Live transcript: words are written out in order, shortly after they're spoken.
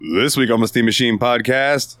This week on the Steam Machine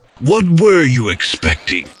podcast. What were you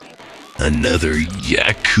expecting? Another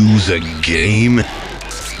Yakuza game?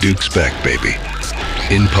 Duke's back, baby.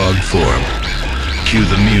 In pog form. Cue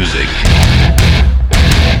the music.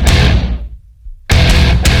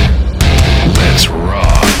 Let's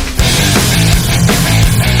rock.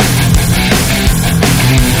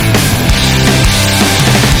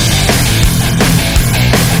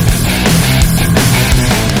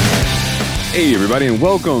 Hey everybody, and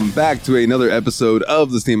welcome back to another episode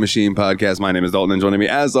of the Steam Machine podcast. My name is Dalton, and joining me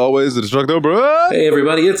as always, the Destructo Bro. Hey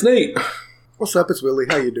everybody, it's Nate. What's up? It's Willie.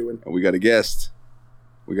 How you doing? We got a guest.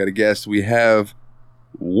 We have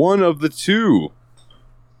one of the two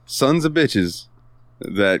sons of bitches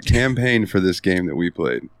that campaigned for this game that we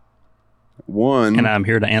played. One, and I'm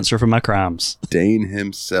here to answer for my crimes. Dane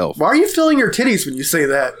himself. Why are you feeling your titties when you say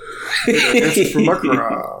that? It's from my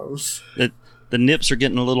crimes. The nips are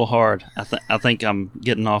getting a little hard. I think I'm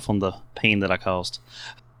getting off on the pain that I caused.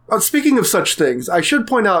 Speaking of such things, I should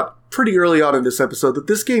point out pretty early on in this episode that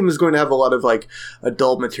this game is going to have a lot of like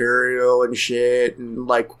adult material and shit and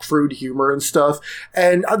like crude humor and stuff.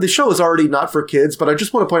 And the show is already not for kids, but I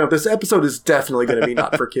just want to point out this episode is definitely going to be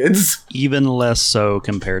not for kids. Even less so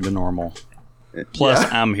compared to normal. Plus,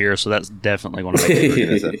 yeah. I'm here, so that's definitely going to make it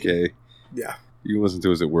NSFK. Yeah. You can listen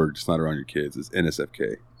to us at work, just not around your kids. It's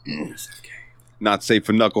NSFK. NSFK. Not safe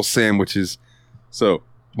for knuckle sandwiches. So,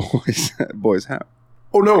 boys, how?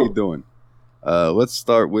 Oh no! How you doing? Let's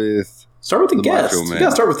start with the guest. You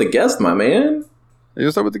gotta start with the guest, my man. You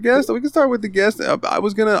start with the guest. We can start with the guest. I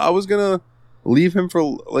was gonna leave him for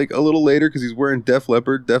like a little later because he's wearing Def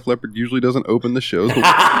Leppard. Def Leppard usually doesn't open the shows.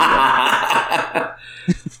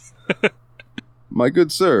 My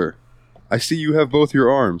good sir, I see you have both your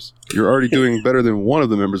arms. You're already doing better than one of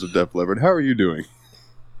the members of Def Leppard. How are you doing?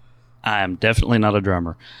 I am definitely not a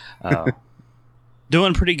drummer.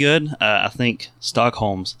 Doing pretty good. I think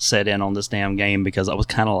Stockholm's set in on this damn game because I was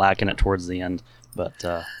kind of liking it towards the end. But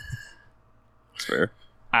that's fair.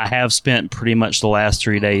 I have spent pretty much the last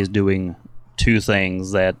 3 days doing two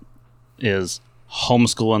things. That is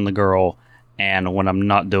homeschooling the girl, and when I'm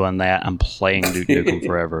not doing that, I'm playing Duke Nukem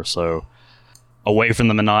Forever. So away from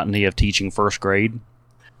the monotony of teaching first grade,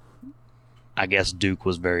 I guess Duke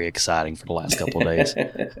was very exciting for the last couple of days.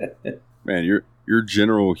 Man, your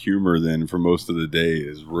general humor then for most of the day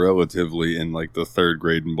is relatively in like the third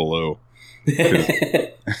grade and below.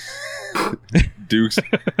 Duke's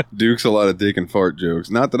a lot of dick and fart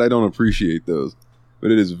jokes. Not that I don't appreciate those,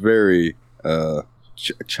 but it is very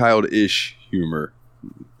childish humor.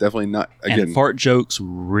 Definitely not. Again, and fart jokes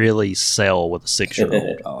really sell with a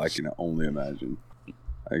 6-year-old. Oh, I can only imagine.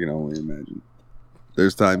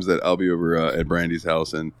 There's times that I'll be over at Brandy's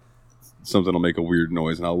house and something will make a weird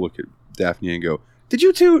noise, and I'll look at Daphne and go, "Did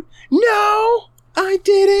you toot?" "No, I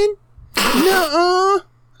didn't." "Nuh-uh."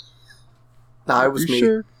 Nah, it was me.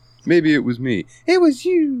 Sure? Maybe it was me. It was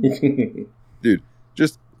you. Dude,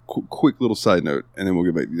 just quick little side note, and then we'll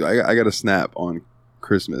get back. I got a snap on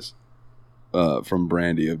Christmas from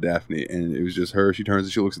Brandy of Daphne, and it was just her. She turns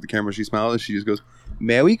and she looks at the camera, she smiles, and she just goes,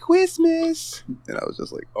 "Merry Christmas." And I was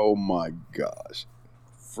just like, oh my gosh.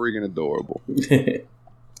 Freaking adorable.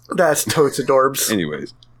 That's totes adorbs.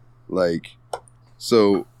 Anyways, like,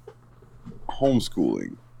 so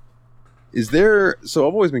homeschooling. Is there, so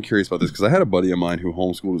I've always been curious about this because I had a buddy of mine who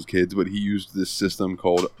homeschooled his kids, but he used this system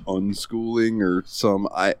called unschooling or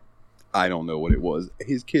I don't know what it was.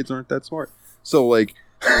 His kids aren't that smart. So like,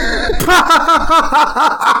 well,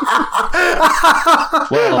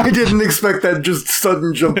 I didn't expect that just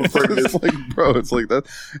sudden jump of it's like, bro, it's like that.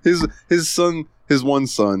 His one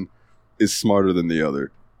son is smarter than the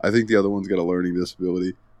other. I think the other one's got a learning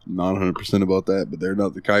disability. I'm not 100% about that, but they're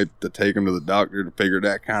not the kind to take him to the doctor to figure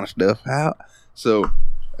that kind of stuff out. So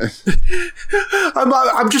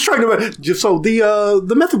I'm just trying to. So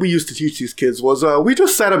the method we used to teach these kids was we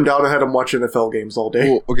just sat them down and had them watch NFL games all day.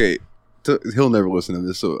 Well, okay. He'll never listen to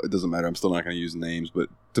this, so it doesn't matter. I'm still not going to use names, but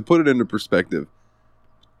to put it into perspective,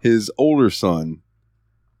 his older son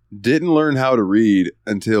didn't learn how to read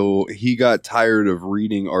until he got tired of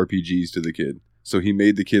reading RPGs to the kid. So he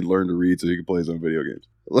made the kid learn to read so he could play his own video games.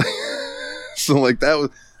 So like that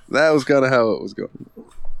was kind of how it was going.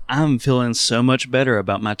 I'm feeling so much better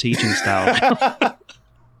about my teaching style.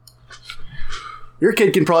 Your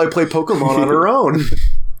kid can probably play Pokemon on her own.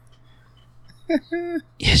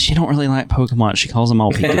 Yeah, she don't really like Pokemon. She calls them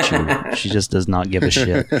all Pikachu. She just does not give a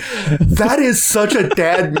shit. That is such a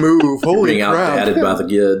dad move. Holy Being crap. out-dated by the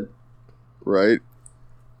kid. Right?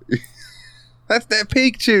 That's that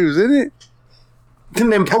Pikachu, isn't it?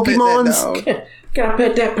 And them Pokemons. Gotta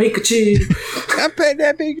pet that Pikachu. I pet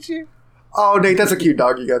that Pikachu. Oh, Nate, that's a cute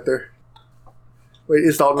dog you got there. Wait,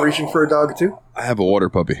 is Dalton reaching for a dog too? I have a water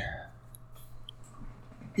puppy.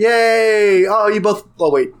 Yay! Oh, you both. Oh,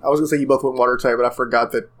 wait. I was gonna say you both went water type, but I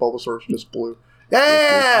forgot that Bulbasaur's just blue.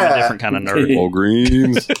 Yeah! I'm a different kind of nerd.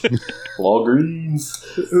 Walgreens. Walgreens.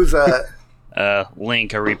 Who's that?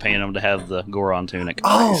 Link, I repainted him to have the Goron tunic.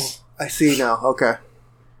 Oh, I see now. Okay.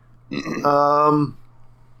 Well,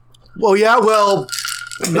 yeah. Well,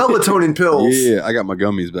 melatonin pills. Yeah, I got my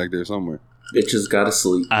gummies back there somewhere. Bitches gotta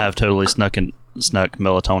sleep. I have totally snuck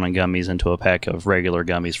melatonin gummies into a pack of regular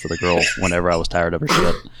gummies for the girl whenever I was tired of her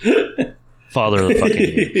shit. Father of the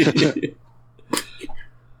fucking year.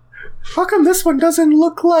 How come this one doesn't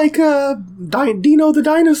look like Dino the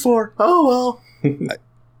dinosaur? Oh well.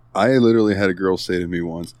 I literally had a girl say to me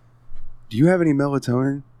once, "Do you have any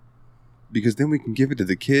melatonin? Because then we can give it to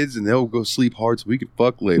the kids and they'll go sleep hard so we can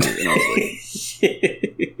fuck later." And I was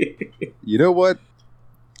like, you know what?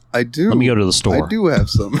 I do. Let me go to the store. I do have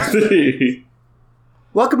some.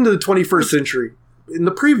 Welcome to the 21st century. In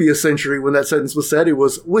the previous century, when that sentence was said, it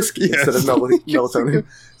was whiskey instead of melatonin.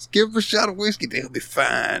 Just give them a shot of whiskey. They'll be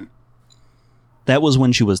fine. That was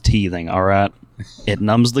when she was teething, all right? It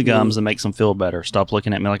numbs the gums and makes them feel better. Stop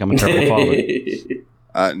looking at me like I'm a terrible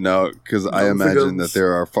father. No, because I imagine that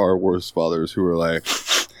there are far worse fathers who are like,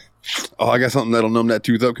 "Oh, I got something that'll numb that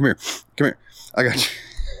tooth up. Come here. I got you."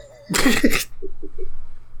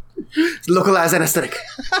 Localized anesthetic.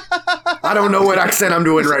 I don't know what accent I'm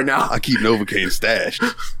doing right now. I keep Novocaine stashed.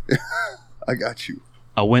 I got you.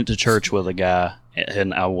 I went to church with a guy,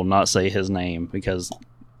 and I will not say his name because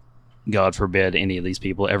God forbid any of these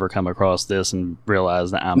people ever come across this and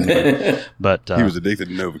realize that I'm him. But he was addicted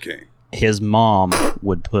to Novocaine. His mom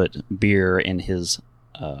would put beer in his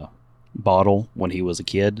bottle when he was a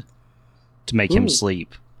kid to make him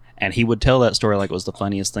sleep. And he would tell that story like it was the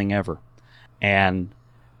funniest thing ever. And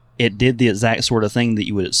it did the exact sort of thing that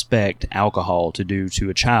you would expect alcohol to do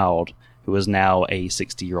to a child who is now a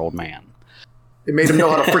 60-year-old man. It made him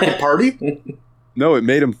know how to freaking party? No, it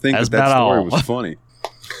made him think That's that about story all. was funny.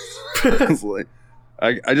 It's like,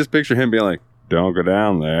 I just picture him being like, "Don't go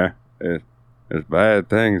down there. There's bad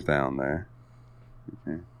things down there."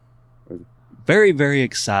 Okay. Very, very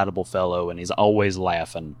excitable fellow, and he's always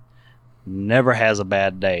laughing. Never has a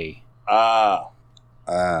bad day.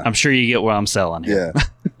 I'm sure you get what I'm selling here. Yeah.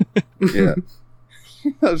 Yeah.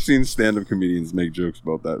 I've seen stand-up comedians make jokes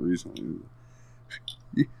about that recently.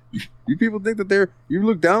 You people think that you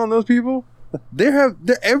look down on those people?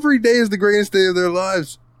 Every day is the greatest day of their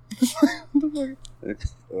lives.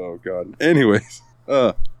 Oh God. Anyways,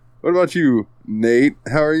 what about you, Nate?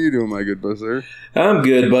 How are you doing, my good sir? I'm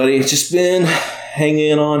good, buddy. It's just been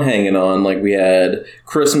hanging on. Like, we had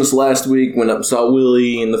Christmas last week, went up and saw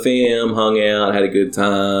Willie and the fam, hung out, had a good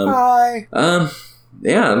time. Hi.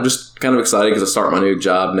 Yeah, I'm just kind of excited because I start my new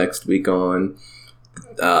job next week on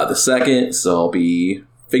the 2nd, so I'll be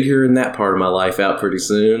figuring that part of my life out pretty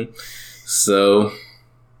soon. So,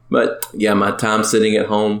 but yeah, my time sitting at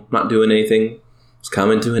home, not doing anything, is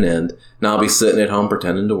coming to an end. Now I'll be sitting at home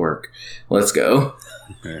pretending to work. Let's go.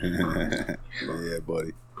 Yeah,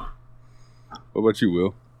 buddy. What about you,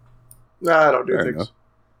 Will? Nah, I don't do Fair things. enough.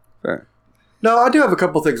 Fair. No, I do have a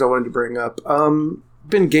couple things I wanted to bring up.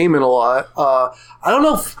 Been gaming a lot. I don't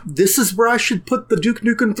know if this is where I should put the Duke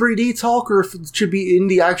Nukem 3D talk, or if it should be in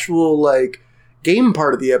the actual game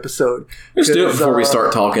part of the episode. Just do it before we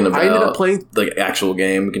start talking about I ended up playing the actual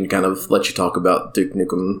game. We can kind of let you talk about Duke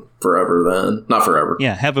Nukem forever then. Not forever.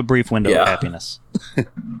 Yeah, have a brief window of happiness.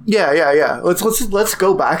 Yeah. Let's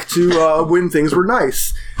go back to when things were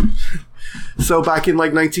nice. So back in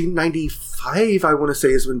 1995, I want to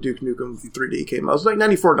say is when Duke Nukem 3D came out. It was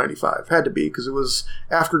 94, 95. Had to be, because it was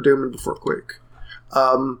after Doom and before Quake.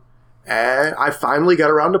 And I finally got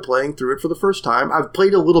around to playing through it for the first time. I've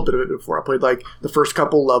played a little bit of it before. I played the first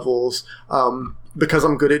couple levels. Because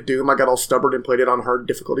I'm good at Doom, I got all stubborn and played it on hard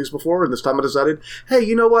difficulties before. And this time I decided, hey,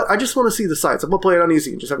 you know what? I just want to see the sights. I'm going to play it on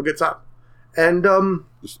easy and just have a good time. And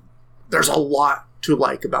there's a lot to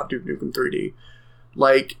like about Duke Nukem 3D.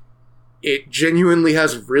 It genuinely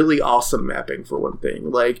has really awesome mapping, for one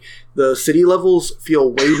thing. The city levels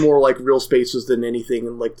feel way more like real spaces than anything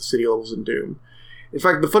in the city levels in Doom. In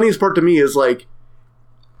fact, the funniest part to me is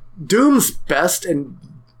Doom's best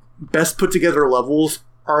put together levels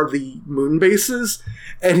are the moon bases,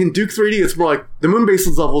 and in Duke 3D it's more like the moon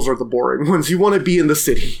bases levels are the boring ones. You want to be in the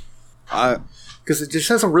city. Because it just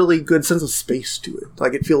has a really good sense of space to it.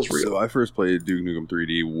 It feels real. So I first played Duke Nukem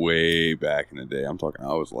 3D way back in the day. I'm talking,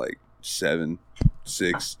 I was 7,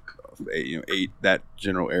 6, 8, 8, that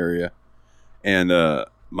general area. And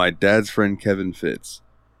my dad's friend Kevin Fitz,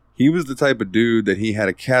 He was the type of dude that he had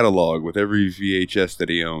a catalog with every VHS that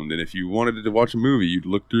he owned. And if you wanted to watch a movie, you'd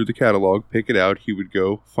look through the catalog, pick it out. He would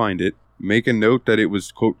go find it, make a note that it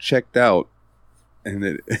was, quote, checked out. And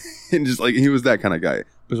then, and just like, he was that kind of guy.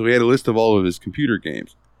 So he had a list of all of his computer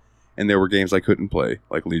games. And there were games I couldn't play,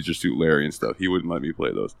 like Leisure Suit Larry and stuff. He wouldn't let me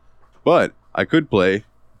play those. But I could play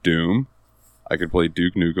Doom, I could play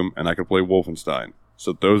Duke Nukem, and I could play Wolfenstein.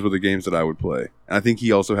 So those were the games that I would play. And I think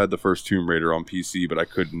he also had the first Tomb Raider on PC, but I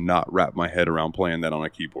could not wrap my head around playing that on a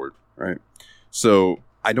keyboard, right? So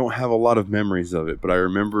I don't have a lot of memories of it, but I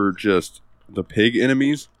remember just the pig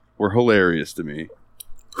enemies were hilarious to me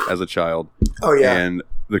as a child. Oh, yeah. And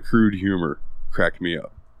the crude humor cracked me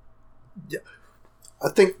up. Yeah. I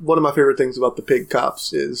think one of my favorite things about the pig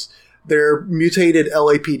cops is they're mutated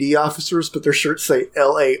LAPD officers, but their shirts say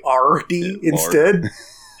LARD instead.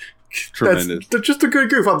 Tremendous. That's just a good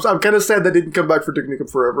goof. I'm kind of sad that didn't come back for Duke Nukem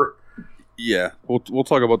Forever. Yeah, we'll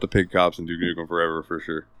talk about the pig cops and Duke Nukem Forever for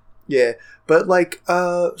sure. Yeah, but like,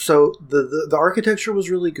 so the architecture was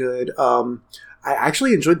really good. I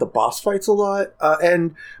actually enjoyed the boss fights a lot,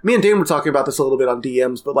 and me and Dan were talking about this a little bit on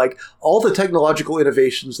DMs. But like all the technological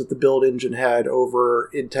innovations that the build engine had over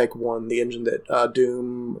in Tech 1, the engine that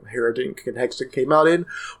Doom, Heretic, and Hextech came out in,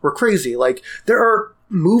 were crazy. Like there are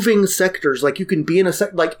moving sectors. Like you can be in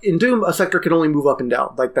like in Doom, a sector can only move up and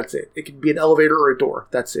down. Like that's it. It can be an elevator or a door.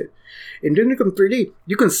 That's it. In Doom Nukem 3D,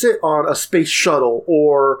 you can sit on a space shuttle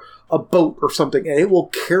or a boat or something, and it will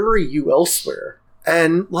carry you elsewhere.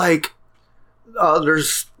 And like,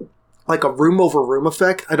 there's like a room over room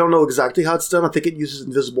effect. I don't know exactly how it's done. I think it uses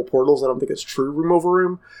invisible portals. I don't think it's true room over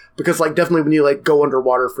room, because like definitely when you like go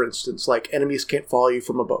underwater, for instance, like enemies can't follow you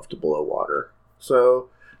from above to below water. So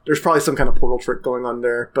there's probably some kind of portal trick going on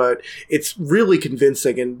there, but it's really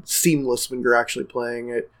convincing and seamless when you're actually playing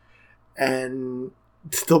it. And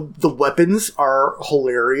the weapons are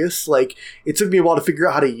hilarious. Like it took me a while to figure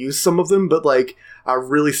out how to use some of them, but like I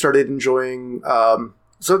really started enjoying.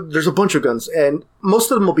 So there's a bunch of guns, and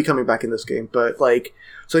most of them will be coming back in this game. But like,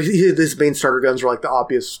 so his main starter guns are like the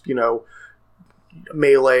obvious, you know,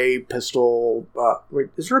 melee pistol. Wait,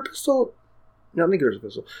 is there a pistol? No, I think there's a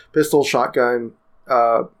pistol. Pistol, shotgun,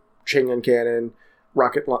 chain gun cannon,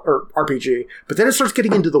 or RPG. But then it starts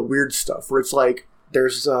getting into the weird stuff where it's like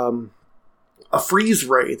there's a freeze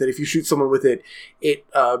ray that if you shoot someone with it, it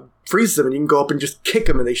freezes them, and you can go up and just kick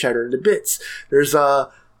them and they shatter into bits. There's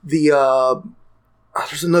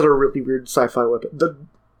there's another really weird sci-fi weapon, the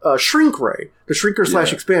shrink ray, the shrinker /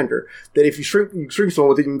 expander, that if you shrink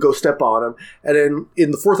someone with it, you can go step on them. And then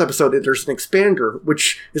in the 4th episode, there's an expander,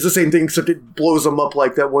 which is the same thing, except it blows them up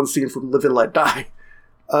like that one scene from Live and Let Die.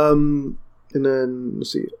 And then,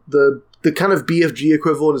 let's see, the kind of BFG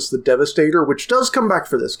equivalent is the Devastator, which does come back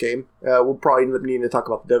for this game. We'll probably end up needing to talk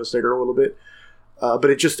about the Devastator a little bit.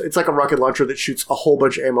 But it's like a rocket launcher that shoots a whole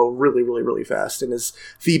bunch of ammo really, really, really fast, and is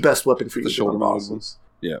the best weapon for you. The shoulder mounted ones?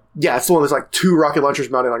 Yeah. Yeah, it's the one that's like 2 rocket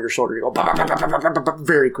launchers mounted on your shoulder. You go bah, bah, bah, bah, bah, bah, bah,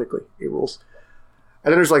 very quickly. It rules.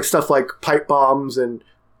 And then there's like stuff like pipe bombs and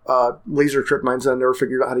laser trip mines that I never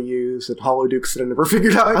figured out how to use, and hollow dukes that I never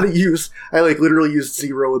figured out how to use. I like literally used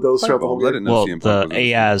 0 of those throughout the whole game. Well, the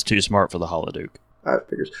AI is too smart for the hollow duke.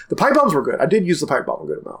 Figures. The pipe bombs were good. I did use the pipe bomb a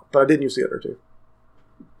good amount, but I didn't use the other 2.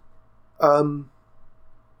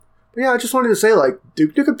 But yeah, I just wanted to say, like,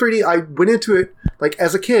 Duke Nukem 3D, I went into it, like,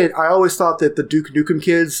 as a kid, I always thought that the Duke Nukem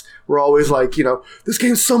kids were always like, you know, this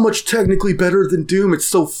game's so much technically better than Doom, it's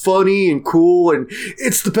so funny and cool, and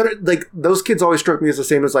it's the better, like, those kids always struck me as the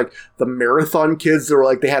same as, like, the Marathon kids that were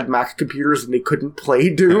like, they had Mac computers and they couldn't play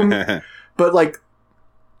Doom. But, like,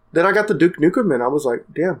 then I got the Duke Nukem and I was like,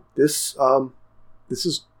 damn, this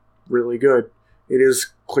is really good. It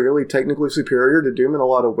is clearly technically superior to Doom in a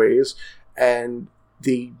lot of ways, and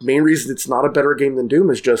the main reason it's not a better game than Doom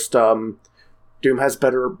is just Doom has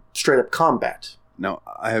better straight-up combat. Now,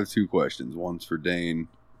 I have 2 questions. One's for Dane.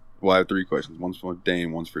 Well, I have 3 questions. One's for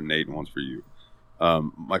Dane, one's for Nate, and one's for you.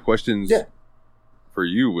 My questions for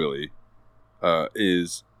you, Willie,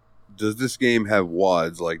 is, does this game have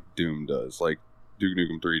WADs like Doom does? Like Duke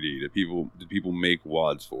Nukem 3D? Do people make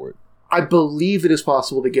WADs for it? I believe it is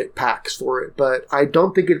possible to get packs for it, but I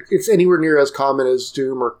don't think it's anywhere near as common as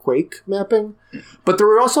Doom or Quake mapping. But there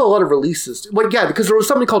were also a lot of releases. Well, yeah, because there was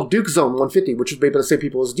something called Duke Zone 150, which was made by the same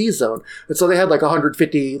people as D-Zone. And so they had like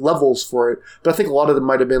 150 levels for it. But I think a lot of them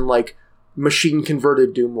might have been like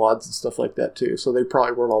machine-converted Doom WADs and stuff like that too. So they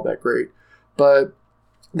probably weren't all that great. But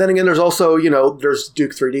then again, there's also, you know, there's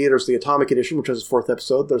Duke 3D, there's the Atomic Edition, which has a 4th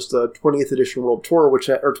episode. There's the 20th Edition World Tour, or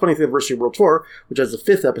 20th Anniversary World Tour, which has a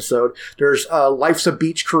 5th episode. There's Life's a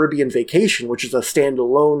Beach Caribbean Vacation, which is a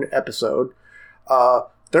standalone episode.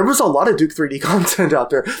 There was a lot of Duke 3D content out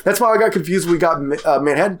there. That's why I got confused when we got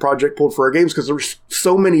Manhattan Project pulled for our games, because there were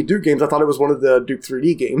so many Duke games. I thought it was one of the Duke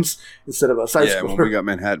 3D games instead of a side scroller. Yeah, when we got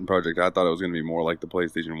Manhattan Project, I thought it was going to be more like the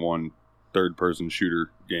PlayStation 1 third-person shooter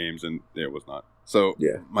games, and it was not. So,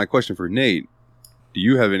 my question for Nate, do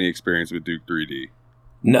you have any experience with Duke 3D?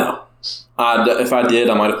 No. If I did,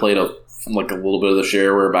 I might have played a little bit of the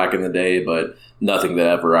shareware back in the day, but nothing that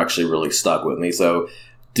ever actually really stuck with me. So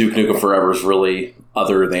Duke Nukem Forever is really,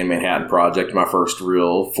 other than Manhattan Project, my first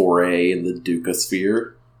real foray in the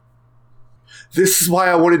Duke-osphere. This is why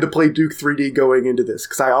I wanted to play Duke 3D going into this,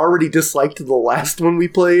 because I already disliked the last one we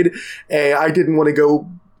played, and I didn't want to go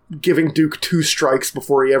giving Duke 2 strikes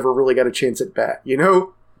before he ever really got a chance at bat, you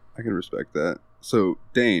know? I can respect that. So,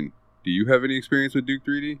 Dane, do you have any experience with Duke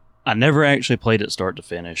 3D? I never actually played it start to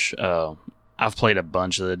finish. I've played a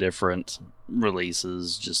bunch of the different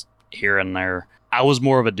releases, just here and there. I was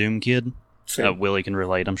more of a Doom kid. Willie can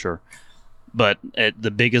relate, I'm sure. But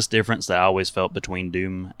the biggest difference that I always felt between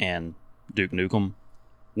Doom and Duke Nukem,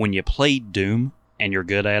 when you play Doom and you're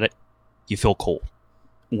good at it, you feel cool.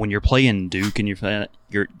 When you're playing Duke and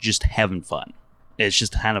you're just having fun. It's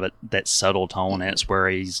just kind of that subtle tone. It's where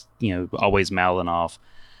he's, always mouthing off.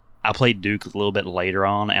 I played Duke a little bit later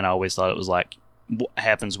on, and I always thought it was like what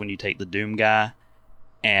happens when you take the Doom guy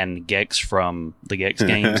and Gex from the Gex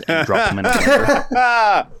games and drop him in a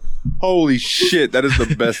blender. Holy shit, that is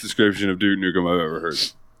the best description of Duke Nukem I've ever heard.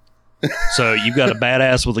 So you've got a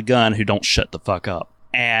badass with a gun who don't shut the fuck up,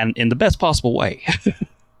 and in the best possible way.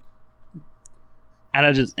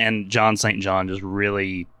 And John St. John just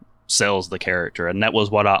really sells the character, and that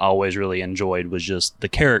was what I always really enjoyed, was just the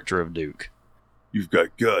character of Duke. You've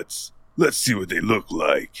got guts. Let's see what they look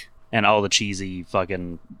like. And all the cheesy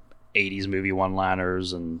fucking 80s movie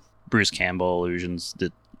one-liners and Bruce Campbell allusions.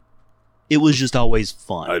 It was just always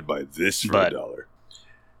fun. I'd buy this for $1.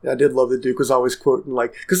 I did love that Duke was always quoting,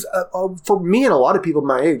 because for me and a lot of people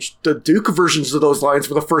my age, the Duke versions of those lines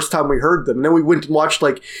were the first time we heard them. And then we went and watched,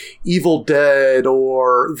 Evil Dead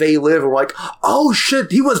or They Live, and we're like, oh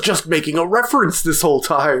shit, he was just making a reference this whole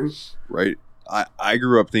time. Right? I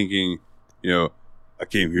grew up thinking, I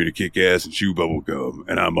came here to kick ass and chew bubble gum,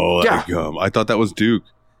 and I'm all out of gum. I thought that was Duke.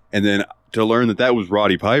 And then to learn that was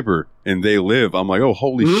Roddy Piper and They Live, I'm like, oh,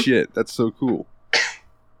 holy shit, that's so cool.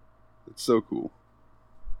 It's so cool.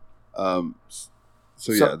 So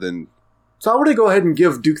I want to go ahead and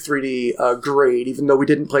give Duke 3D a grade, even though we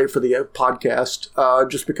didn't play it for the podcast,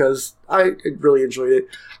 just because I really enjoyed it.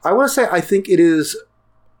 I want to say I think it is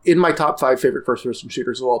in my top 5 favorite first-person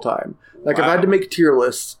shooters of all time. If I had to make tier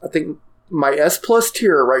lists, I think my S+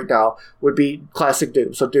 tier right now would be classic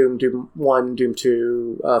Doom. So Doom 1, Doom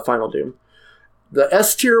 2, Final Doom. The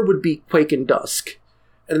S tier would be Quake and Dusk.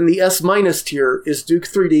 And then the S- tier is Duke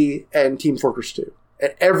 3D and Team Fortress 2.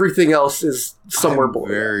 And everything else is somewhere below.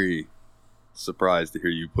 I'm very surprised to hear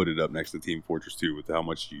you put it up next to Team Fortress 2 with how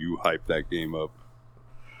much you hyped that game up.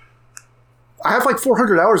 I have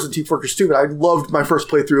 400 hours in Team Fortress 2, but I loved my first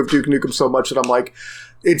playthrough of Duke Nukem so much that I'm like,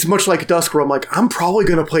 it's much like Dusk, where I'm like, I'm probably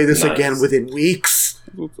going to play this again within weeks.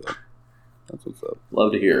 That's what's up.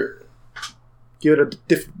 Love to hear it. Give it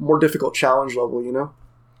a more difficult challenge level,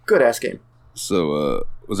 Good ass game. So,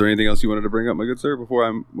 was there anything else you wanted to bring up, my good sir,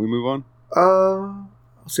 before we move on?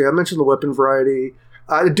 See, I mentioned the weapon variety.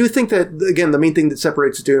 I do think that, again, the main thing that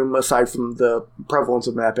separates Doom, aside from the prevalence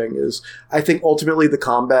of mapping, is I think ultimately the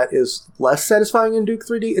combat is less satisfying in Duke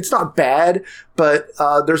 3D. It's not bad, but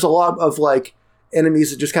there's a lot of,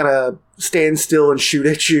 enemies that just kind of stand still and shoot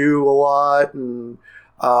at you a lot, and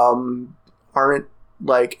aren't,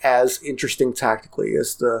 as interesting tactically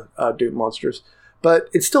as the Doom monsters. But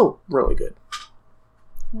it's still really good.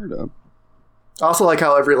 Word up. I also like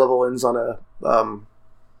how every level ends on a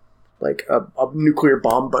nuclear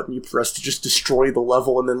bomb button you press to just destroy the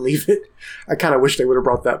level and then leave it. I kind of wish they would have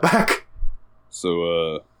brought that back.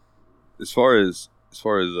 So, as far as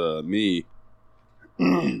me,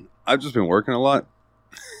 I've just been working a lot.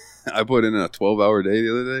 I put in a 12-hour day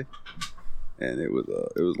the other day, and it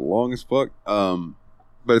was long as fuck.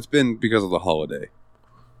 But it's been because of the holiday.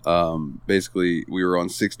 Basically, we were on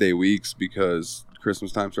 6-day weeks because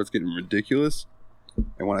Christmas time starts getting ridiculous.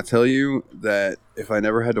 And when I tell you that if I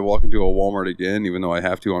never had to walk into a Walmart again, even though I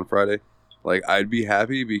have to on Friday, I'd be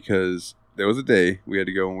happy, because there was a day we had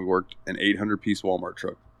to go and we worked an 800-piece Walmart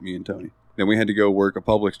truck, me and Tony. Then we had to go work a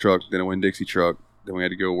Publix truck, then a Winn-Dixie truck. Then we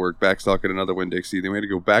had to go work backstock at another Winn-Dixie. Then we had to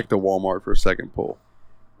go back to Walmart for a second pull.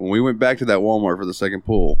 When we went back to that Walmart for the second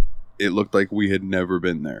pull, it looked like we had never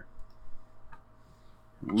been there.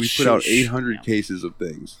 We put out 800 cases of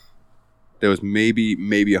things. There was maybe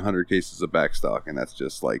 100 cases of backstock, and that's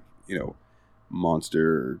just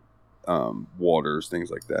Monster, waters, things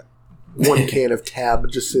like that. One can of Tab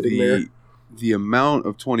just sitting there. The amount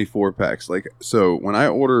of 24 packs, like, so when I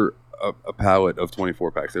order a pallet of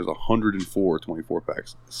 24 packs, there's 104 24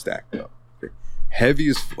 packs stacked up. Okay. Heavy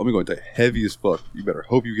as, let me go and tell you, heavy as fuck. You better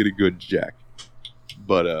hope you get a good Jack.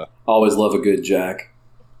 But always love a good Jack.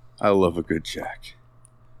 I love a good Jack.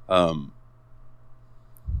 But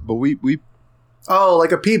we Oh,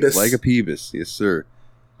 like a Peebus. like a Peebus, yes sir.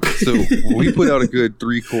 So we put out a good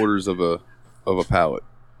 3/4 of a pallet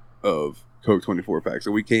of Coke 24 packs.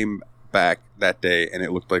 So we came back that day and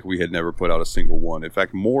it looked like we had never put out a single one. In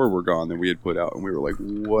fact, more were gone than we had put out, and we were like,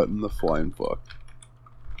 what in the flying fuck?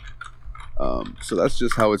 So that's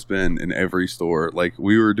just how it's been in every store. Like,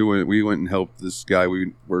 we went and helped this guy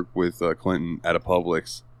we work with, Clinton, at a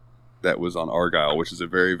Publix that was on Argyle, which is a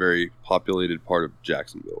very, very populated part of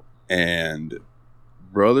Jacksonville. And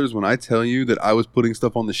brothers, when I tell you that I was putting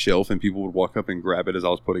stuff on the shelf and people would walk up and grab it as I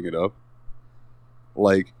was putting it up,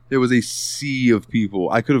 like, there was a sea of people.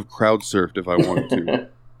 I could have crowd surfed if I wanted to.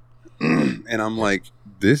 And I'm like,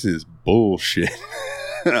 this is bullshit.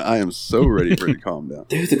 I am so ready for it to calm down.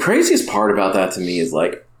 Dude, the craziest part about that to me is,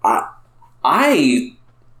 like, I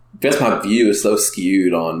guess my view is so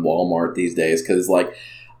skewed on Walmart these days because, like,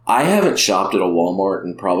 I haven't shopped at a Walmart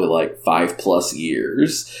in probably like 5+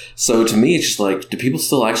 years. So to me, it's just like, do people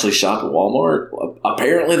still actually shop at Walmart?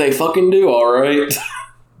 Apparently they fucking do, all right.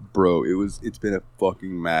 Bro, it's been a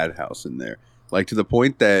fucking madhouse in there. Like, to the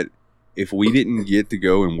point that if we didn't get to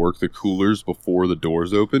go and work the coolers before the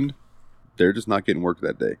doors opened, they're just not getting work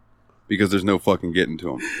that day because there's no fucking getting to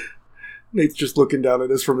them. Nate's just looking down at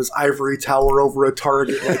us from his ivory tower over a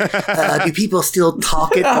Target. Like, do people still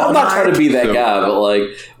talk at Walmart? I'm not trying to be that guy, but, like,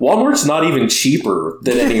 Walmart's not even cheaper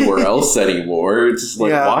than anywhere else anymore. It's just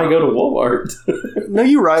like, why go to Walmart? No,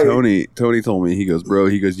 you're right. Tony told me, he goes, bro,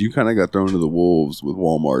 you kind of got thrown to the wolves with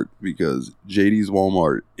Walmart because JD's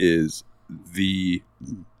Walmart is the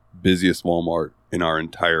busiest Walmart in our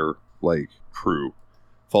entire, like, crew,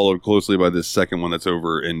 followed closely by this second one that's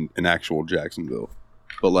over in actual Jacksonville.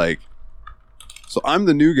 But, like, so I'm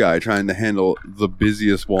the new guy trying to handle the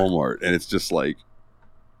busiest Walmart, and it's just like,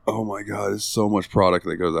 oh my god, there's so much product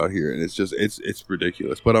that goes out here, and it's just it's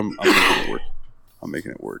ridiculous. But I'm making it work. I'm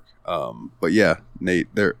making it work. But yeah,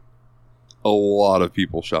 Nate, there a lot of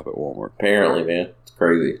people shop at Walmart. Apparently, man, it's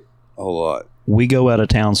crazy. A lot. We go out of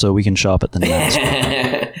town so we can shop at the next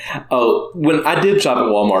one. Oh, when I did shop at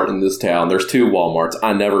Walmart in this town, there's 2 Walmarts.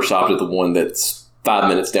 I never shopped at the one that's 5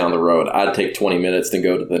 minutes down the road. I'd take 20 minutes to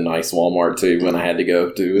go to the nice Walmart too when I had to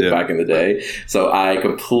go to back in the day. So I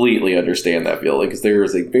completely understand that feeling because there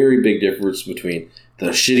is a very big difference between the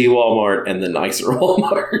shitty Walmart and the nicer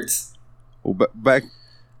Walmarts. Well, back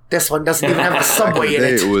this one doesn't even have a subway in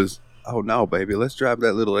it. It was, oh no, baby, let's drive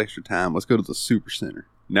that little extra time. Let's go to the super center.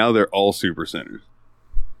 Now they're all super centers.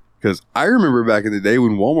 Because I remember back in the day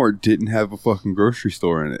when Walmart didn't have a fucking grocery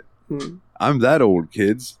store in it. I'm that old,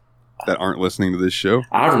 kids that aren't listening to this show.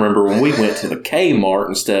 I remember when we went to the Kmart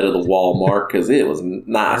instead of the Walmart because it was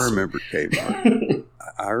nice. I remember Kmart.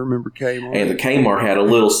 And the Kmart had a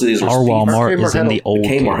Little Caesars Our pizza. Walmart is in the old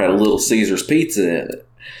Kmart had a Little Caesars pizza in it.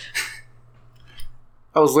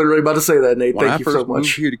 I was literally about to say that, Nate. When Thank you so I first moved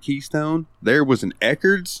much. here to Keystone, there was an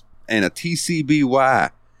Eckerd's and a TCBY,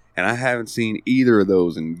 and I haven't seen either of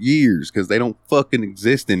those in years because they don't fucking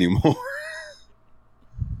exist anymore.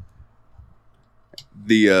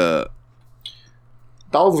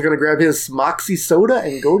 Dalton's gonna grab his Moxie soda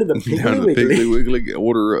and go to the Piggly Wiggly. Wiggly,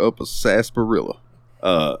 order up a sarsaparilla.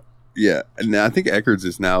 Yeah, and I think Eckerd's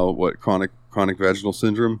is now what, chronic vaginal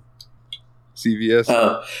syndrome, CVS.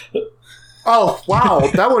 Oh wow,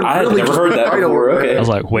 that one I had really never just heard went that right before. over. Okay. I was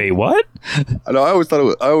like, wait, what? I know. I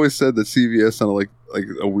always said that CVS sounded like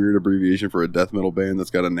a weird abbreviation for a death metal band that's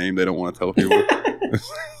got a name they don't want to tell people.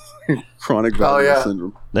 Chronic vaginal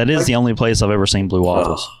syndrome. That is the only place I've ever seen blue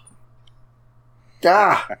waffles.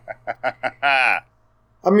 Ah.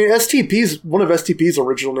 I mean, one of STP's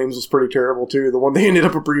original names was pretty terrible too. The one they ended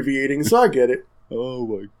up abbreviating, so I get it. Oh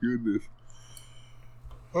my goodness.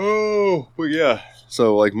 Oh, but yeah.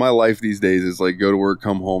 So, like, my life these days is like go to work,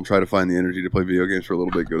 come home, try to find the energy to play video games for a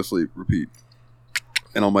little bit, go to sleep, repeat.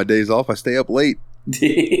 And on my days off, I stay up late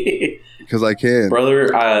because I can.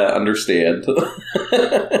 Brother, I understand.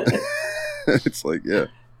 It's like, yeah.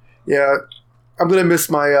 I'm gonna miss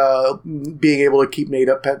my being able to keep Nate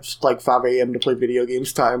up at like 5 a.m. to play video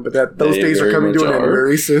games time, but those days are coming to an end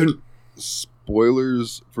very soon.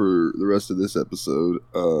 Spoilers for the rest of this episode.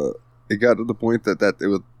 It got to the point that it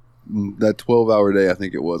was that 12-hour day, I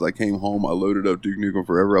think it was. I came home, I loaded up Duke Nukem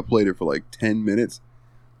Forever. I played it for like 10 minutes.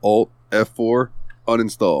 Alt F4,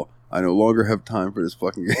 uninstall. I no longer have time for this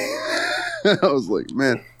fucking game. I was like,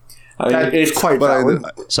 man. It's quite valid.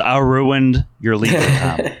 So I ruined your legal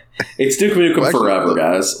time. It's Duke Nukem Forever,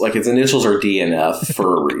 guys. Like, its initials are DNF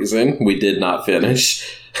for a reason. We did not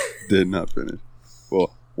finish. Did not finish.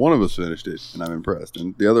 Well, one of us finished it, and I'm impressed.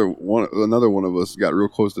 And another one of us got real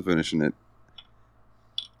close to finishing it.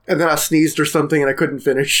 And then I sneezed or something, and I couldn't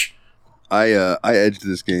finish. I edged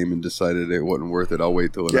this game and decided it wasn't worth it. I'll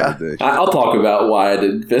wait till another day. I'll talk about why I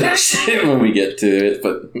didn't finish it when we get to it,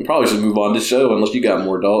 but we probably should move on to show unless you got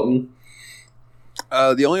more, Dalton.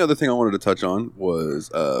 The only other thing I wanted to touch on was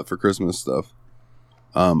for Christmas stuff.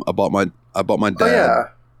 I bought my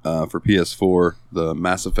dad for PS4 the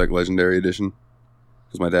Mass Effect Legendary Edition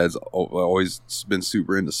because my dad's always been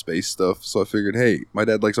super into space stuff. So I figured, hey, my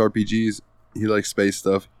dad likes RPGs. He likes space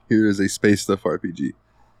stuff. Here is a space stuff RPG.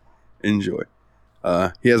 Enjoy.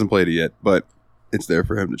 He hasn't played it yet, but it's there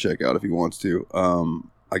for him to check out if he wants to.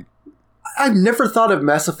 I've never thought of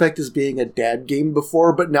Mass Effect as being a dad game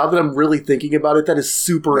before, but now that I'm really thinking about it, that is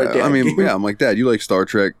super a dad game. Yeah, I'm like, Dad, you like Star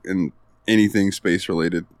Trek and anything space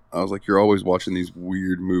related. I was like, you're always watching these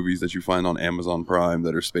weird movies that you find on Amazon Prime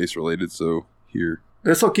that are space related, so here.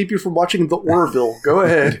 This will keep you from watching The Orville. Go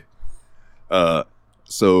ahead.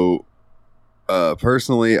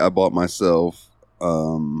 Personally, I bought myself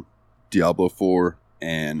Diablo 4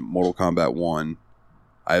 and Mortal Kombat 1.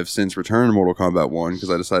 I have since returned Mortal Kombat 1 because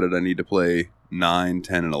I decided I need to play 9,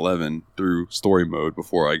 10, and 11 through story mode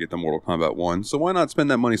before I get to Mortal Kombat 1. So why not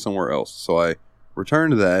spend that money somewhere else? So I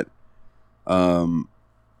returned that. And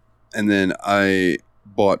then I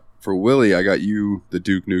bought for Willie, I got you the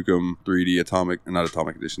Duke Nukem 3D not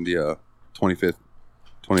Atomic Edition, the 20th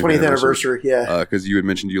anniversary. Yeah. Because you had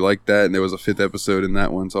mentioned you liked that, and there was a 5th episode in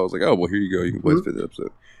that one. So I was like, oh, well, here you go. You can play the 5th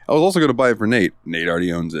episode. I was also going to buy it for Nate. Nate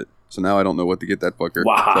already owns it. So now I don't know what to get that fucker.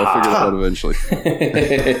 Wow. So I'll figure it out eventually.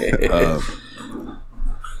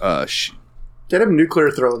 Get him Nuclear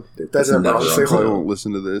Throne. That's never wrong. I probably won't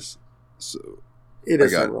listen to this. So It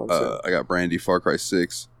is wrong. I got Brandy, Far Cry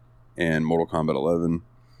 6, and Mortal Kombat 11.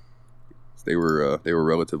 They were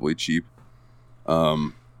relatively cheap.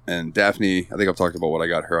 And Daphne, I think I've talked about what I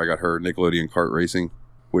got her. I got her Nickelodeon kart racing,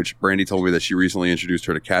 which Brandy told me that she recently introduced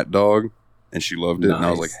her to Cat Dog. And she loved it, Nice. and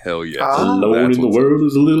I was like, hell yes. Alone in the world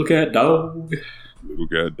is a little cat dog. Little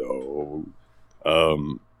cat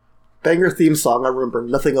dog. Banger theme song. I remember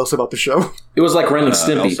nothing else about the show. It was like Ren and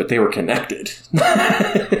Stimpy, but they were connected.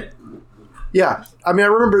 Yeah, I mean, I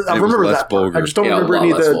remember less that part. vulgar. I just don't Yeah, remember a lot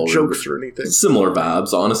any of less the vulgar. jokes or anything. Similar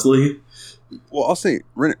vibes, honestly. Well, I'll say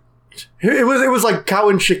Ren. It was like cow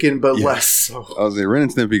and chicken, but Yeah. less. So. I'll say Ren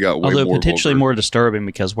and Stimpy got way Although more potentially vulgar. more disturbing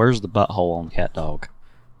because where's the butthole on Cat Dog?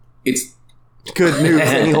 It's Good news,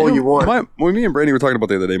 any hole you want. When me and Brandy were talking about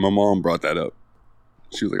the other day, my mom brought that up.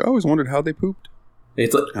 She was like, I always wondered how they pooped.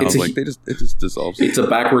 it's And I was like, it just dissolves. it's a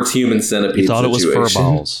backwards human centipede You thought it was fur situation.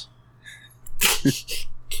 balls.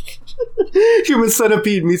 Human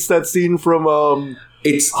Centipede meets that scene from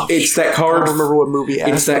It's that I card. don't remember what movie.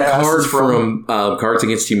 It's that Ass card is from Cards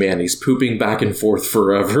Against Humanity's pooping back and forth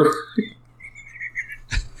forever.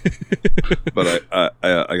 But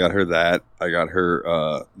I got her that. I got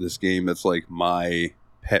her this game that's like my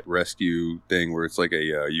pet rescue thing where it's like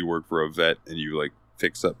you work for a vet and you like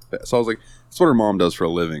fix up pets. So I was like, that's what her mom does for a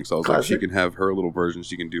living. So I was like, she Classic. can have her little version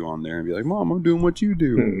she can do on there and be like, Mom, I'm doing what you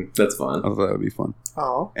do. That's I fun. thought that would be fun.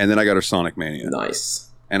 Oh, And then I got her Sonic Mania. Nice.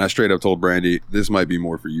 And I straight up told Brandy, this might be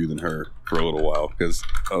more for you than her for a little while. Because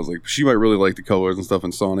I was like, she might really like the colors and stuff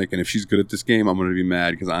in Sonic. And if she's good at this game, I'm going to be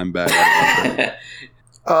mad because I'm bad at it.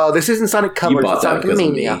 this isn't Sonic You Colors. bought It's that Sonic because of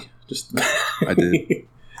Mania. me. Just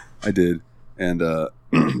I did. And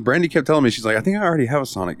Brandy kept telling me, she's like, I think I already have a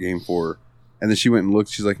Sonic game for her. And then she went and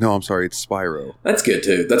looked. She's like, no, I'm sorry. It's Spyro. That's good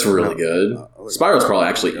too. That's really good. Spyro's probably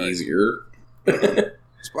actually easier.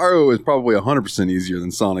 Spyro is probably 100% easier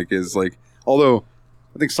than Sonic is. Like, although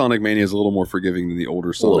I think Sonic Mania is a little more forgiving than the older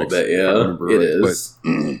Sonics. A little bit, if I yeah. remember It right. is.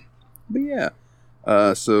 But yeah.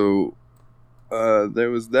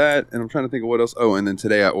 There was that, and I'm trying to think of what else. Oh, and then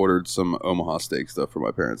today I ordered some Omaha steak stuff for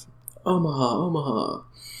my parents. Omaha.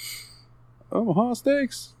 Omaha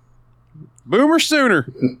steaks. Boomer sooner.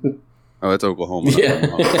 Oh, that's Oklahoma. not Yeah.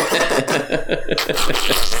 Omaha.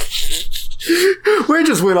 We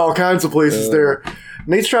just went all kinds of places there.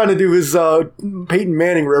 Nate's trying to do his Peyton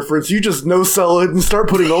Manning reference. You just no-sell it and start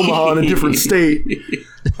putting Omaha in a different state.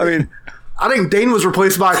 I mean, I think Dane was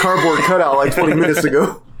replaced by a cardboard cutout like 20 minutes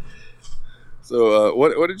ago. so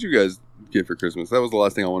what did you guys get for Christmas? That was the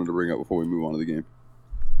last thing I wanted to bring up before we move on to the game.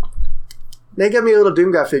 They got me a little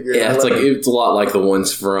Doom guy figure. Yeah, it's a lot like the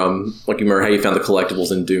ones from, like, you remember how you found the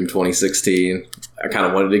collectibles in Doom 2016? I kind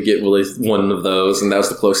of wanted to get really one of those, and that was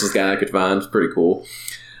the closest guy I could find. It's pretty cool.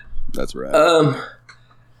 That's right.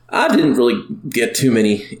 I didn't really get too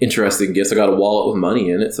many interesting gifts. I got a wallet with money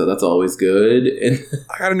in it, so that's always good. And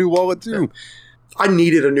I got a new wallet too. I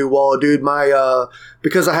needed a new wallet, dude. My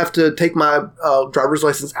because I have to take my driver's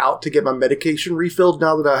license out to get my medication refilled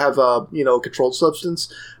now that I have a controlled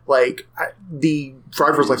substance. Like the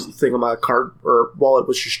driver's license thing on my card or wallet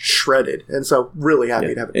was just shredded, and so really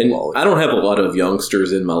happy to have a new wallet. I don't have a lot of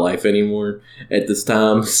youngsters in my life anymore at this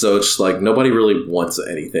time, so it's like nobody really wants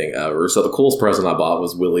anything ever. So the coolest present I bought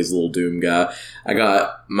was Willie's little Doom guy. I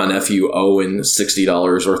got my nephew Owen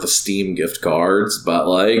 $60 worth of Steam gift cards, but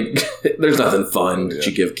like there's nothing fun that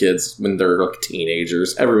you give kids when they're like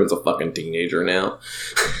teenagers. Everyone's a fucking teenager now.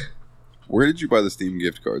 Where did you buy the Steam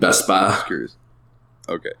gift cards? Best Buy. I'm just curious.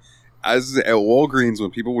 Okay. As at Walgreens, when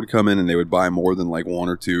people would come in and they would buy more than like one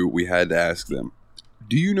or two, we had to ask them,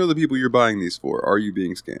 do you know the people you're buying these for? Are you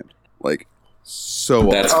being scammed? Like, so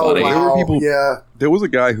that's often. funny. Wow. There was a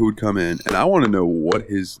guy who would come in, and I want to know what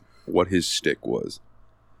his shtick was.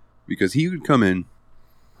 Because he would come in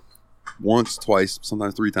once, twice,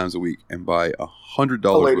 sometimes 3 times a week and buy $100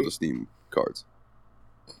 worth of Steam cards.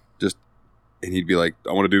 And he'd be like,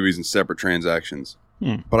 I want to do these in separate transactions.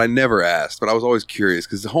 But I never asked. But I was always curious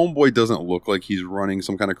because the homeboy doesn't look like he's running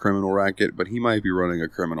some kind of criminal racket, but he might be running a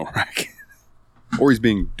criminal racket. Or he's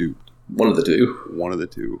being duped. One of the two. One of the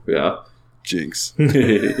two. Yeah. Jinx.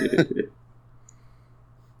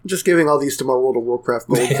 Just giving all these to my World of Warcraft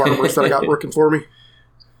gold farmers that I got working for me.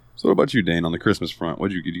 So what about you, Dane, on the Christmas front?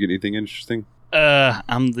 Did you get anything interesting?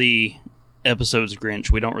 I'm the episode's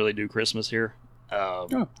Grinch. We don't really do Christmas here.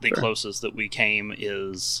 The fair. closest that we came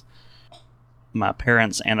is my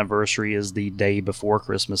parents' anniversary is the day before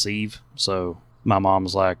Christmas Eve. So my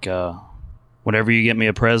mom's like, whenever you get me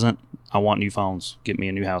a present, I want new phones. Get me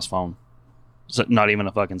a new house phone. So not even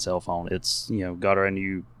a fucking cell phone. It's, got her a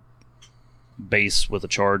new base with a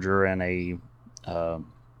charger and a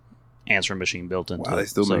answering machine built into it. Wow, they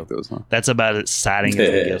still make those, huh? That's about as exciting as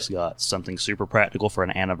the gifts got. Something super practical for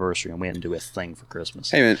an anniversary, and we didn't do a thing for Christmas.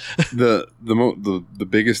 Hey man, the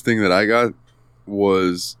biggest thing that I got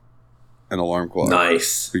was an alarm clock.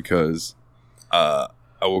 Nice. Because I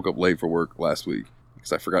woke up late for work last week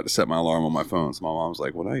because I forgot to set my alarm on my phone. So my mom's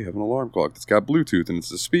like, well, now you have an alarm clock that's got Bluetooth and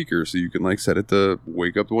it's a speaker, so you can like set it to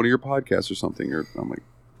wake up to one of your podcasts or something. Or I'm like,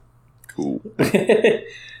 cool.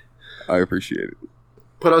 I appreciate it.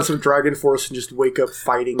 Put on some Dragon Force and just wake up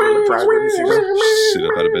fighting with dragons. Sit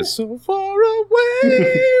up out of bed. So far away,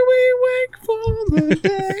 we wake for the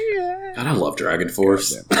day. God, I love Dragon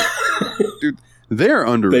Force. Dude, they're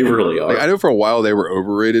underrated. They really are. Like, I know for a while they were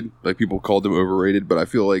overrated. Like, people called them overrated, but I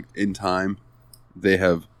feel like in time they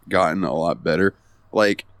have gotten a lot better.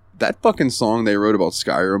 Like, that fucking song they wrote about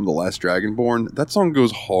Skyrim, The Last Dragonborn, that song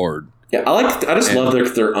goes hard. Yeah, I just love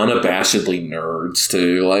they're unabashedly nerds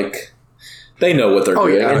too. Like, they know what they're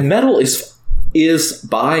doing. Yeah. And metal is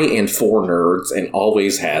by and for nerds and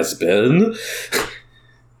always has been.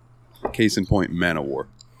 Case in point, Manowar.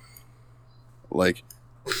 Like,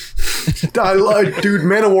 Dude,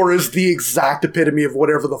 Manowar is the exact epitome of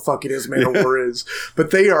whatever the fuck it is Manowar is.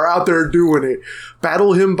 But they are out there doing it.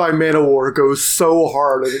 Battle Hymn by Manowar goes so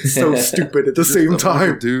hard and it's so stupid at the same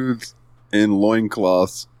time. Dudes in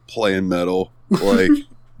loincloths playing metal. Like,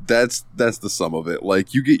 that's the sum of it.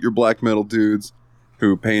 Like, you get your black metal dudes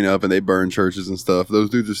who paint up and they burn churches and stuff. Those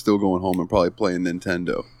dudes are still going home and probably playing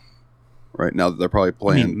Nintendo. Right now that they're probably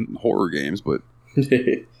playing horror games, but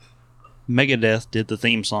Megadeth did the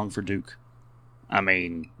theme song for Duke. I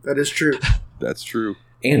mean, that is true. That's true.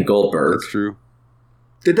 And Goldberg. That's true.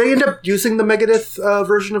 Did they end up using the Megadeth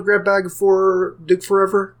version of Grab Bag for Duke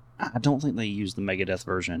Forever? I don't think they used the Megadeth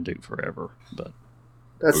version in Duke Forever, but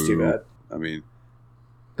That's too bad. I mean,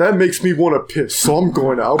 that makes me want to piss, so I'm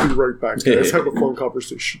going to. I'll be right back. Let's have a fun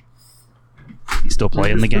conversation. he's still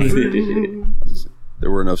playing the game.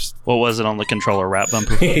 there were enough. What was it on the controller? Rap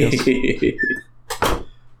bumper? Yes.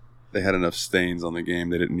 They had enough stains on the game.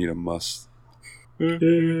 They didn't need a must.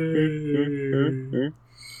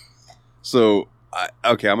 So,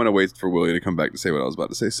 I'm going to wait for Willie to come back to say what I was about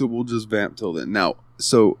to say. So we'll just vamp till then. Now,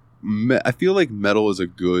 I feel like metal is a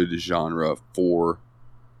good genre for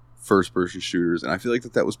first-person shooters, and I feel like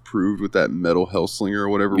that was proved with that Metal Hellslinger or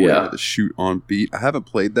whatever, where you had to shoot on beat. I haven't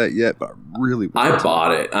played that yet, but I really want I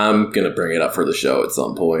bought it. I'm going to bring it up for the show at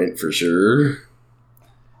some point, for sure.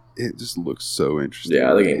 It just looks so interesting.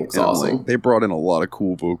 Yeah, the game looks awesome. Like, they brought in a lot of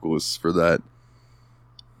cool vocalists for that.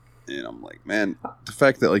 And I'm like, man, the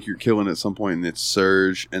fact that like you're killing at some point and it's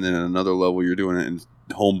Surge, and then at another level you're doing it and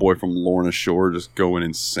homeboy from Lorna Shore just going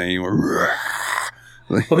insane.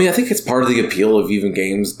 I mean, I think it's part of the appeal of even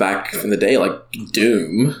games back in the day, like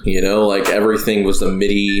Doom. Like everything was a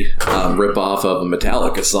MIDI ripoff of a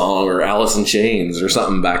Metallica song or Alice in Chains or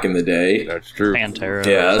something back in the day. That's true. Pantera.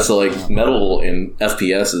 Yeah, so like metal and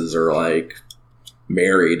FPSs are like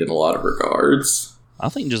married in a lot of regards. I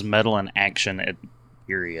think just metal and action at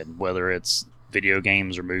period, whether it's video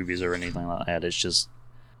games or movies or anything like that, it's just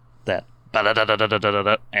that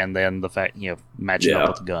ba-da-da-da-da-da-da-da, and then the fact matching up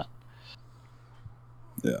with the gun.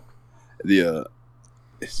 Yeah,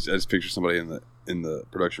 I just picture somebody in the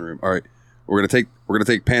production room. All right, we're gonna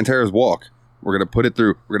take Pantera's Walk. We're gonna put it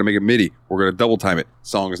through. We're gonna make it MIDI. We're gonna double time it.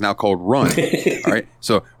 Song is now called Run. All right,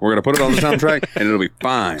 so we're gonna put it on the soundtrack, and it'll be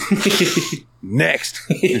fine. Next.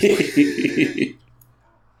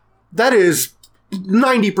 That is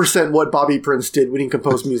 90% what Bobby Prince did when he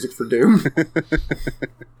composed music for Doom.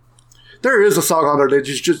 There is a song on there that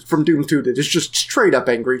is just from Doom 2 that is just straight up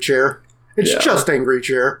Angry Chair. It's just Angry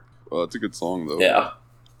Chair. Well, it's a good song though. Yeah.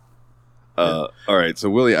 All right, so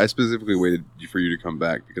Willie, I specifically waited for you to come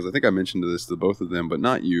back because I think I mentioned this to both of them, but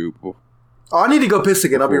not you. Oh, I need to go piss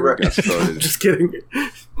again. I'll be right back. Just kidding.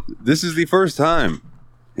 This is the first time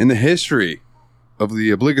in the history of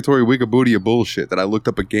the obligatory Wikipedia bullshit that I looked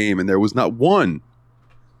up a game and there was not one,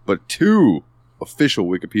 but two official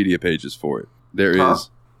Wikipedia pages for it. There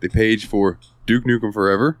is the page for Duke Nukem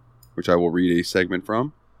Forever, which I will read a segment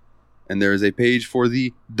from, and there is a page for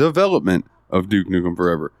the development of Duke Nukem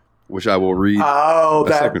Forever, which I will read. Oh,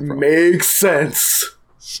 that makes sense.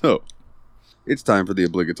 So, it's time for the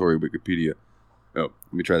obligatory Wikipedia. Oh,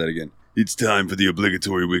 let me try that again. It's time for the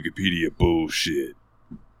obligatory Wikipedia bullshit.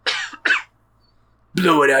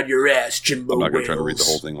 Blow it out your ass, Jimbo. I'm not going to try to read the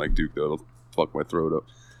whole thing like Duke, though. It'll fuck my throat up.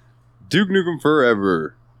 Duke Nukem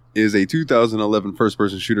Forever is a 2011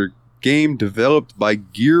 first-person shooter game developed by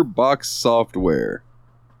Gearbox Software.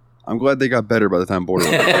 I'm glad they got better by the time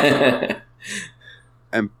Borderlands.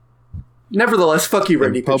 And nevertheless, fuck you,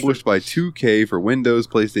 Randy. Published by 2K for Windows,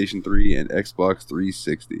 PlayStation 3, and Xbox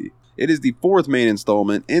 360. It is the fourth main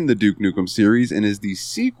installment in the Duke Nukem series and is the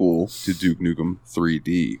sequel to Duke Nukem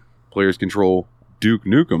 3D. Players control Duke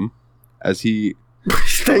Nukem as he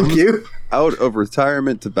Thank you. out of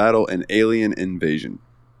retirement to battle an alien invasion.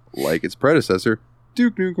 Like its predecessor,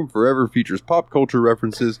 Duke Nukem Forever features pop culture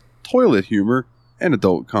references, toilet humor, and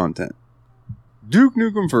adult content. Duke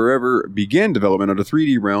Nukem Forever began development under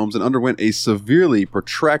 3D Realms and underwent a severely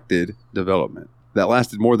protracted development that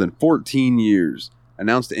lasted more than 14 years.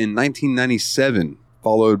 Announced in 1997,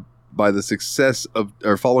 following the success of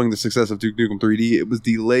Duke Nukem 3D, it was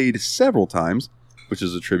delayed several times, which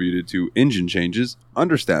is attributed to engine changes,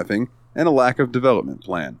 understaffing, and a lack of development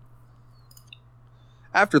plan.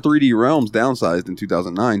 After 3D Realms downsized in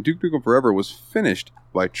 2009, Duke Nukem Forever was finished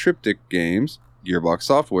by Triptych Games, Gearbox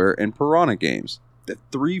Software, and Piranha Games. The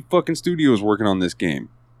 3 fucking studios working on this game.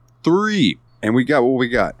 3! And we got what we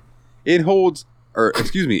got. It held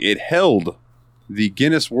the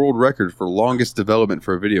Guinness World Record for longest development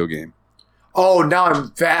for a video game. Oh, now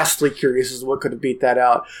I'm vastly curious as to what could have beat that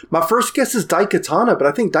out. My first guess is Daikatana, but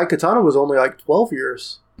I think Daikatana was only like 12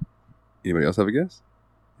 years. Anybody else have a guess?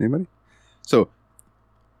 Anybody? So...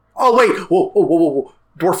 Oh, wait. Whoa.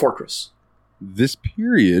 Dwarf Fortress. This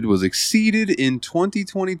period was exceeded in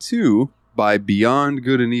 2022 by Beyond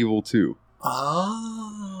Good and Evil 2.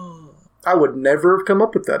 Oh. I would never have come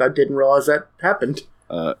up with that. I didn't realize that happened.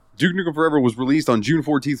 Duke Nukem Forever was released on June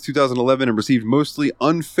 14th, 2011 and received mostly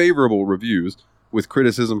unfavorable reviews, with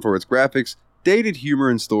criticism for its graphics, dated humor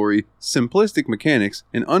and story, simplistic mechanics,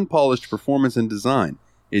 and unpolished performance and design.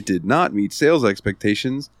 It did not meet sales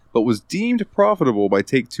expectations, but was deemed profitable by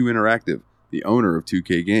Take-Two Interactive, the owner of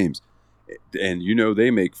 2K Games. And you know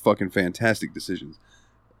they make fucking fantastic decisions.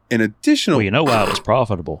 An additional... Well, you know why it was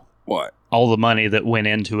profitable? What? All the money that went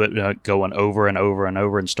into it going over and over and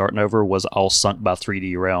over and starting over was all sunk by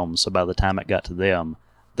 3D Realms. So by the time it got to them,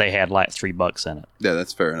 they had like $3 in it. Yeah,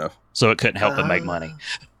 that's fair enough. So it couldn't help but make money.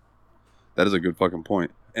 That is a good fucking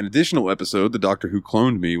point. An additional episode, The Doctor Who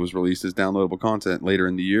Cloned Me, was released as downloadable content later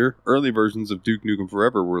in the year. Early versions of Duke Nukem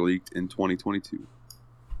Forever were leaked in 2022.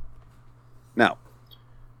 Now,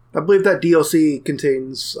 I believe that DLC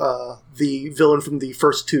contains the villain from the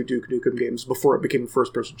first 2 Duke Nukem games before it became a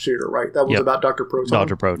first-person shooter, right? That was about Dr. Proton.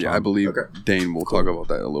 Dr. Proton. Yeah, I believe Dane will talk about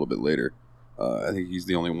that a little bit later. I think he's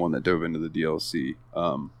the only one that dove into the DLC.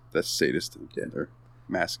 That's Sadist. Yeah, or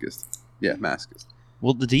Masochist. Yeah, Masochist.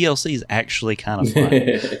 Well, the DLC is actually kind of fun.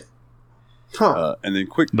 And then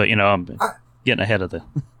But, I'm getting ahead of the...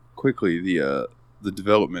 Quickly, the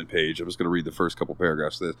development page. I'm just going to read the first couple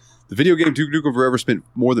paragraphs of this. The video game Duke Nukem Forever spent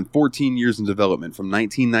more than 14 years in development, from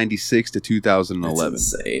 1996 to 2011.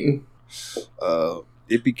 That's insane.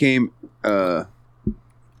 It became an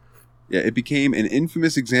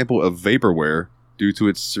infamous example of vaporware due to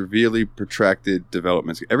its severely protracted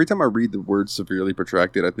development. Every time I read the word severely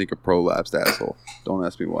protracted, I think of prolapsed asshole. Don't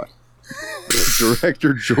ask me why.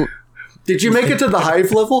 Director George. Did you make it to the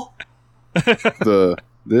Hive level?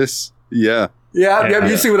 Yeah. Yeah,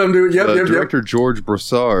 you see what I'm doing. Yep. Director George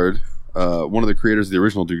Broussard, one of the creators of the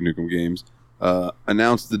original Duke Nukem games,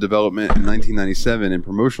 announced the development in 1997, and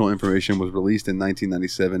promotional information was released in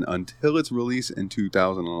 1997 until its release in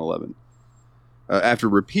 2011. After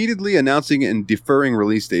repeatedly announcing and deferring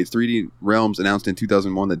release dates, 3D Realms announced in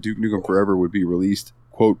 2001 that Duke Nukem Forever would be released,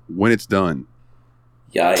 quote, when it's done.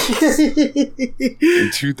 Yikes.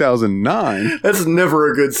 In 2009... That's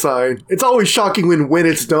never a good sign. It's always shocking when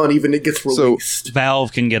it's done, even it gets released. So,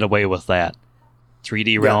 Valve can get away with that.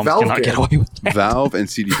 3D Realms cannot get away with that. Valve and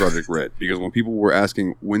CD Projekt Red. Because when people were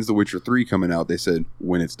asking, when's The Witcher 3 coming out, they said,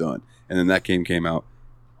 when it's done. And then that game came out,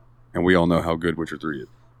 and we all know how good Witcher 3 is.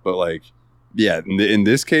 But, like, yeah, in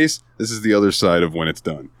this case, this is the other side of when it's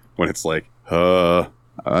done. When it's like, I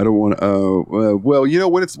don't want to. Well, you know,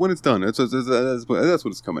 when it's done, that's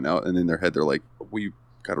when it's coming out, and in their head they're like, "We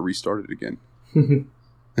got to restart it again."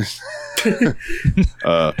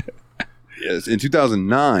 Yes, in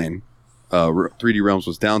 2009, 3D Realms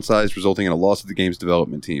was downsized, resulting in a loss of the game's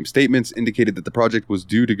development team. Statements indicated that the project was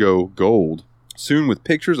due to go gold soon, with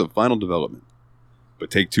pictures of final development. But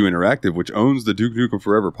Take-Two Interactive, which owns the Duke Nukem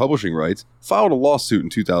Forever publishing rights, filed a lawsuit in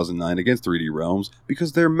 2009 against 3D Realms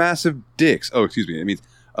because they're massive dicks. Oh, excuse me. It means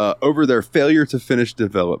over their failure to finish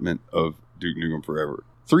development of Duke Nukem Forever.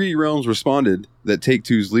 3D Realms responded that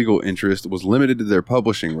Take-Two's legal interest was limited to their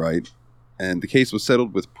publishing right, and the case was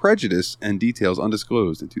settled with prejudice and details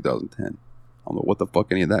undisclosed in 2010. I don't know what the fuck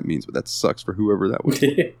any of that means, but that sucks for whoever that was.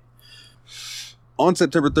 On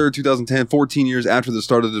September 3rd, 2010, 14 years after the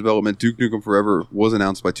start of the development, Duke Nukem Forever was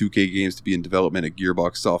announced by 2K Games to be in development at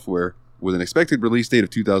Gearbox Software with an expected release date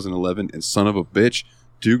of 2011. And son of a bitch,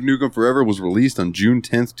 Duke Nukem Forever was released on June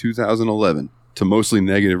 10th, 2011 to mostly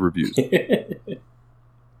negative reviews.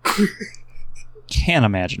 Can't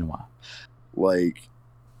imagine why. Like,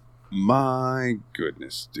 my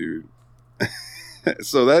goodness, dude.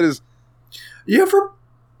 So that is...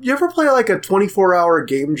 You ever play like a 24-hour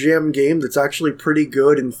game jam game that's actually pretty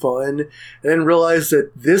good and fun, and then realize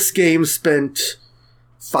that this game spent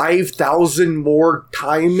 5,000 more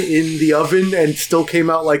time in the oven and still came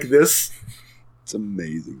out like this? It's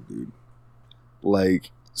amazing, dude. Like,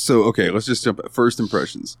 so, okay, let's just jump at first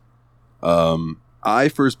impressions. I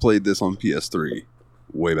first played this on PS3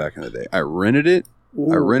 way back in the day. I rented it,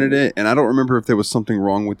 and I don't remember if there was something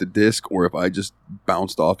wrong with the disc or if I just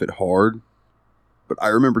bounced off it hard. But I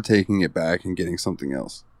remember taking it back and getting something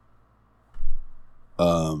else.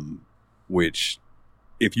 Which,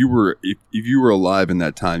 if you were alive in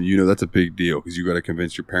that time, you know that's a big deal because you got to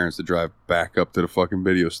convince your parents to drive back up to the fucking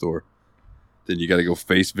video store. Then you got to go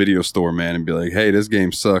face video store man and be like, "Hey, this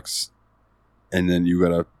game sucks," and then you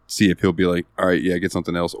got to see if he'll be like, "All right, yeah, get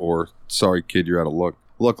something else," or "Sorry, kid, you're out of luck."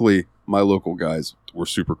 Luckily, my local guys were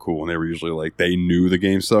super cool, and they were usually like, they knew the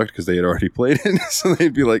game sucked because they had already played it, so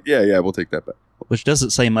they'd be like, "Yeah, we'll take that back." Which doesn't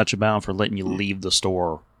say much about him for letting you leave the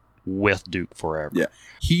store with Duke Forever. Yeah.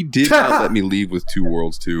 He did not let me leave with Two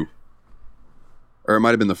Worlds 2. Or it might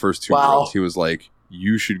have been the first Two Worlds. He was like,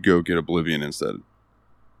 you should go get Oblivion instead.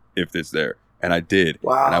 If it's there. And I did.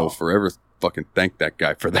 Wow. And I will forever fucking thank that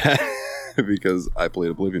guy for that. Because I played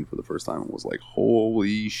Oblivion for the first time and was like,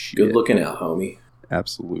 holy shit. Good looking out, homie.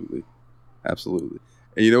 Absolutely. And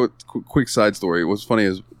you know what? Quick side story. What's funny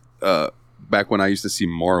is back when I used to see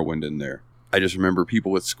Morrowind in there, I just remember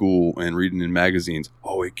people at school and reading in magazines,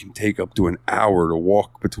 oh, it can take up to an hour to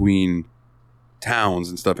walk between towns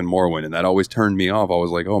and stuff in Morrowind. And that always turned me off. I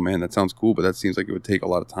was like, oh, man, that sounds cool, but that seems like it would take a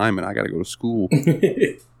lot of time and I got to go to school.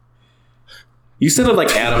 You sounded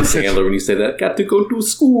like Adam Sandler when you say that. Got to go to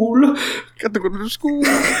school.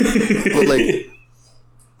 But like,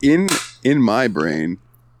 in my brain,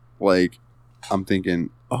 like, I'm thinking,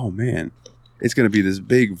 oh, man, it's going to be this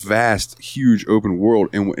big, vast, huge open world.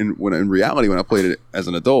 And when in reality, when I played it as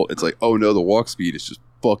an adult, it's like, oh no, the walk speed is just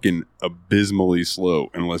fucking abysmally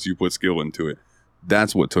slow unless you put skill into it.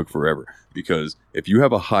 That's what took forever. Because if you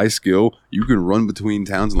have a high skill, you can run between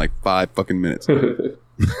towns in like 5 fucking minutes.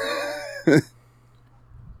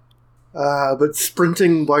 But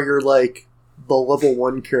sprinting while you're like the level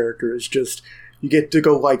 1 character is just, you get to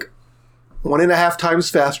go like 1.5 times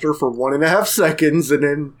faster for 1.5 seconds, and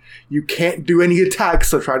then you can't do any attacks,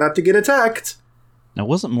 so try not to get attacked. Now,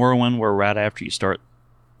 wasn't Morrowind where right after you start,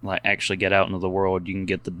 like, actually get out into the world, you can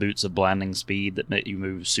get the boots of blinding speed that make you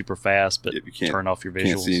move super fast, but Yeah, you can't- turn off your visuals?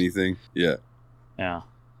 Can't see anything. Yeah. Yeah.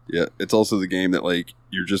 Yeah. It's also the game that, like,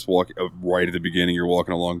 you're just walking right at the beginning. You're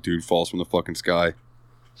walking along, dude falls from the fucking sky,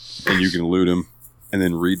 and you can loot him, and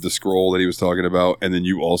then read the scroll that he was talking about, and then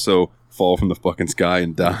you also fall from the fucking sky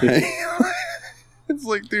and die. It's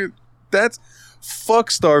like, dude, that's fuck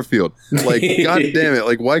Starfield. Like, god damn it.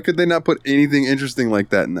 Like, why could they not put anything interesting like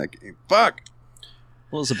that in that game? Fuck.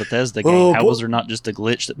 Well, it's a Bethesda game. How was there not just a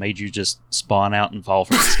glitch that made you just spawn out and fall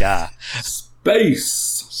from the sky? Space.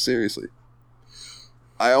 Seriously.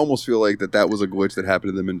 I almost feel like that was a glitch that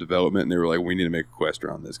happened to them in development, and they were like, we need to make a quest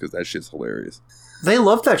around this, because that shit's hilarious. They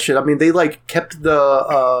love that shit. I mean, they like kept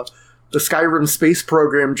the Skyrim space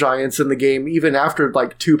program giants in the game even after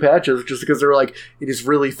like 2 patches, just because they're like, it is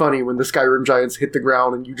really funny when the Skyrim giants hit the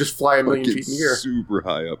ground and you just fly a million feet in the air. Super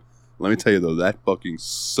high up. Let me tell you though, that fucking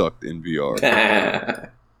sucked in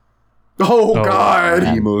VR. Oh god!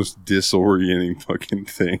 The most disorienting fucking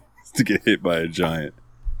thing to get hit by a giant.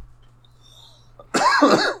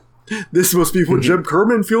 This must be what Jeb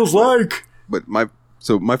Kerman feels like. But my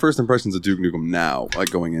first impressions of Duke Nukem now, like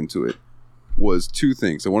going into it, was 2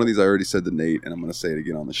 things. So one of these I already said to Nate, and I'm going to say it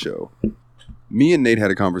again on the show. Me and Nate had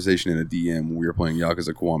a conversation in a DM when we were playing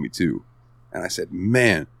Yakuza Kiwami 2. And I said,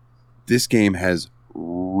 man, this game has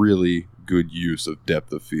really good use of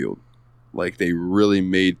depth of field. Like, they really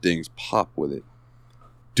made things pop with it.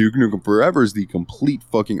 Duke Nukem Forever is the complete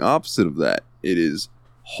fucking opposite of that. It is,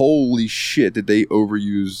 holy shit, did they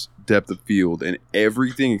overuse depth of field, and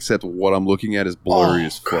everything except what I'm looking at is blurry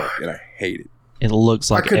as fuck, and I hate it. It looks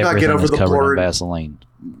like could not get everything over is the covered blur. in Vaseline.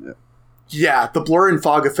 Yeah, the blur and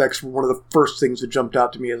fog effects were one of the first things that jumped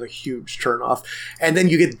out to me as a huge turnoff. And then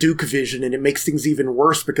you get Duke Vision, and it makes things even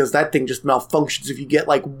worse because that thing just malfunctions if you get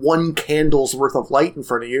like 1 candle's worth of light in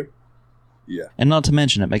front of you. Yeah. And not to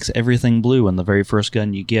mention, it makes everything blue, and the very first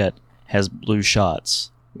gun you get has blue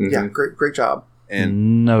shots. Mm-hmm. Yeah, great job.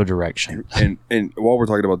 And no direction. and while we're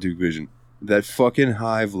talking about Duke Vision, that fucking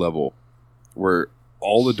hive level where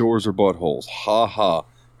all the doors are buttholes. Ha ha.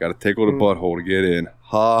 Gotta tickle the butthole to get in.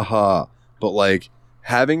 Ha ha. But like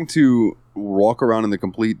having to walk around in the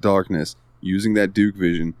complete darkness using that Duke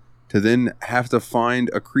Vision to then have to find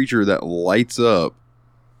a creature that lights up,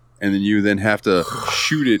 and then you then have to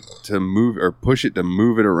shoot it to move or push it to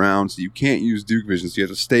move it around, so you can't use Duke Vision, so you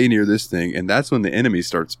have to stay near this thing, and that's when the enemies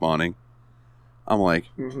start spawning. I'm like,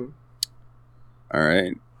 all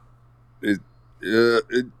right.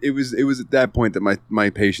 It was at that point that my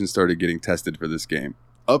patience started getting tested for this game.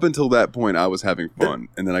 Up until that point, I was having fun,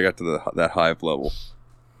 and then I got to that hive level.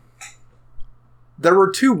 There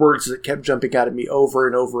were 2 words that kept jumping out at me over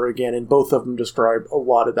and over again, and both of them describe a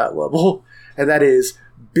lot of that level, and that is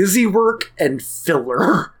busy work and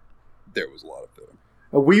filler. There was a lot of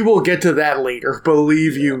filler. We will get to that later,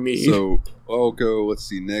 believe you me. So I'll go. Let's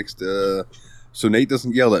see next. So Nate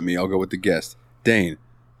doesn't yell at me. I'll go with the guest. Dane,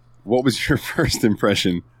 what was your first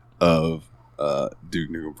impression of Duke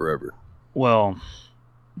Nukem Forever? Well,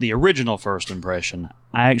 the original first impression,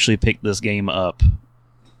 I actually picked this game up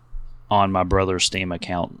on my brother's Steam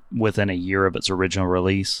account within a year of its original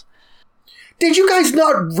release. Did you guys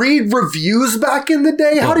not read reviews back in the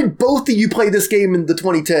day? How did both of you play this game in the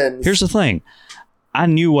 2010s? Here's the thing. I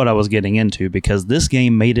knew what I was getting into because this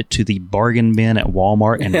game made it to the bargain bin at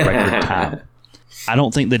Walmart in record time. I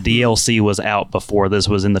don't think the DLC was out before this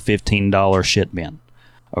was in the $15 shit bin.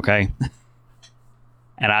 Okay?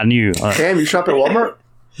 And I knew... Damn, you shop at Walmart?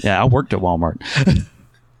 Yeah, I worked at Walmart.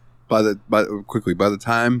 By the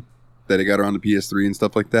time that it got around the PS3 and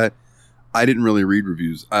stuff like that, I didn't really read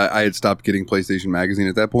reviews. I had stopped getting PlayStation Magazine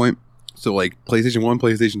at that point. So like PlayStation 1,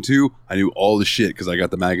 PlayStation 2, I knew all the shit because I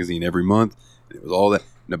got the magazine every month. It was all that.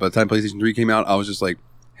 And by the time PlayStation 3 came out, I was just like,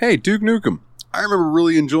 hey, Duke Nukem. I remember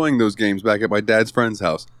really enjoying those games back at my dad's friend's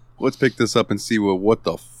house. Let's pick this up and see what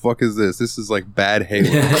the fuck is this? This is like bad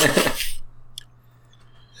Halo.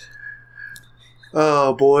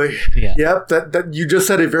 Oh boy. Yeah. Yep, that you just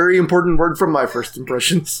said a very important word from my first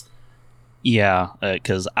impressions. Yeah,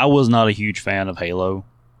 because I was not a huge fan of Halo.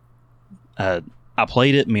 I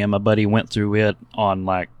played it. Me and my buddy went through it on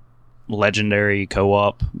like legendary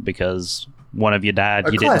co-op because one of you died.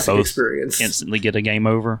 A You didn't classic both experience. instantly get a game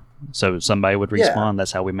over. So somebody would respawn.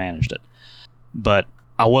 That's how we managed it. But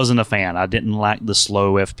I wasn't a fan. I didn't like the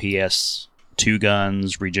slow FPS, 2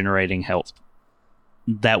 guns, regenerating health.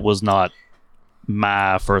 That was not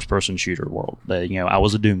my first-person shooter world. I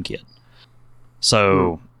was a Doom kid.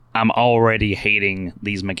 So I'm already hating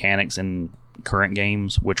these mechanics in current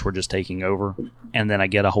games, which were just taking over. And then I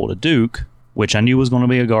get a hold of Duke, which I knew was going to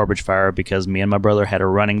be a garbage fire because me and my brother had a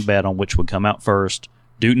running bet on which would come out first,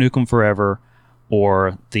 Duke Nukem Forever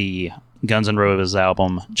or the Guns N' Roses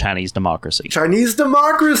album, Chinese Democracy. Chinese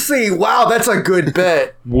Democracy! Wow, that's a good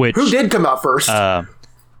bet. Which, who did come out first?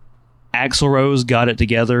 Axl Rose got it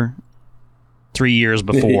together 3 years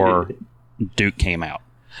before Duke came out.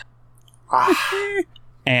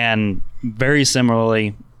 And very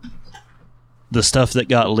similarly, the stuff that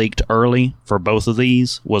got leaked early for both of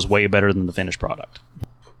these was way better than the finished product.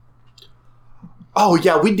 Oh,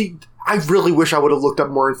 yeah, I really wish I would have looked up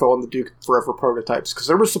more info on the Duke Forever prototypes, because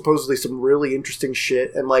there was supposedly some really interesting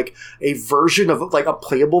shit, and like a version of, like a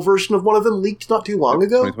playable version of one of them leaked not too long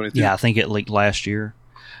ago. Yeah, I think it leaked last year.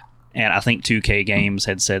 And I think 2K Games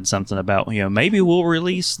had said something about, maybe we'll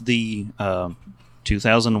release the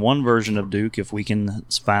 2001 version of Duke if we can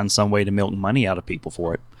find some way to milk money out of people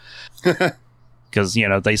for it. Because,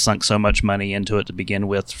 they sunk so much money into it to begin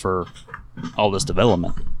with for all this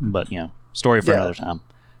development. But, story for another time.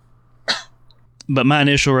 But my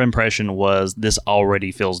initial impression was this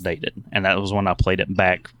already feels dated. And that was when I played it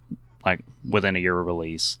back, like, within a year of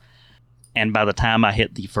release. And by the time I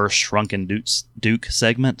hit the first Shrunken Duke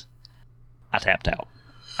segment, I tapped out.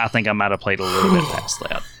 I think I might have played a little bit past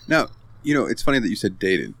that. Now, it's funny that you said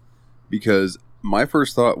dated, because my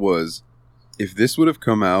first thought was, if this would have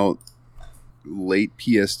come out late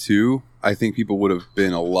PS2, I think people would have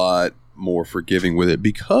been a lot more forgiving with it,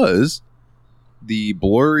 because the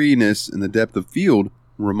blurriness and the depth of field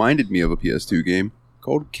reminded me of a PS2 game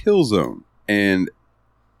called Killzone. And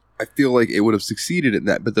I feel like it would have succeeded at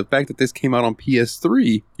that. But the fact that this came out on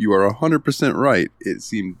PS3, you are 100% right. It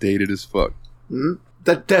seemed dated as fuck. Mm-hmm.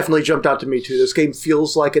 That definitely jumped out to me, too. This game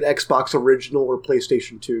feels like an Xbox original or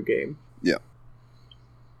PlayStation 2 game. Yeah.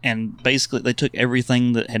 And basically, they took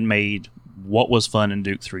everything that had made what was fun in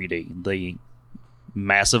Duke 3D. The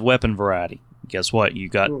massive weapon variety. Guess what? You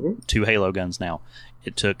got 2 Halo guns now.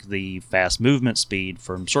 It took the fast movement speed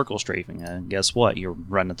from circle strafing. And guess what? You're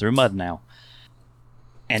running through mud now.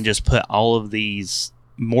 And just put all of these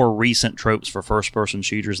more recent tropes for first-person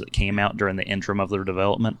shooters that came out during the interim of their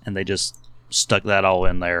development, and they just stuck that all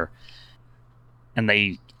in there. And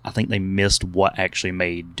I think they missed what actually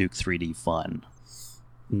made Duke 3D fun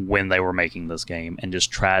when they were making this game, and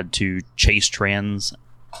just tried to chase trends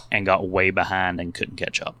and got way behind and couldn't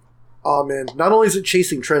catch up. Oh man, not only is it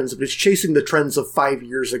chasing trends, but it's chasing the trends of 5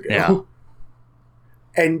 years ago. Yeah.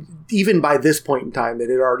 And even by this point in time, it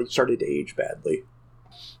had already started to age badly.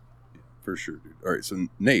 For sure, dude. All right, so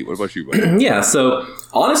Nate, what about you, buddy? Yeah, so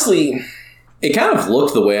honestly, it kind of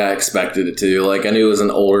looked the way I expected it to. Like, I knew it was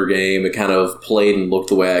an older game. It kind of played and looked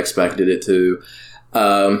the way I expected it to.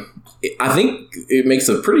 I think it makes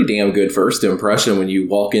a pretty damn good first impression when you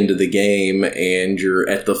walk into the game and you're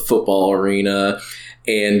at the football arena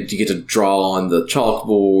and you get to draw on the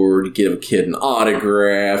chalkboard, you give a kid an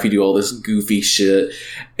autograph, you do all this goofy shit,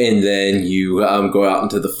 and then you go out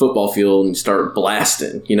into the football field and start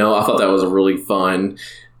blasting. I thought that was a really fun,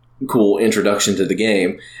 cool introduction to the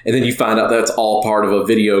game. And then you find out that's all part of a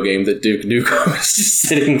video game that Duke Nukem is just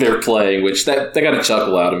sitting there playing, which that got a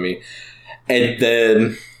chuckle out of me. And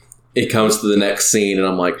then it comes to the next scene, and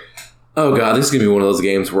I'm like, oh god, this is going to be one of those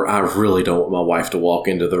games where I really don't want my wife to walk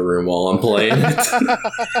into the room while I'm playing it.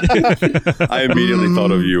 I immediately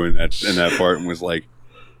thought of you in that part and was like,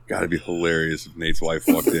 gotta be hilarious if Nate's wife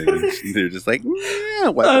walked in and they're just like,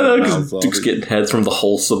 yeah, because Duke's getting heads from the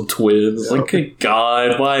wholesome twins. Like, good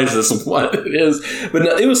god, why is this what it is? But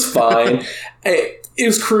no, it was fine. It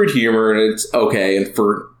was crude humor, and it's okay, and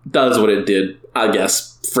does what it did, I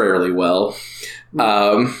guess, fairly well.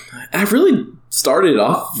 I really started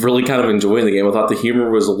off really kind of enjoying the game. I thought the humor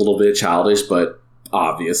was a little bit childish, but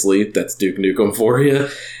obviously that's Duke Nukem for you.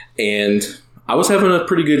 And I was having a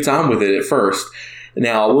pretty good time with it at first.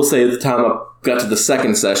 Now, I will say at the time I got to the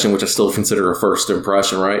second session, which I still consider a first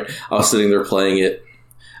impression, right? I was sitting there playing it.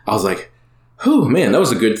 I was like, oh man, that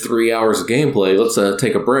was a good 3 hours of gameplay. Let's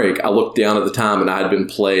take a break. I looked down at the time and I had been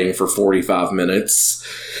playing for 45 minutes.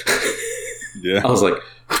 Yeah. I was like,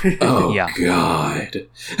 oh yeah. God.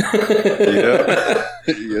 Yeah.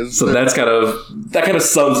 Yes, so that kind of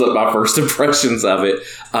sums up my first impressions of it.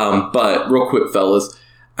 But real quick, fellas,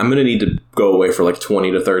 I'm going to need to go away for like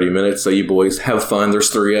 20 to 30 minutes. So you boys have fun. There's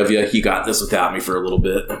 3 of you. You got this without me for a little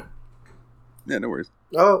bit. Yeah, no worries.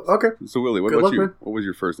 Oh, okay. So Willie, what Good about luck, you? man. What was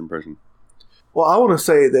your first impression? Well, I want to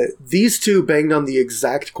say that these two banged on the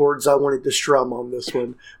exact chords I wanted to strum on this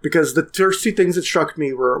one, because the first two things that struck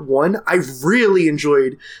me were, one, I really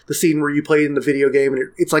enjoyed the scene where you play in the video game, and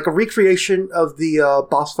it's like a recreation of the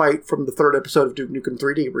boss fight from the third episode of Duke Nukem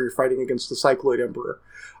 3D, where you're fighting against the Cycloid Emperor.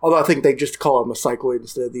 Although I think they just call him a Cycloid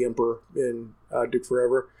instead of the Emperor in Duke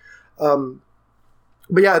Forever.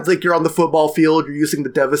 But yeah, it's like you're on the football field, you're using the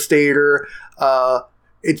Devastator.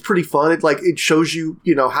 It's pretty fun. It shows you,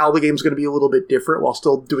 how the game's going to be a little bit different while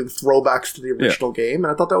still doing throwbacks to the original game.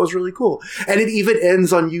 And I thought that was really cool. And it even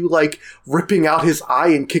ends on you, ripping out his eye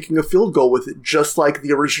and kicking a field goal with it, just like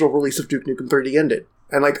the original release of Duke Nukem 3D ended.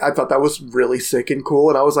 And, I thought that was really sick and cool.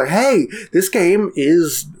 And I was like, hey, this game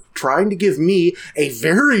is trying to give me, a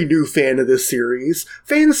very new fan of this series,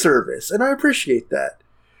 fan service. And I appreciate that.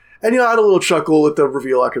 And, I had a little chuckle at the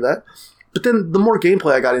reveal after that. But then the more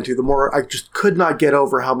gameplay I got into, the more I just could not get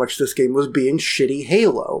over how much this game was being shitty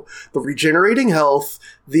Halo. The regenerating health,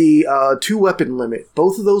 the 2-weapon limit,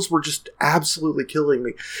 both of those were just absolutely killing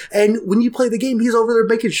me. And when you play the game, he's over there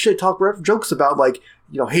making shit talk jokes about,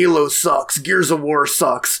 Halo sucks, Gears of War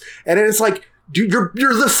sucks. And then it's like, dude,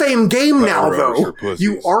 you're the same game now, though.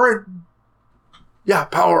 You aren't... Yeah,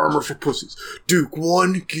 power armor for pussies. Duke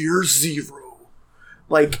 1, Gears 0.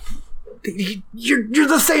 You're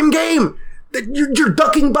the same game. You're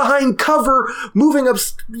ducking behind cover, moving up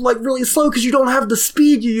really slow because you don't have the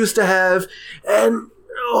speed you used to have, and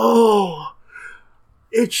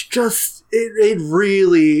it's just it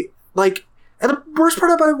really and the worst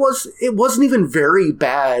part about it was it wasn't even very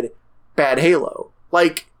bad Halo.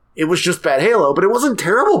 It was just bad Halo, but it wasn't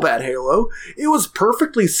terrible bad Halo. It was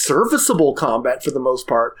perfectly serviceable combat for the most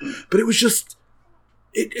part, but it was just.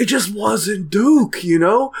 It just wasn't Duke,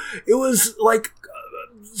 It was like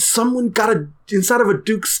someone got inside of a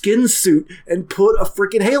Duke skin suit and put a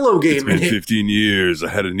freaking Halo game in it. It's been 15 years. I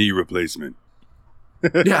had a knee replacement.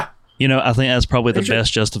 Yeah. I think that's probably the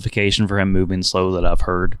best justification for him moving slow that I've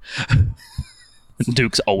heard.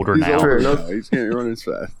 Duke's older now. Older now. He can't run as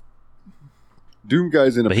fast. Doom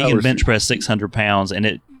guy's in a But he can bench press 600 pounds,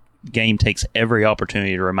 and game takes every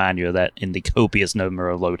opportunity to remind you of that in the copious number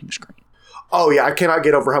of loading screens. Oh, yeah, I cannot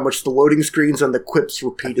get over how much the loading screens and the quips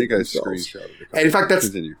repeated themselves. Screenshotted it. And in fact,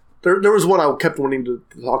 there was one I kept wanting to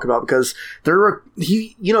talk about because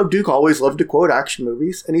Duke always loved to quote action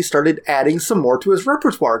movies, and he started adding some more to his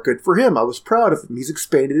repertoire. Good for him. I was proud of him. He's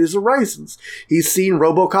expanded his horizons. He's seen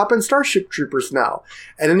RoboCop and Starship Troopers now.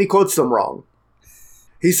 And then he quotes them wrong.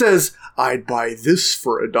 He says, I'd buy this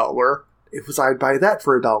for $1. It was I'd buy that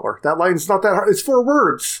for $1. That line's not that hard. It's 4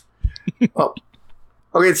 words. Oh.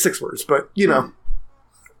 Okay, it's 6 words, but, Duke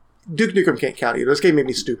Nukem can't count either. This game made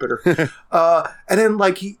me stupider. And then,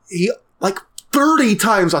 he 30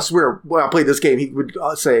 times, I swear, when I played this game, he would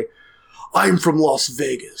say, I'm from Las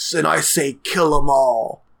Vegas, and I say kill 'em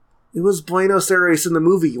all. It was Buenos Aires in the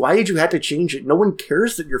movie. Why did you have to change it? No one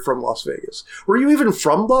cares that you're from Las Vegas. Were you even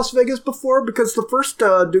from Las Vegas before? Because the first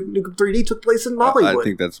Duke Nukem 3D took place in Hollywood. I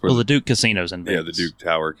think that's where the Duke Casino's in Vegas. Yeah, the Duke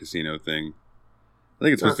Tower casino thing. I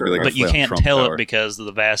think it's supposed to be but you can't tell it because of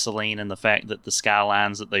the Vaseline and the fact that the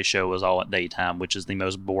skylines that they show is all at daytime, which is the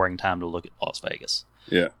most boring time to look at Las Vegas.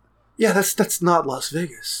 Yeah. Yeah, that's not Las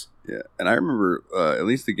Vegas. Yeah, and I remember at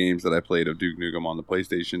least the games that I played of Duke Nukem on the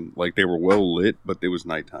PlayStation, they were well lit, but it was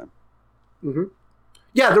nighttime. Mm-hmm.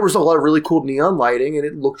 Yeah, there was a lot of really cool neon lighting, and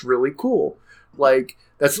it looked really cool.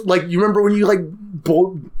 That's you remember when you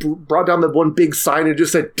brought down the one big sign and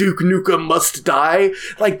just said Duke Nukem must die?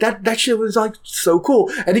 That shit was so cool.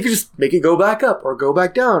 And you could just make it go back up or go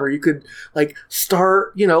back down, or you could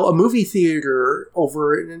start, a movie theater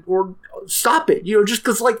over it or stop it, just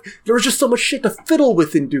because there was just so much shit to fiddle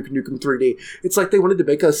with in Duke Nukem 3D. It's they wanted to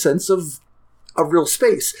make a sense of a real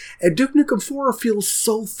space. And Duke Nukem 4 feels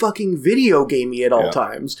so fucking video gamey at all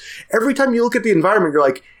times. Every time you look at the environment, you're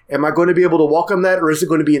like, am I going to be able to walk on that, or is it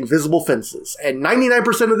going to be invisible fences? And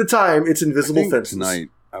 99% of the time, it's invisible fences. Tonight,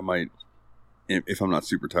 I might, if I'm not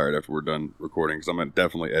super tired after we're done recording, because I'm going to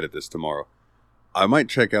definitely edit this tomorrow, I might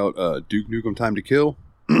check out Duke Nukem Time to Kill,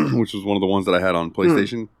 which was one of the ones that I had on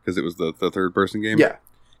PlayStation, because it was the third-person game. Yeah.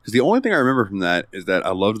 Because the only thing I remember from that is that I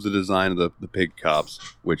loved the design of the pig cops,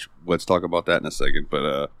 which, let's talk about that in a second,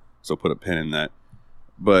 but so put a pin in that.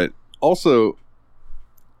 But also,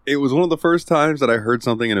 it was one of the first times that I heard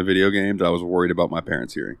something in a video game that I was worried about my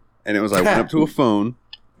parents hearing. And it was, I went up to a phone,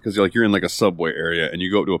 because you're in a subway area, and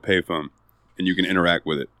you go up to a payphone, and you can interact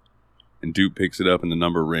with it. And Duke picks it up, and the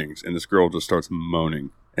number rings, and this girl just starts moaning.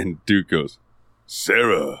 And Duke goes,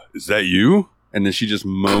 Sarah, is that you? And then she just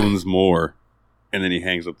moans more, and then he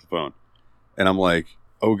hangs up the phone. And I'm like,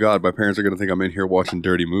 oh God, my parents are going to think I'm in here watching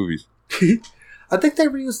dirty movies. I think they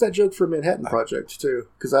reused that joke for Manhattan Project too,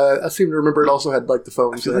 because I seem to remember it also had like the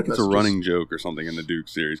phones. I feel like it's a running joke or something in the Duke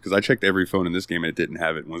series, because I checked every phone in this game and it didn't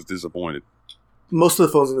have it and was disappointed. Most of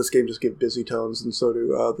the phones in this game just give busy tones, and so do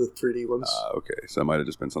the 3D ones. Okay, so that might have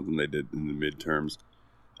just been something they did in the midterms.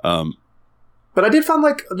 But I did find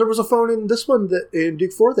like there was a phone in this one that in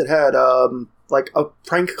Duke 4 that had like a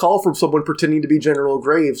prank call from someone pretending to be General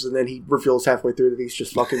Graves, and then he reveals halfway through that he's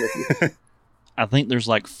just fucking with you. I think there's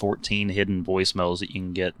like 14 hidden voicemails that you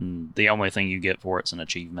can get, and the only thing you get for it's an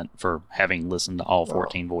achievement for having listened to all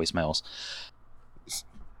 14 voicemails.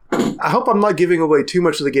 I hope I'm not giving away too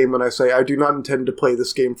much of the game when I say I do not intend to play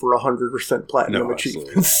this game for 100% platinum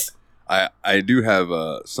achievements. I do have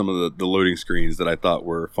some of the loading screens that I thought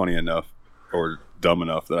were funny enough or dumb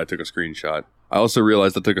enough that I took a screenshot. I also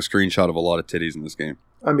realized I took a screenshot of a lot of titties in this game.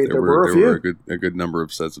 I mean, there were a few. A good number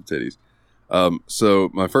of sets of titties. So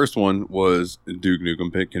my first one was Duke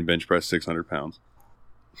Nukem can bench press 600 pounds.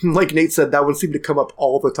 Like Nate said, that one seemed to come up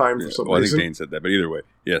all the time for some reason. I think Dane said that, but either way,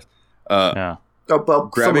 yes. Yeah. Oh, well,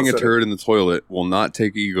 grabbing a turd in the toilet will not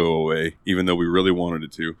take ego away, even though we really wanted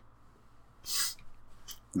it to.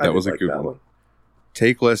 That was a good one.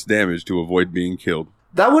 Take less damage to avoid being killed.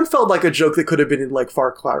 That one felt like a joke that could have been in like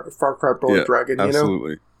Far Cry Blood Dragon,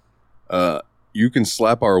 absolutely. You can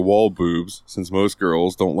slap our wall boobs, since most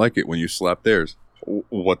girls don't like it when you slap theirs.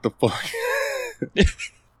 What the fuck?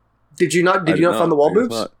 Did you not find the wall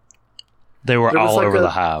boobs? They were all over the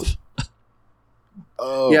hive.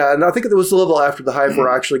 Oh. Yeah, and I think it was the level after the hive where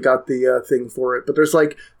I actually got the thing for it. But there's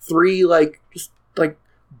like 3 just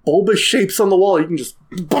bulbous shapes on the wall. You can just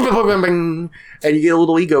and you get a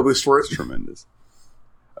little ego boost for it. It's tremendous.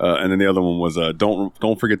 And then the other one was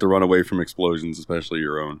don't forget to run away from explosions, especially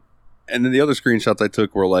your own. And then the other screenshots I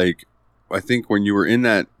took were like, I think when you were in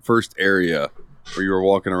that first area where you were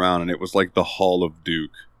walking around and it was like the Hall of Duke.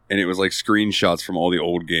 And it was like screenshots from all the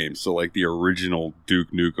old games. So like the original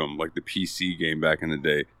Duke Nukem, like the PC game back in the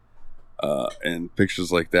day. And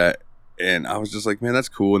pictures like that. And I was just like, man, that's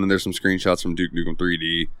cool. And then there's some screenshots from Duke Nukem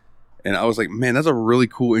 3D. And I was like, man, that's a really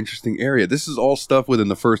cool, interesting area. This is all stuff within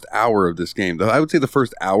the first hour of this game. I would say the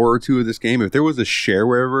first hour or two of this game, if there was a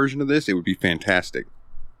shareware version of this, it would be fantastic.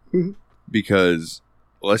 Mm-hmm. Because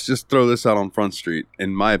let's just throw this out on Front Street.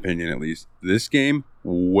 In my opinion, at least, this game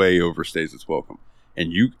way overstays its welcome.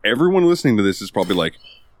 And everyone listening to this is probably like,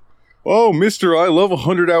 oh, mister, I love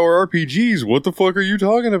 100-hour RPGs. What the fuck are you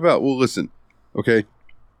talking about? Well, listen, okay,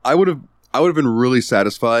 I would have been really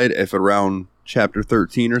satisfied if around chapter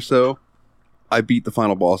 13 or so, I beat the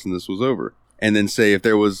final boss and this was over. And then say if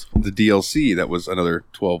there was the DLC that was another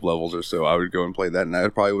 12 levels or so, I would go and play that and I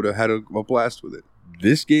probably would have had a blast with it.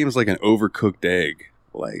 This game is like an overcooked egg.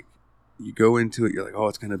 Like, you go into it, you're like, oh,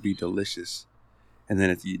 it's going to be delicious. And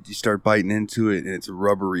then you start biting into it, and it's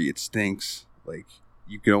rubbery. It stinks. Like,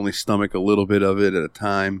 you can only stomach a little bit of it at a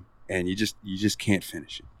time, and you just can't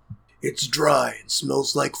finish it. It's dry and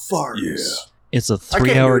smells like farts. Yeah. It's a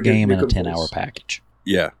 3-hour game and a 10-hour package.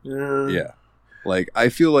 Yeah. Yeah. Like, I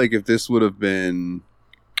feel like if this would have been,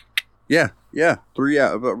 3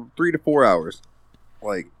 to 4 hours,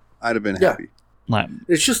 like, I'd have been happy.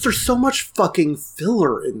 It's just there's so much fucking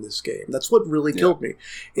filler in this game. That's what really killed me.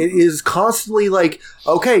 It is constantly like,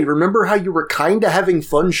 okay, remember how you were kind of having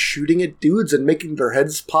fun shooting at dudes and making their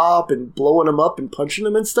heads pop and blowing them up and punching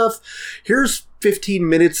them and stuff? Here's 15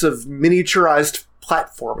 minutes of miniaturized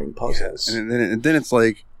platforming puzzles. Yeah. And then it's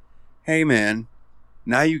like, hey man,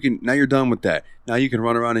 now you're done with that. Now you can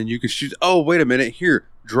run around and you can shoot. Oh, wait a minute. Here,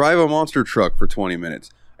 drive a monster truck for 20 minutes.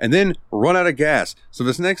 And then run out of gas. So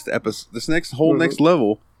this next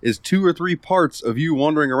level is 2 or 3 parts of you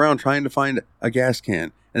wandering around trying to find a gas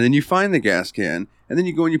can. And then you find the gas can, and then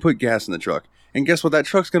you go and you put gas in the truck. And guess what? That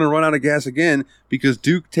truck's going to run out of gas again because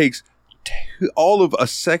Duke takes all of a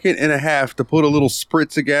second and a half to put a little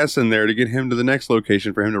spritz of gas in there to get him to the next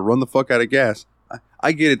location for him to run the fuck out of gas.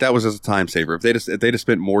 I get it. That was just a time saver. If they'd have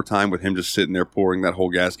spent more time with him just sitting there pouring that whole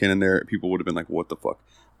gas can in there, people would have been like, what the fuck?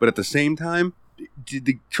 But at the same time, did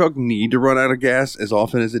the truck need to run out of gas as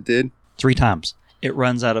often as it did? 3 times. It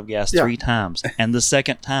runs out of gas 3 times. And the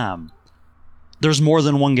second time, there's more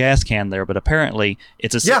than one gas can there, but apparently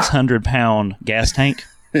it's a 600-pound gas tank.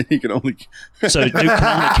 He can only... So Duke can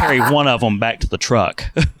only carry one of them back to the truck.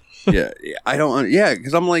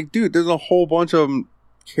 Because I'm like, dude, there's a whole bunch of them.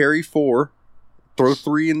 Carry 4, throw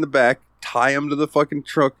 3 in the back, tie them to the fucking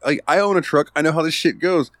truck. Like, I own a truck. I know how this shit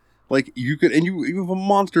goes. Like, you have a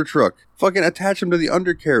monster truck. Fucking attach them to the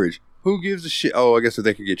undercarriage. Who gives a shit? Oh, I guess if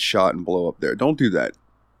they could get shot and blow up there. Don't do that.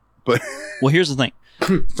 But well, here's the thing.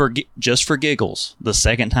 Just for giggles, the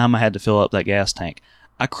second time I had to fill up that gas tank,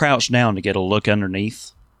 I crouched down to get a look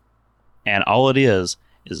underneath. And all it is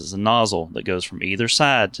it's a nozzle that goes from either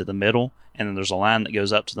side to the middle, and then there's a line that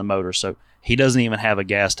goes up to the motor. So he doesn't even have a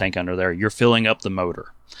gas tank under there. You're filling up the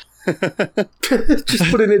motor.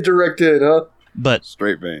 Just putting it direct in, huh? But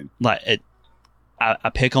Straight vein. like I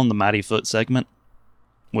pick on the Mighty Foot segment,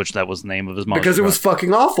 which that was the name of his monster because it was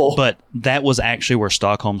fucking awful. But that was actually where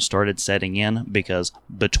Stockholm started setting in, because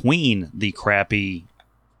between the crappy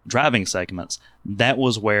driving segments, that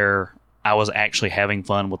was where I was actually having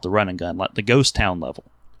fun with the run and gun, like the Ghost Town level.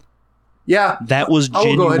 Yeah, That was I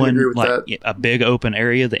will go ahead and agree genuine, with like that. a big open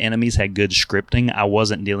area. The enemies had good scripting. I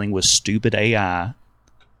wasn't dealing with stupid AI.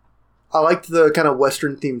 I liked the kind of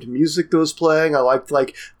Western themed music that was playing. I liked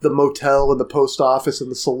like the motel and the post office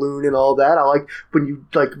and the saloon and all that. I liked when you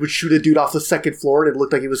like would shoot a dude off the second floor and it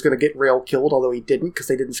looked like he was going to get rail killed, although he didn't because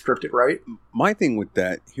they didn't script it right. My thing with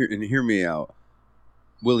that, hear me out.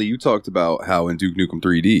 Willie, you talked about how in Duke Nukem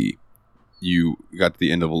 3D, you got to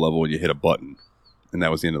the end of a level and you hit a button, and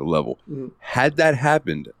that was the end of the level. Mm-hmm. Had that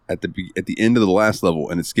happened at the end of the last level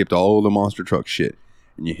and it skipped all of the monster truck shit,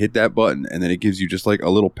 and you hit that button, and then it gives you just like a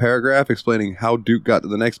little paragraph explaining how Duke got to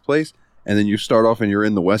the next place, and then you start off and you're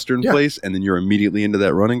in the western place, and then you're immediately into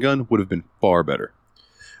that run and gun, would have been far better.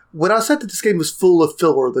 When I said that this game was full of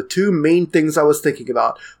filler, the two main things I was thinking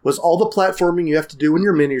about was all the platforming you have to do when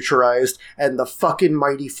you're miniaturized and the fucking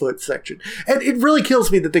Mighty Foot section. And it really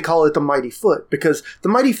kills me that they call it the Mighty Foot, because the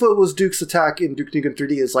Mighty Foot was Duke's attack in Duke Nukem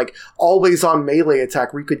 3D is like always on melee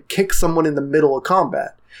attack where you could kick someone in the middle of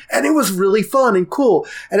combat. And it was really fun and cool.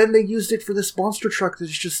 And then they used it for this monster truck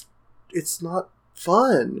that's just, it's not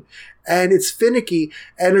fun. And it's finicky.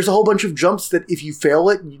 And there's a whole bunch of jumps that if you fail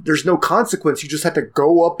it, there's no consequence. You just have to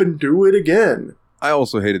go up and do it again. I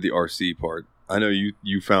also hated the RC part. I know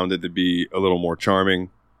you found it to be a little more charming.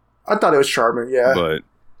 I thought it was charming, yeah. But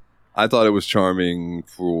I thought it was charming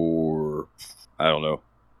for, I don't know,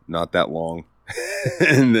 not that long.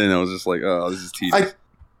 And then I was just like, oh, this is tedious.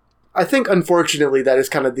 I think, unfortunately, that is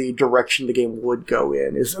kind of the direction the game would go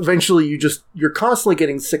in, is eventually you're constantly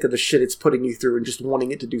getting sick of the shit it's putting you through and just wanting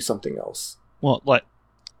it to do something else. Well, like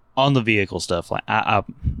on the vehicle stuff, like I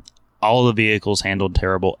all the vehicles handled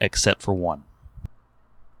terrible except for one.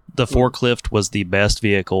 The forklift was the best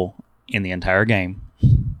vehicle in the entire game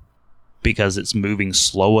because it's moving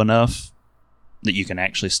slow enough that you can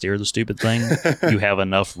actually steer the stupid thing. You have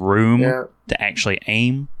enough room to actually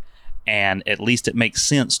aim. And at least it makes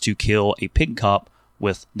sense to kill a pig cop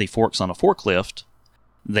with the forks on a forklift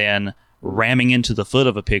than ramming into the foot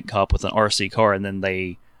of a pig cop with an RC car and then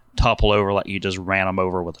they topple over like you just ran them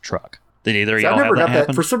over with a truck. Did either of y'all have that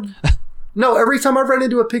happen? No, every time I ran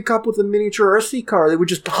into a pig cop with a miniature RC car, they would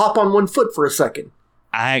just hop on one foot for a second.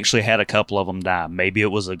 I actually had a couple of them die. Maybe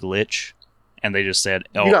it was a glitch and they just said,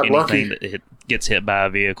 oh, got anything lucky. that gets hit by a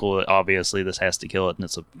vehicle, obviously this has to kill it, and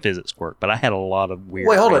it's a physics quirk. But I had a lot of weird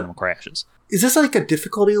random crashes. Is this like a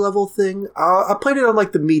difficulty level thing? I played it on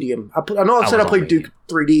like the medium. I know I said I played Duke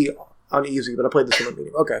 3D on easy, but I played this on the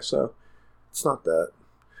medium. Okay, so it's not that.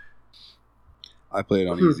 I played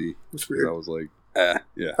on easy. That's weird. I was like,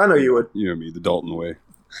 yeah. I know you would. You know me, the Dalton way.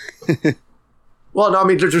 Well, no, I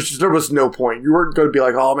mean, there was no point. You weren't going to be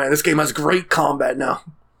like, oh man, this game has great combat now.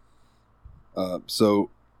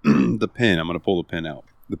 So the pin, I'm going to pull the pin out.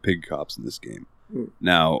 The pig cops in this game.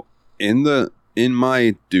 Now, in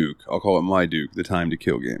my Duke, I'll call it my Duke, the Time to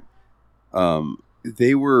Kill game.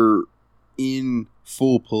 They were in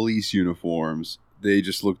full police uniforms. They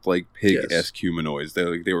just looked like pig-esque humanoids.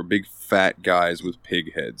 They were big fat guys with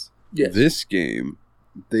pig heads. Yes. This game,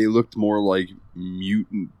 they looked more like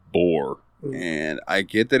mutant boar. And I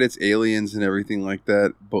get that it's aliens and everything like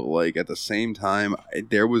that, but like at the same time,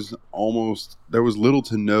 there was little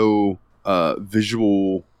to no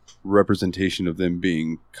visual representation of them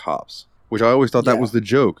being cops, which I always thought that was the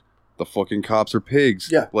joke. The fucking cops are pigs.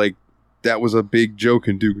 Yeah, like that was a big joke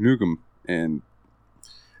in Duke Nukem, and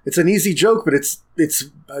it's an easy joke, but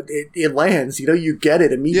it lands. You know, you get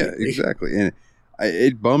it immediately. Yeah, exactly, and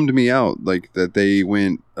it bummed me out like that they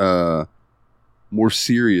went more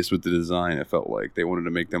serious with the design. It felt like they wanted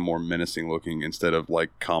to make them more menacing looking instead of like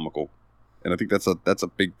comical, and I think that's a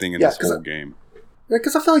big thing in this whole game. Yeah,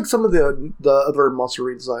 because I feel like some of the other monster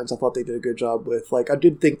redesigns I thought they did a good job with. Like I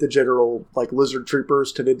did think the general like lizard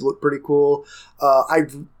troopers did look pretty cool.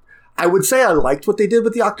 I would say I liked what they did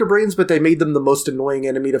with the Octobrains, but they made them the most annoying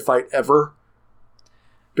enemy to fight ever.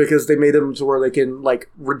 Because they made them to where they can like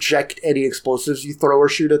reject any explosives you throw or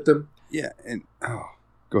shoot at them. Yeah, and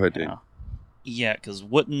go ahead, Dave. Yeah, because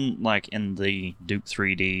wouldn't, like, in the Duke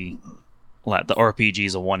 3D, like, the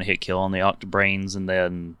RPG's a one-hit kill on the Octobrains, and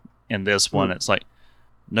then in this one, it's like,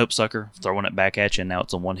 nope, sucker, throwing it back at you, and now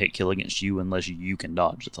it's a one-hit kill against you unless you can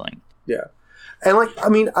dodge the thing. Yeah. And, like, I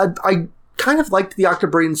mean, I kind of liked the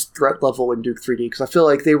Octobrain's threat level in Duke 3D, because I feel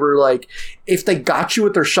like they were, like, if they got you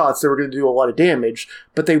with their shots, they were going to do a lot of damage,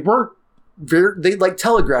 but they weren't they, like,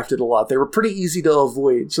 telegraphed it a lot. They were pretty easy to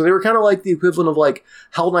avoid. So they were kind of like the equivalent of, like,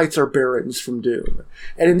 Hell Knights or Barons from Doom.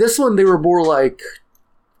 And in this one, they were more like,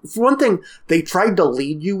 for one thing, they tried to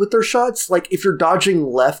lead you with their shots. Like, if you're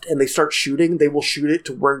dodging left and they start shooting, they will shoot it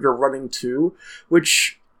to where you're running to,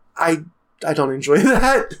 which I don't enjoy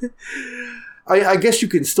that. I guess you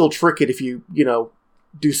can still trick it if you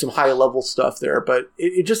do some high-level stuff there, but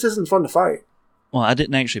it just isn't fun to fight. Well, I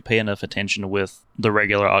didn't actually pay enough attention with the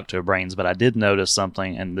regular Octobrains, but I did notice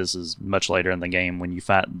something, and this is much later in the game, when you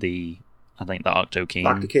fight the Octo King.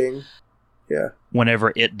 Octo King, yeah.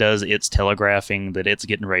 Whenever it does its telegraphing that it's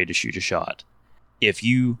getting ready to shoot a shot, if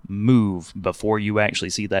you move before you actually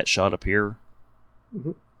see that shot appear,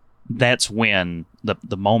 that's when,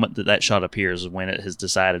 the moment that shot appears is when it has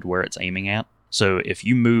decided where it's aiming at. So if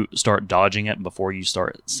you start dodging it before you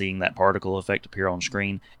start seeing that particle effect appear on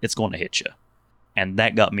screen, it's going to hit you. And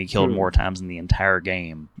that got me killed more times in the entire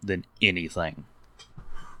game than anything.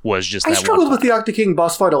 Was just that I struggled with the Octo King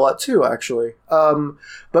boss fight a lot too, actually.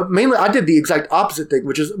 But mainly I did the exact opposite thing,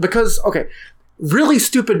 which is because, okay, really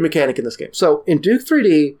stupid mechanic in this game. So in Duke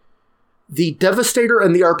 3D, the Devastator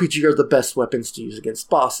and the RPG are the best weapons to use against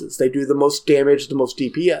bosses. They do the most damage, the most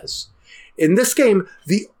DPS. In this game,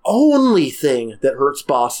 the only thing that hurts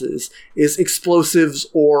bosses is explosives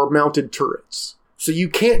or mounted turrets. So you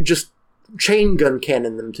can't just chain gun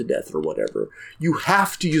cannon them to death or whatever. You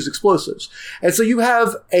have to use explosives. And so you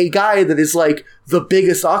have a guy that is like the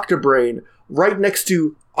biggest Octobrain right next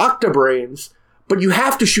to Octobrains, but you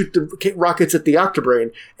have to shoot the rockets at the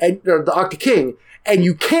Octobrain and the Octo King, and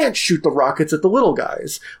you can't shoot the rockets at the little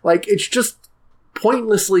guys. Like, it's just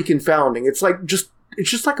pointlessly confounding. It's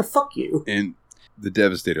just like a fuck you. And the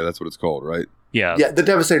Devastator, that's what it's called, right? Yeah. Yeah, the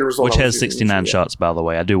Devastator was which has 69 shots, by the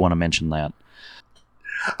way. I do want to mention that.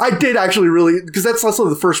 I did actually really, because that's also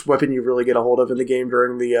the first weapon you really get a hold of in the game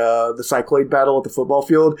during the Cycloid battle at the football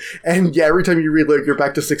field. And yeah, every time you reload, you're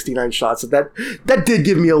back to 69 shots. And that did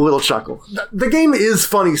give me a little chuckle. The game is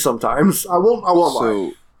funny sometimes. I won't lie.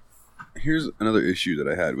 So here's another issue that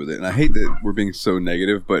I had with it, and I hate that we're being so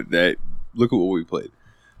negative, but look at what we played.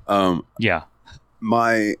 Yeah.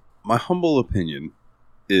 My humble opinion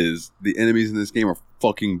is the enemies in this game are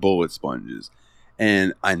fucking bullet sponges.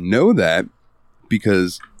 And I know that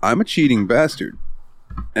because I'm a cheating bastard.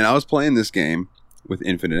 And I was playing this game with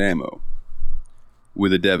infinite ammo.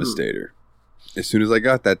 With a Devastator. As soon as I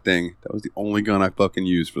got that thing, that was the only gun I fucking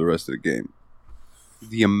used for the rest of the game.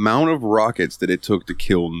 The amount of rockets that it took to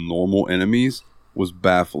kill normal enemies was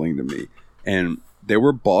baffling to me. And there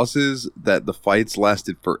were bosses that the fights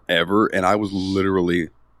lasted forever, and I was literally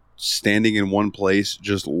standing in one place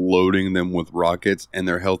just loading them with rockets, and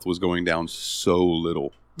their health was going down so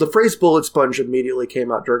little. The phrase bullet sponge immediately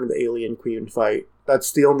came out during the Alien Queen fight.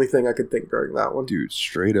 That's the only thing I could think during that one. Dude,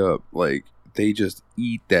 straight up, like, they just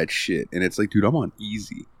eat that shit. And it's like, dude, I'm on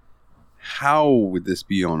easy. How would this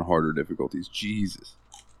be on harder difficulties? Jesus.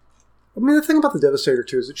 I mean, the thing about the Devastator,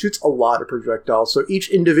 too, is it shoots a lot of projectiles, so each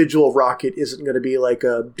individual rocket isn't going to be like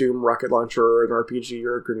a Doom rocket launcher or an RPG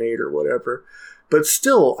or a grenade or whatever. But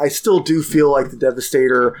still, I still do feel like the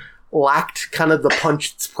Devastator lacked kind of the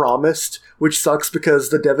punch it's promised, which sucks because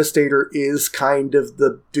the Devastator is kind of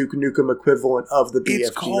the Duke Nukem equivalent of the BFG. It's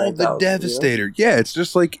called the Devastator. You know? Yeah, it's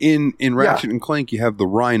just like in Ratchet and Clank, you have the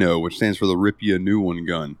Rhino, which stands for the Rip Ya New One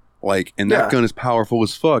gun. Like, and that gun is powerful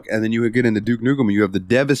as fuck. And then you get into Duke Nukem and you have the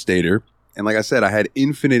Devastator. And like I said, I had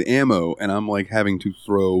infinite ammo, and I'm like having to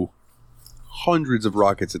throw hundreds of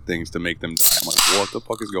rockets at things to make them die. I'm like, what the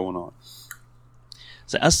fuck is going on?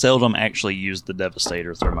 So I seldom actually used the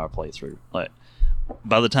Devastator through my playthrough. Like,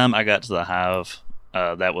 by the time I got to the Hive,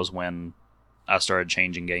 that was when I started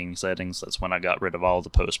changing game settings. That's when I got rid of all the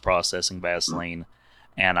post-processing Vaseline,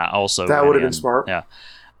 and I also that would have been smart. Yeah,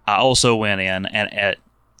 I also went in and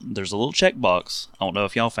there's a little checkbox. I don't know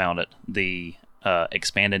if y'all found it. The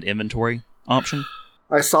expanded inventory option.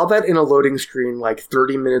 I saw that in a loading screen like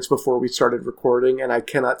 30 minutes before we started recording, and I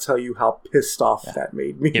cannot tell you how pissed off that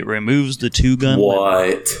made me. It removes the 2-gun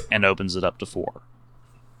limit and opens it up to 4.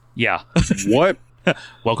 Yeah. What?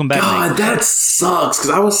 Welcome back, God, Nate. that sucks, because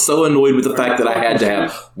I was so annoyed with the fact that I had to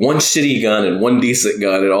have one shitty gun and one decent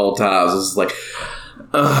gun at all times. It was like,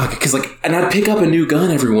 because and I'd pick up a new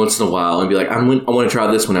gun every once in a while and be like, I want to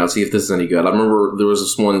try this one out, see if this is any good. I remember there was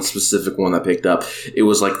this one specific one I picked up. It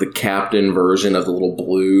was like the captain version of the little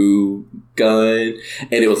blue gun,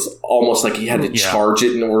 and it was almost like you had to charge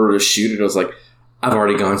it in order to shoot it. I was like, I've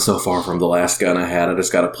already gone so far from the last gun I had. I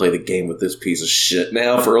just got to play the game with this piece of shit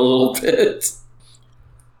now for a little bit.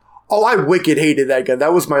 Oh, I wicked hated that gun.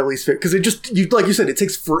 That was my least favorite. Because it just, like you said, it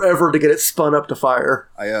takes forever to get it spun up to fire.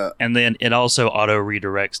 And then it also auto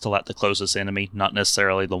redirects to like the closest enemy, not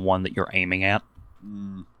necessarily the one that you're aiming at.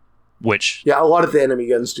 Which... Yeah, a lot of the enemy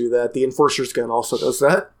guns do that. The Enforcer's gun also does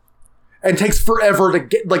that. And takes forever to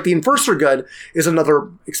get... Like, the Enforcer gun is another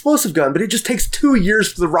explosive gun, but it just takes 2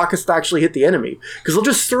 years for the rockets to actually hit the enemy. Because they'll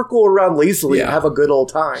just circle around lazily and have a good old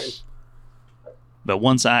time. But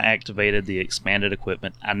once I activated the expanded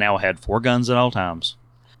equipment, I now had 4 guns at all times.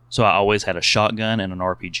 So I always had a shotgun and an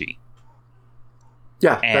RPG.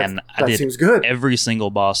 Yeah, and that seems good. Every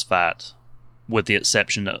single boss fight, with the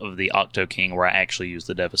exception of the Octo King, where I actually used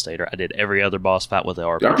the Devastator. I did every other boss fight with the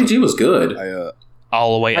RPG. The RPG was good.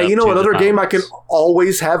 All the way up you know to another the game I finals. can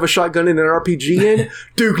always have a shotgun and an RPG in?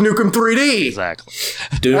 Duke Nukem 3D! Exactly.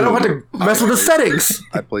 Dude, I don't have to mess with the settings!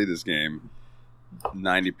 I played this game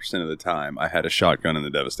 90% of the time. I had a shotgun and the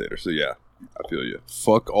Devastator, so yeah, I feel you.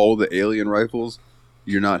 Fuck all the alien rifles.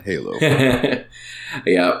 You're not Halo.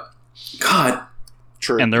 Yeah. God.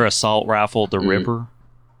 True. And their assault rifle, the Ripper,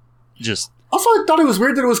 just... Also, I thought it was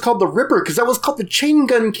weird that it was called the Ripper, because that was called the chain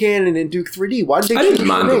gun cannon in Duke 3D. Why did they I change didn't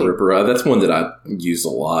mind the the name? Ripper. That's one that I used a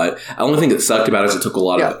lot. The only thing that sucked about it is it took a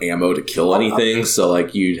lot of ammo to kill anything. So,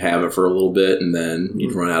 like, you'd have it for a little bit, and then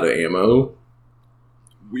you'd run out of ammo.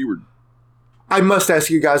 I must ask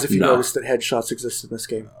you guys if you noticed that headshots exist in this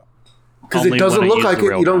game. Because Only it doesn't when I look use like the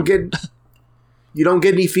it. You don't railgun. get... You don't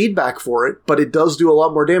get any feedback for it, but it does do a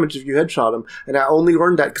lot more damage if you headshot them. And I only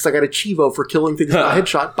learned that because I got a Chivo for killing things with a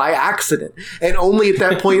headshot by accident. And only at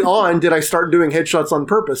that point on did I start doing headshots on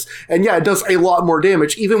purpose. And yeah, it does a lot more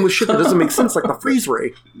damage, even with shit that doesn't make sense, like the freeze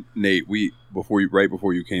ray. Nate, right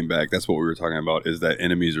before you came back, that's what we were talking about, is that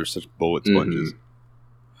enemies are such bullet sponges.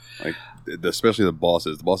 Like, especially the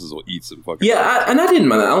bosses. The bosses will eat some fucking... Yeah, I didn't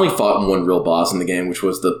mind that. I only fought one real boss in the game, which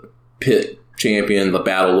was the pit champion, the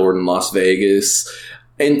Battle Lord in Las Vegas.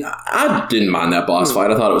 And I didn't mind that boss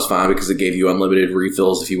fight. I thought it was fine because it gave you unlimited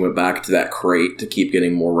refills if you went back to that crate to keep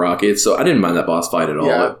getting more rockets. So I didn't mind that boss fight at all.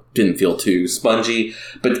 Yeah. It didn't feel too spongy.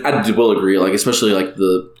 But I will agree, like, especially like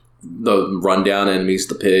the rundown enemies,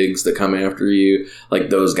 the pigs that come after you,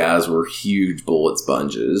 like those guys were huge bullet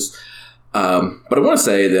sponges. But I want to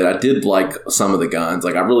say that I did like some of the guns.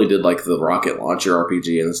 Like, I really did like the rocket launcher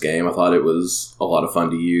RPG in this game. I thought it was a lot of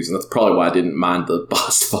fun to use, and that's probably why I didn't mind the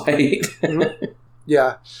boss fight.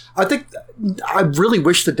 Yeah. I really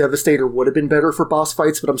wish the Devastator would have been better for boss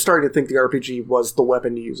fights, but I'm starting to think the RPG was the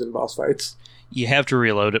weapon to use in boss fights. You have to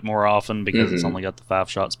reload it more often because it's only got the 5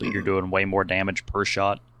 shots, but you're doing way more damage per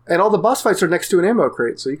shot. And all the boss fights are next to an ammo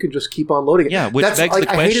crate, so you can just keep on loading it. Yeah, which begs the I hated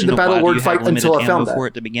question the of Battle why do Lord you fight have limited until I ammo found that. for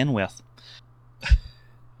it to begin with?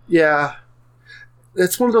 Yeah.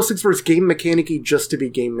 It's one of those things where it's game mechanic-y just to be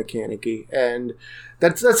game mechanic-y. And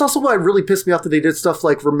that's also why it really pissed me off that they did stuff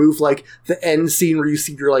like remove like the end scene where you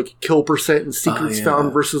see your like kill percent and secrets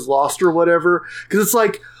found versus lost or whatever. Because it's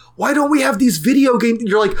like, why don't we have these video games?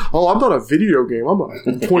 You're like, oh, I'm not a video game. I'm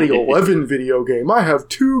a 2011 video game. I have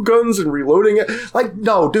 2 guns and reloading it. Like,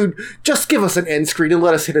 no, dude, just give us an end screen and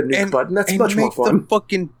let us hit a nuke button. That's much more fun. The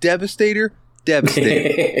fucking Devastator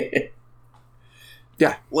devastating.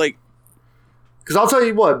 Yeah. Like, because I'll tell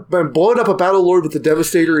you what, man, blowing up a Battle Lord with the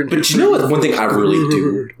Devastator and... But you know what? One thing I really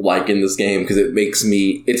do like in this game, because it makes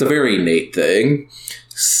me... It's a very Nate thing.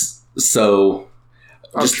 So,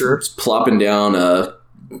 just plopping down a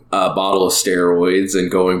bottle of steroids and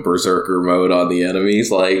going berserker mode on the enemies,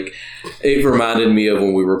 like, it reminded me of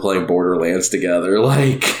when we were playing Borderlands together.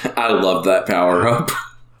 Like, I love that power-up.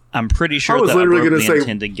 I'm pretty sure I was that I literally broke gonna the say-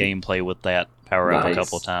 intended gameplay with that power-up a Nice.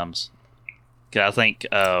 couple of times. 'Cause I think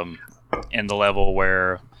in the level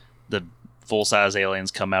where the full-size aliens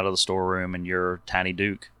come out of the storeroom and you're Tiny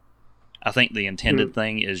Duke, I think the intended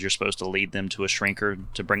thing is you're supposed to lead them to a shrinker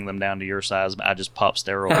to bring them down to your size, but I just pop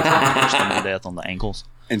steroids and push them to death on the ankles.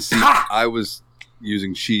 and see, I was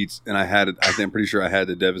using cheats, and I had it. I'm pretty sure I had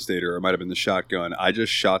the Devastator, or it might have been the shotgun. I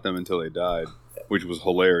just shot them until they died, which was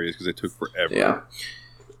hilarious because it took forever. Yeah.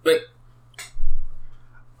 But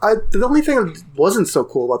The only thing that wasn't so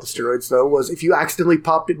cool about the steroids, though, was if you accidentally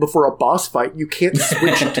popped it before a boss fight, you can't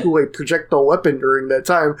switch to a projectile weapon during that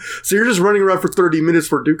time. So you're just running around for 30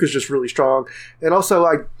 minutes where Duke is just really strong. And also,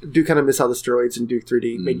 I do kind of miss how the steroids in Duke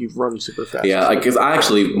 3D made you run super fast. yeah, because I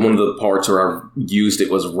actually, one of the parts where I used it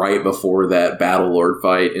was right before that Battle Lord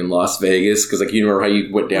fight in Las Vegas. Because, like, you remember how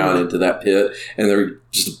you went down into that pit and there were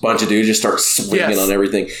just a bunch of dudes just start swinging on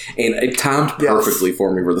everything. And it timed perfectly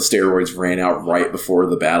for me where the steroids ran out right before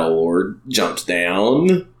the Battle Lord jumped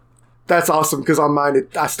down. That's awesome because on mine,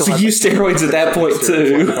 I still So have you steroids at that point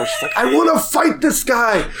too. I was just like, I want to fight this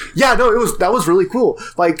guy. Yeah, no, that was really cool.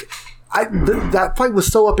 Like, that fight was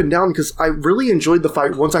so up and down because I really enjoyed the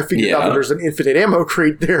fight once I figured out that there's an infinite ammo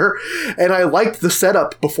crate there, and I liked the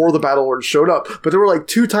setup before the Battle Lord showed up. But there were like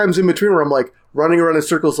 2 times in between where I'm like running around in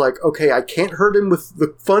circles, like, okay, I can't hurt him with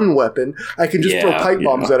the fun weapon. I can just throw pipe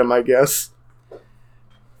bombs at him, I guess.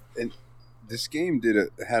 And this game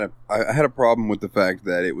I had a problem with the fact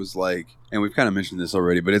that it was like, and we've kind of mentioned this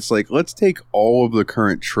already, but it's like, let's take all of the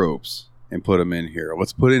current tropes and put them in here.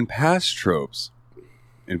 Let's put in past tropes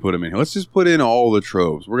and put them in here. Let's just put in all the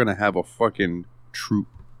tropes. We're going to have a fucking troop.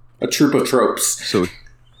 A troop of tropes. So,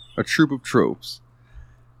 a troop of tropes.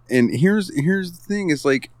 And here's the thing. It's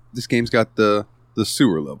like, this game's got the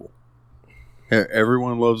sewer level.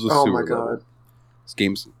 Everyone loves the sewer level. Oh my god. This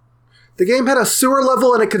game's... The game had a sewer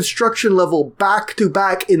level and a construction level back to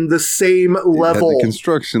back in the same level. It had the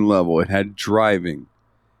construction level. It had driving.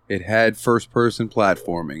 It had first-person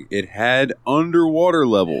platforming. It had underwater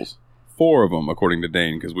levels. 4 of them, according to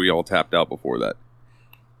Dane, because we all tapped out before that.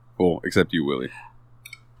 Well, except you, Willie.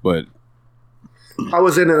 But I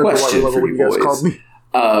was in an underwater level when you guys called me.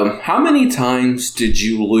 How many times did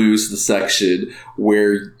you lose the section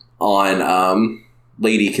where on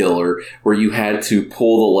Lady Killer, where you had to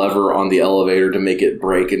pull the lever on the elevator to make it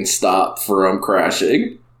break and stop from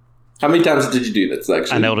crashing? How many times did you do that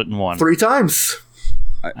section? I nailed it in 1. 3 times.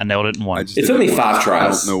 I nailed it in 1. It took me 5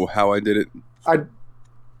 tries. I don't know how I did it.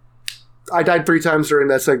 I died 3 times during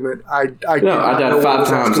that segment. I died 5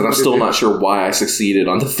 times, and I'm still not sure why I succeeded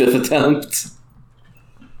on the 5th attempt.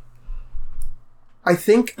 I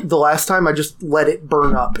think the last time I just let it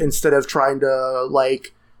burn up instead of trying to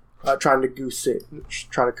goose it,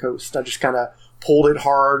 trying to coast. I just kind of pulled it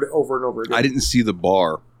hard over and over again. I didn't see the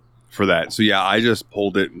bar for that. So yeah, I just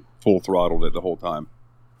pulled it and full throttled it the whole time.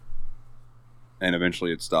 And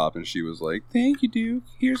eventually it stopped and she was like, "Thank you, Duke.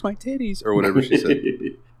 Here's my titties," or whatever she said.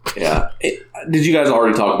 Yeah. Did you guys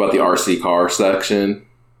already talk about the RC car section?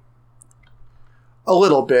 A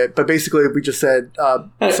little bit, but basically we just said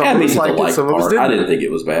some of us liked it, some of us didn't. I didn't think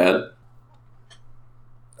it was bad.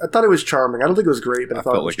 I thought it was charming. I don't think it was great, but I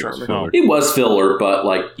thought it was charming. It was filler, but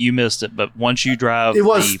like... You missed it, but once you drive the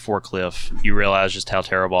forklift, you realize just how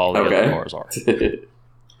terrible all the other cars are.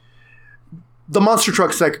 The monster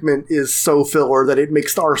truck segment is so filler that it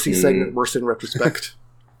makes the RC segment worse in retrospect.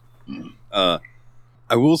 I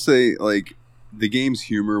will say, like, the game's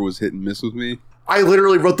humor was hit and miss with me. I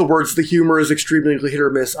literally wrote the words, "the humor is extremely hit or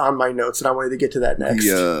miss" on my notes, and I wanted to get to that next.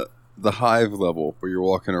 The hive level, where you're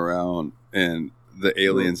walking around, and the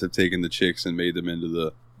aliens have taken the chicks and made them into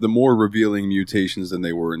the more revealing mutations than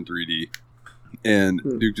they were in 3D. And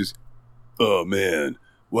Duke just, "Oh, man,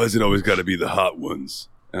 why is it always got to be the hot ones?"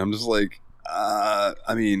 And I'm just like, I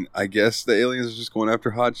mean, I guess the aliens are just going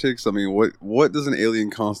after hot chicks. I mean, what does an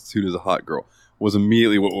alien constitute as a hot girl? Was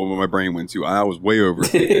immediately what my brain went to. I was way over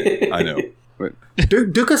it. I know. But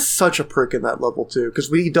Duke is such a prick in that level too, because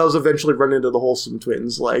he does eventually run into the wholesome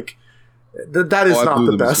twins. Like that is not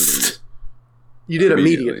the best. You did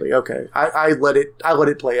immediately. Okay, I let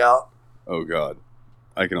it play out. Oh god,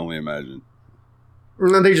 I can only imagine.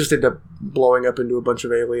 And then they just end up blowing up into a bunch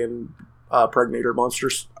of alien pregnator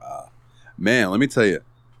monsters. Man, let me tell you.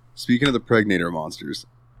 Speaking of the pregnator monsters,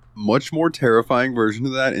 much more terrifying version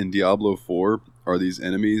of that in Diablo 4 are these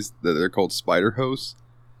enemies that they're called spider hosts.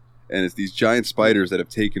 And it's these giant spiders that have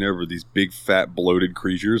taken over these big, fat, bloated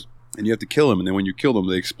creatures. And you have to kill them. And then when you kill them,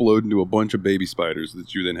 they explode into a bunch of baby spiders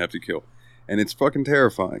that you then have to kill. And it's fucking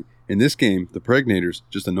terrifying. In this game, the pregnators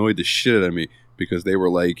just annoyed the shit out of me because they were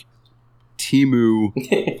like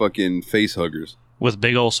Temu fucking face huggers. With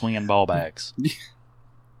big old swinging ball bags.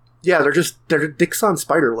 Yeah, they're dicks on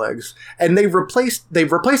spider legs. And they've replaced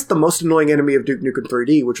the most annoying enemy of Duke Nukem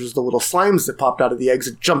 3D, which was the little slimes that popped out of the eggs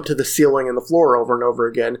and jumped to the ceiling and the floor over and over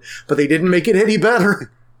again. But they didn't make it any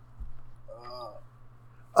better.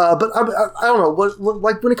 But I don't know.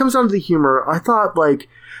 Like when it comes down to the humor, I thought like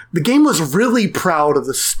the game was really proud of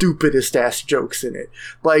the stupidest ass jokes in it.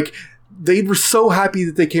 Like they were so happy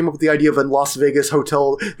that they came up with the idea of a Las Vegas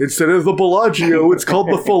hotel instead of the Bellagio. It's called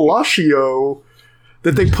the Fellatio.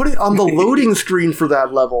 That they put it on the loading screen for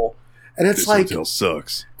that level, and it's this like hotel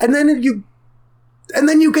sucks. And then you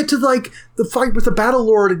get to like the fight with the Battle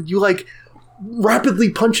Lord, and you like rapidly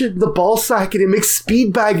punch it in the ball sack, and it makes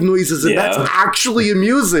speed bag noises, and that's actually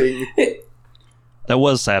amusing. That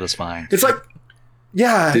was satisfying. It's like,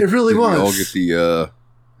 yeah, it really was. Did we all get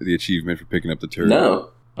the achievement for picking up the turret? No,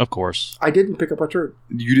 of course I didn't pick up a turret.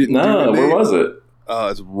 You didn't. No, where was it?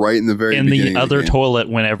 It's right in the very beginning. In the other toilet,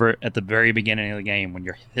 whenever at the very beginning of the game, when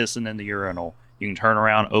you're hissing in the urinal, You can turn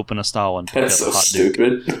around, open a stall, and pick That's up so hot Duke.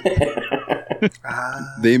 stupid.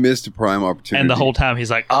 They missed a prime opportunity. And the whole time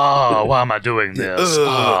he's like, "Oh, why am I doing this?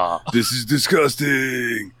 This is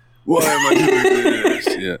disgusting. Why am I doing this?"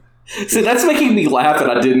 Yeah. See, that's making me laugh and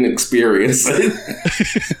I didn't experience it.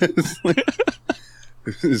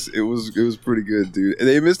 It was pretty good, dude. And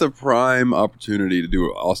they missed a prime opportunity to do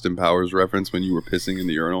an Austin Powers reference when you were pissing in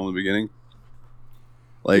the urinal in the beginning.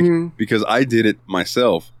 Like, because I did it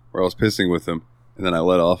myself, where I was pissing with him, and then I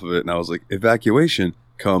let off of it, and I was like, "Evacuation,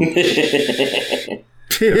 come."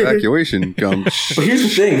 Evacuation, come. But here's the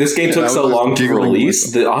thing, this game took so long to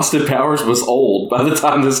release that Austin Powers was old by the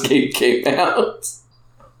time this game came out.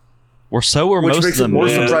 Or so were Which most makes of it the more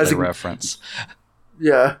movies they surprising. reference.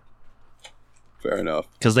 Yeah. Fair enough.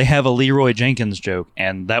 Because they have a Leroy Jenkins joke,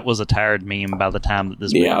 and that was a tired meme by the time that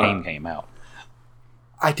this game came out.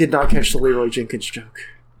 I did not catch the Leroy Jenkins joke.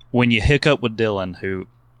 When you hiccup with Dylan, who...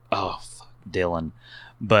 Oh, fuck, Dylan.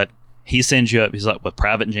 But he sends you up, he's like, with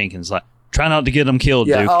Private Jenkins, like, try not to get him killed,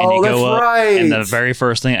 Yeah. Duke. Oh, and you that's go up, right. and the very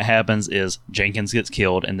first thing that happens is Jenkins gets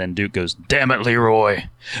killed, and then Duke goes, "Damn it, Leroy."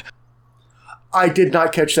 I did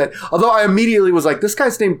not catch that. Although I immediately was like, this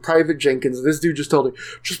guy's named Private Jenkins. This dude just told me,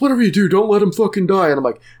 just whatever you do, don't let him fucking die. And I'm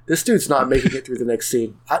like, this dude's not making it through the next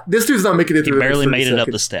scene. This dude's not making it He through the next barely 30 made it up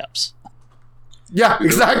seconds. the steps. Yeah,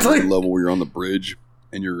 exactly. The level where you're on the bridge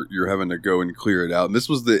and you're having to go and clear it out. And this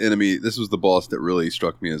was the enemy. This was the boss that really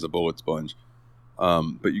struck me as a bullet sponge.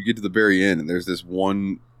 But you get to the very end, and there's this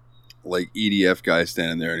one like EDF guy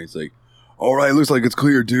standing there, and he's like, "All right, looks like it's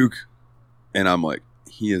clear, Duke." And I'm like,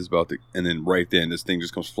 he is about to. And then right then, this thing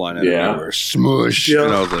just comes flying out of nowhere, smush. Yeah.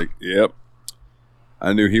 And I was like, "Yep."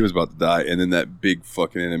 I knew he was about to die. And then that big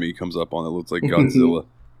fucking enemy comes up on it. Looks like Godzilla.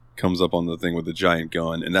 Comes up on the thing with the giant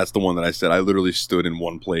gun, and that's the one that I said I literally stood in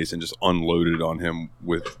one place and just unloaded on him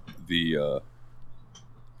with the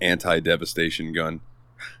anti-devastation gun.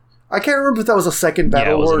 I can't remember if that was a second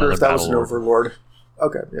Battle it was Lord or another if that was Battle an Lord. Overlord.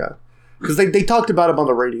 Okay, yeah. Because they talked about him on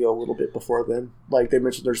the radio a little bit before then. Like, they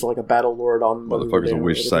mentioned there's like a Battle Lord on... Motherfucker's a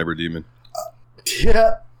wish cyber demon.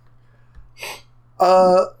 Yeah.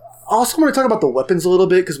 I also want to talk about the weapons a little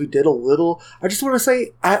bit, because we did a little. I just want to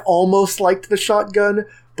say I almost liked the shotgun,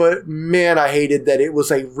 but man, I hated that it was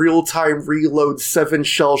a real-time reload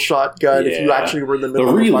 7-shell shotgun if you actually were in the The middle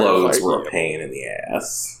of a reloads firefight. were a pain in the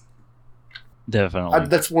ass. Definitely.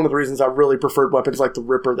 That's one of the reasons I really preferred weapons like the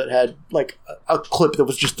Ripper that had like a clip that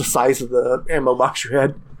was just the size of the ammo box you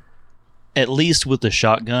had. At least with the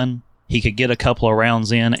shotgun, he could get a couple of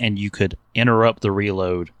rounds in, and you could interrupt the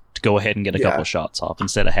reload to go ahead and get a couple of shots off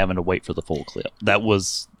instead of having to wait for the full clip. That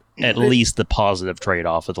was at least the positive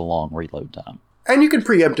trade-off of the long reload time. And you can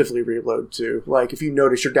preemptively reload too. Like if you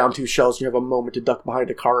notice you're down 2 shells and you have a moment to duck behind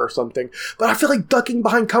a car or something. But I feel like ducking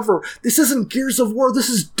behind cover, this isn't Gears of War, this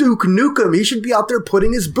is Duke Nukem. He should be out there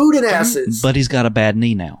putting his boot in asses. But he's got a bad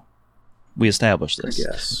knee now. We established this.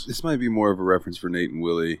 Yes. This might be more of a reference for Nate and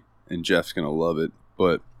Willie, and Jeff's gonna love it,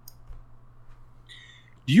 but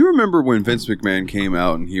do you remember when Vince McMahon came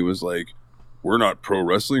out and he was like, "We're not pro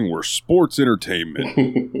wrestling, we're sports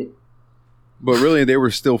entertainment." But really, they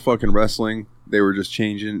were still fucking wrestling. They were just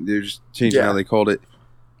changing. They're just changing how they called it.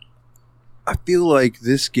 I feel like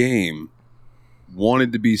this game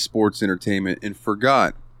wanted to be sports entertainment and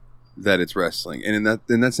forgot that it's wrestling. And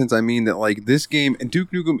in that sense, I mean that like this game, and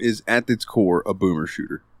Duke Nukem is at its core a boomer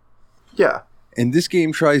shooter. Yeah. And this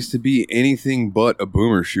game tries to be anything but a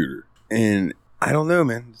boomer shooter. And I don't know,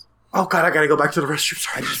 man. Oh god, I gotta go back to the restroom.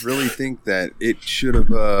 I Sorry. just really think that it should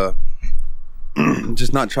have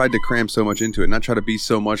just not tried to cram so much into it, not try to be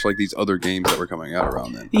so much like these other games that were coming out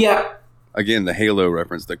around then. Yeah. Again, the Halo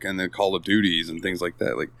reference, and the Call of Duties and things like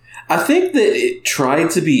that. Like, I think that it tried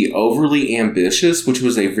to be overly ambitious, which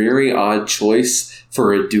was a very odd choice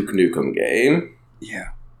for a Duke Nukem game.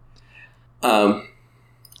 yeah,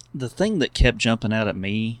 The thing that kept jumping out at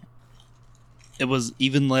me, it was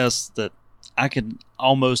even less that I could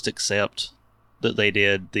almost accept that they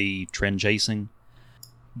did the trend chasing,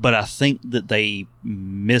 but I think that they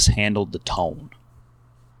mishandled the tone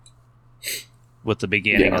with the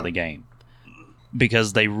beginning of the game.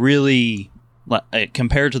 Because they really, like,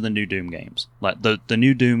 compared to the new Doom games, like the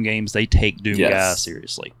new Doom games, they take Doom Guy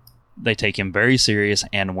seriously. They take him very serious,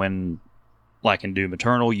 and when, like in Doom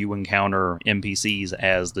Eternal, you encounter NPCs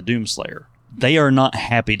as the Doomslayer, they are not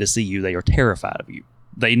happy to see you. They are terrified of you.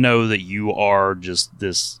 They know that you are just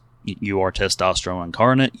this, you are testosterone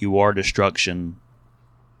incarnate, you are destruction,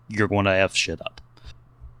 you're going to F shit up.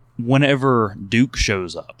 Whenever Duke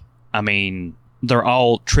shows up, I mean, they're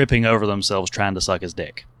all tripping over themselves trying to suck his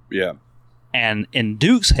dick. yeah. And in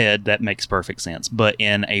Duke's head, that makes perfect sense. But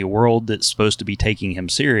in a world that's supposed to be taking him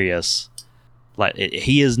serious, Like,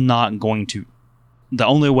 he is not going to... The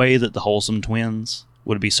only way that the wholesome twins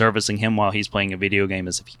would be servicing him while he's playing a video game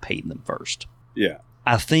is if he paid them first. Yeah.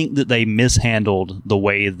 I think that they mishandled the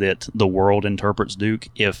way that the world interprets Duke,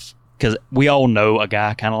 because we all know a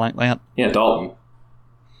guy kind of like that. Yeah, Dalton.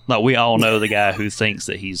 Like, we all know the guy who thinks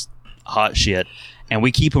that he's hot shit, and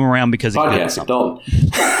we keep him around because he's good at Podcast something. Dalton.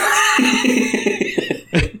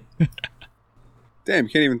 Damn, you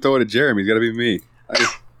can't even throw it at Jeremy. It's got to be me.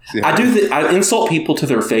 I insult people to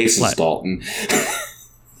their faces, Like- Dalton.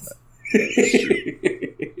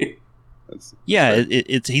 Yeah,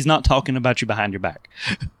 it's he's not talking about you behind your back.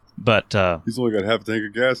 But He's only got half a tank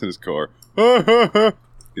of gas in his car.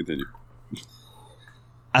 Continue.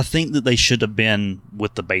 I think that they should have been,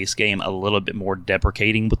 with the base game, a little bit more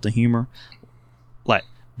deprecating with the humor. Like,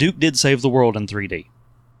 Duke did save the world in 3D.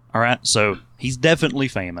 Alright, so he's definitely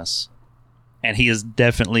famous. And he has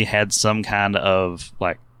definitely had some kind of,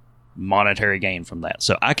 like, monetary gain from that.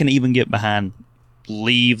 So I can even get behind,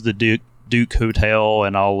 leave the Duke Hotel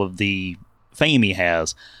and all of the fame he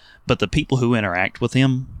has. But the people who interact with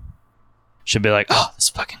him should be like, oh, this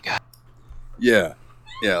fucking guy. Yeah.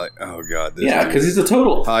 Yeah, like, oh god. This Yeah, dude. because he's a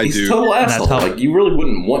total asshole. how- Like, you really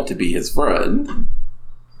wouldn't want to be his friend.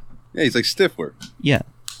 Yeah, he's like Stifler. Yeah.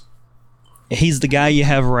 He's the guy you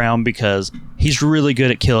have around because he's really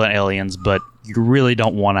good at killing aliens, but you really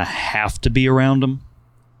don't want to have to be around him.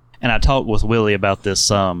 And I talked with Willie about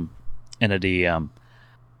this in a DM.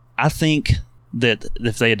 I think that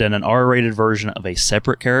if they had done an R-rated version of a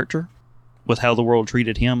separate character with how the world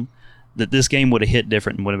treated him, that this game would have hit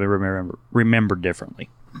different and would have been remembered differently.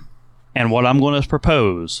 And what I'm going to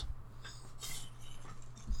propose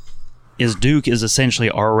is Duke is essentially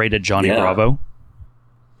R-rated Johnny Yeah. Bravo.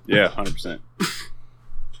 Yeah, 100%.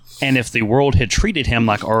 And if the world had treated him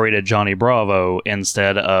like R-rated Johnny Bravo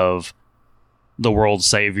instead of the world's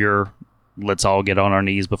savior, let's all get on our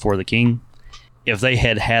knees before the king, if they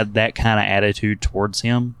had had that kind of attitude towards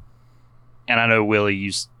him, and I know, Willie,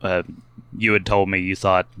 you had told me you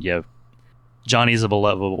thought, Johnny's a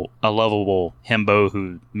lovable himbo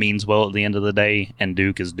who means well at the end of the day, and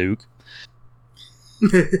Duke is Duke.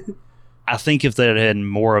 I think if they had had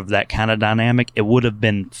more of that kind of dynamic, it would have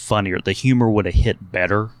been funnier. The humor would have hit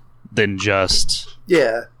better than just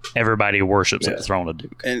everybody worships at the throne of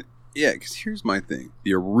Duke. And yeah, because here's my thing.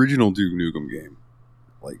 The original Duke Nukem game,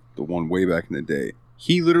 like the one way back in the day,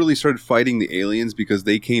 he literally started fighting the aliens because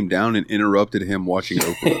they came down and interrupted him watching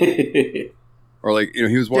Oprah. Or like,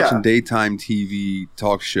 he was watching daytime TV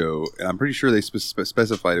talk show, and I'm pretty sure they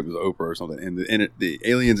specified it was Oprah or something, and the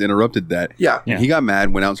aliens interrupted that. Yeah. And he got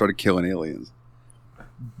mad, went out and started killing aliens.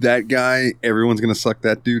 That guy, everyone's going to suck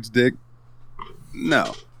that dude's dick?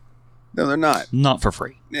 No, they're not. Not for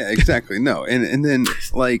free. Yeah, exactly. No. And then,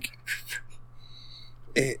 like,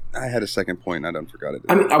 I had a second point, and I done forgot it.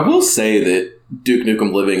 I mean, I will say that Duke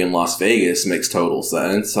Nukem living in Las Vegas makes total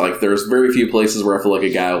sense. Like, there's very few places where I feel like a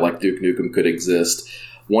guy like Duke Nukem could exist.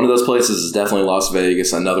 One of those places is definitely Las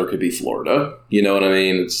Vegas. Another could be Florida. You know what I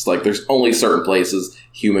mean? It's like there's only certain places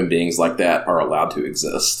human beings like that are allowed to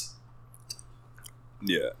exist.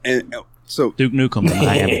 Yeah. And so Duke Nukem, the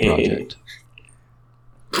Miami Project.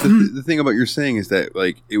 the thing about you're saying is that,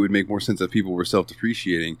 like, it would make more sense if people were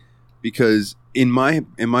self-depreciating, because in my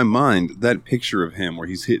mind, that picture of him where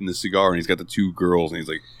he's hitting the cigar and he's got the two girls and he's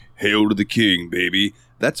like, "Hail to the king, baby."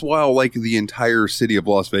 That's while, like, the entire city of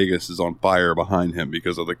Las Vegas is on fire behind him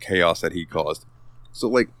because of the chaos that he caused. So,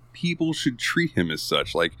 like, people should treat him as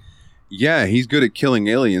such. Like, yeah, he's good at killing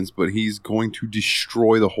aliens, but he's going to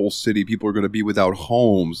destroy the whole city. People are going to be without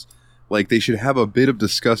homes. Like, they should have a bit of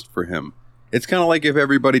disgust for him. It's kind of like if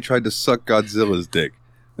everybody tried to suck Godzilla's dick.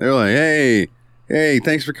 They're like, hey,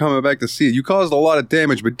 thanks for coming back to see it. You caused a lot of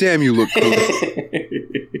damage, but damn, you look cool.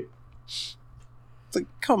 It's like,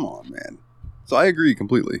 come on, man. So I agree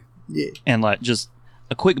completely. Yeah. And, like, just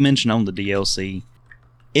a quick mention on the DLC.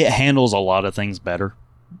 It handles a lot of things better.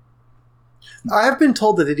 I have been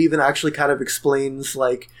told that it even actually kind of explains,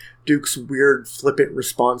 like, Duke's weird, flippant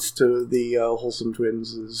response to the Wholesome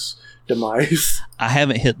Twins' demise. I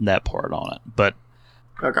haven't hit that part on it, but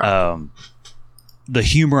Okay. the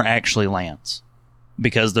humor actually lands.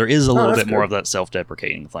 Because there is a little that's bit more good. of that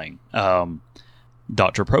self-deprecating thing.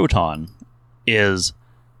 Dr. Proton is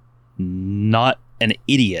not an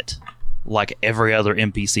idiot like every other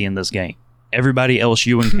NPC in this game. Everybody else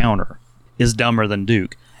you encounter is dumber than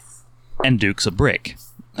Duke. And Duke's a brick.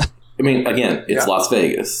 I mean, again, it's Las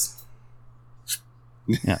Vegas.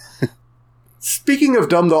 Yeah. Speaking of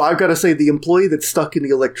dumb, though, I've got to say the employee that's stuck in the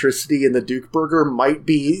electricity in the Duke burger might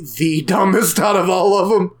be the dumbest out of all of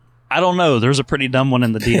them. I don't know. There's a pretty dumb one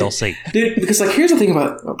in the DLC. Dude, because like here's the thing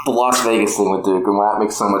about the Las Vegas thing with Duke and why it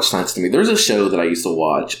makes so much sense to me. There's a show that I used to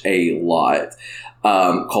watch a lot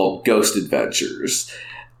called Ghost Adventures.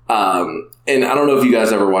 And I don't know if you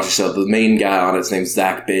guys ever watched the show. The main guy on it's named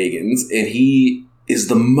Zach Bagans, and he is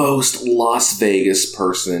the most Las Vegas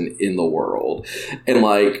person in the world. And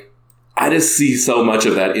like, I just see so much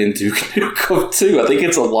of that in Duke Nukem too. I think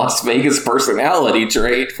it's a Las Vegas personality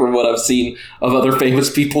trait from what I've seen of other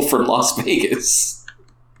famous people from Las Vegas.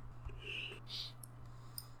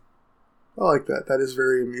 I like that. That is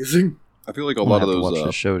very amusing. I feel like a lot of those watch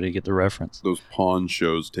the show to get the reference. Those Pawn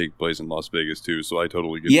shows take place in Las Vegas too, so I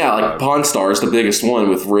totally get. Yeah, like Pawn Stars, the biggest one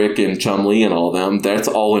with Rick and Chum-Li and all them. That's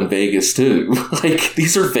all in Vegas too. Like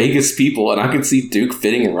these are Vegas people, and I can see Duke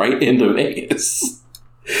fitting right into Vegas.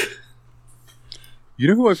 You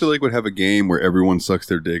know who I feel like would have a game where everyone sucks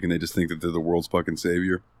their dick and they just think that they're the world's fucking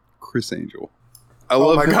savior? Chris Angel. I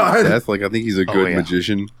love him to death. Like I think he's a good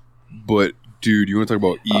magician, but. Dude, you want to talk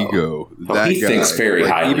about ego? That he guy, thinks very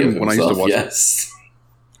highly even of himself, when I used to watch, yes.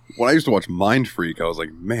 When I used to watch Mind Freak, I was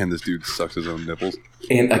like, man, this dude sucks his own nipples.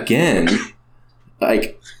 And again,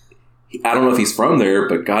 like, I don't know if he's from there,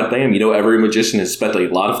 but goddamn, you know, every magician has spent a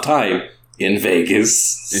lot of time in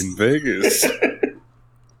Vegas. In Vegas. I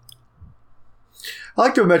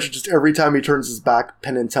like to imagine just every time he turns his back,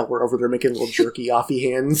 Penn and Teller are over there making little jerky-offy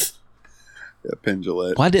hands. Yeah, Penn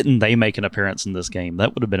Jillette. Why didn't they make an appearance in this game?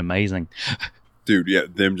 That would have been amazing. Dude, yeah,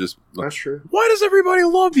 them just... Like, that's true. Why does everybody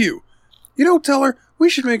love you? You know, Teller, we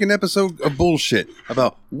should make an episode of bullshit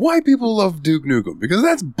about why people love Duke Nukem, because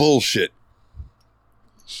that's bullshit.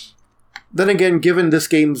 Then again, given this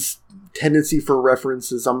game's tendency for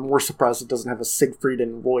references, I'm more surprised it doesn't have a Siegfried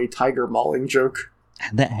and Roy tiger mauling joke.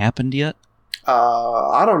 Had that happened yet?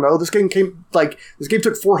 I don't know. This game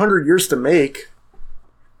took 400 years to make.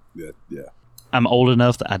 Yeah. I'm old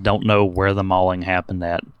enough that I don't know where the mauling happened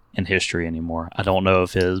at in history anymore. I don't know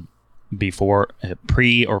if it's before,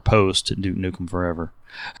 pre or post Duke Nukem Forever.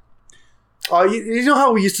 You know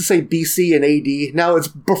how we used to say BC and AD? Now it's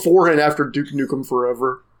before and after Duke Nukem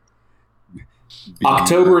Forever.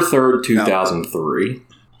 October 3rd, 2003.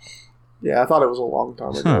 Yeah, I thought it was a long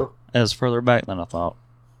time ago. That's further back than I thought.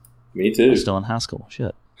 Me too. I'm still in high school.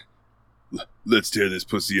 Shit. Let's tear this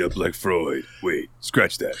pussy up like Freud. Wait,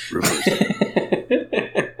 scratch that. Reverse it.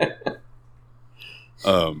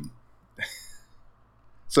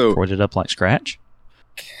 So Freud it up like Scratch?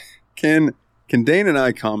 Can Dane and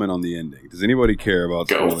I comment on the ending? Does anybody care about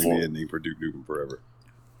spoiling the ending for Duke Nukem Forever?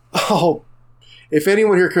 Oh, if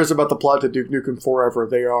anyone here cares about the plot to Duke Nukem Forever,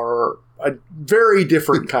 they are a very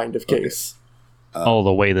different kind of case.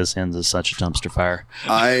 The way this ends is such a dumpster fire.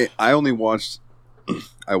 I watched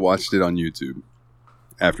it on YouTube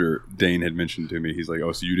after Dane had mentioned to me. He's like,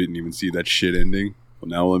 "Oh, so you didn't even see that shit ending? Well,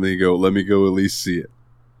 now let me go at least see it."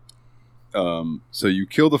 So you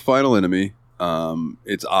kill the final enemy.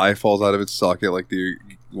 Its eye falls out of its socket like the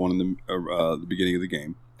one in the beginning of the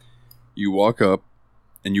game. You walk up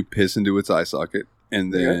and you piss into its eye socket,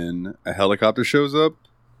 and then a helicopter shows up,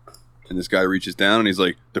 and this guy reaches down and he's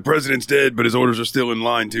like, "The president's dead, but his orders are still in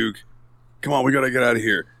line, Duke. Come on, we gotta get out of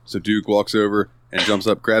here." So Duke walks over and jumps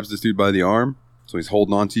up, grabs this dude by the arm. So he's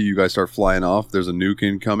holding on to you. You guys start flying off. There's a nuke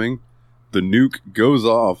incoming. The nuke goes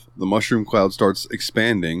off. The mushroom cloud starts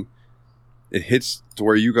expanding. It hits to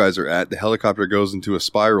where you guys are at. The helicopter goes into a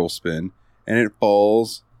spiral spin, and it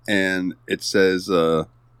falls, and it says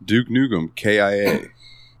Duke Nukem, KIA.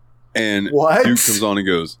 And what? Duke comes on and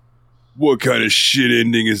goes, "What kind of shit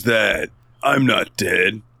ending is that? I'm not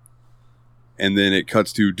dead." And then it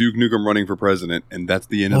cuts to Duke Nukem running for president, and that's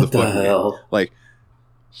the end of the fucking game. Like,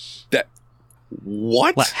 that...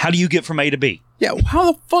 What? Like, how do you get from A to B? Yeah,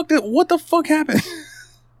 what the fuck happened?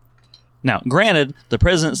 Now, granted, the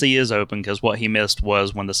presidency is open because what he missed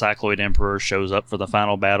was when the Cycloid Emperor shows up for the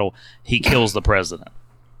final battle, he kills the president,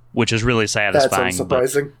 which is really satisfying.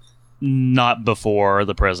 That's unsurprising. Not before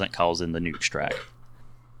the president calls in the nuke strike.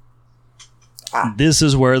 This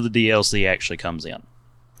is where the DLC actually comes in.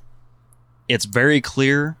 It's very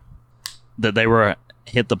clear that they were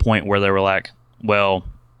hit the point where they were like, well,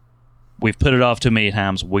 we've put it off too many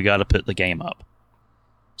times. We got to put the game up.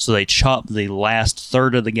 So they chopped the last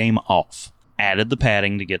third of the game off, added the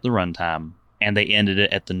padding to get the runtime, and they ended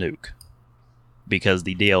it at the nuke. Because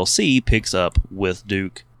the DLC picks up with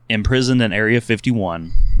Duke imprisoned in Area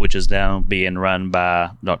 51, which is now being run by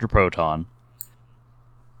Dr. Proton,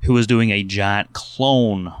 who is doing a giant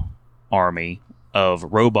clone army of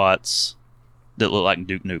robots that look like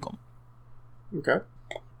Duke Nukem. Okay.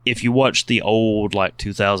 If you watch the old,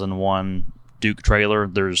 2001 Duke trailer,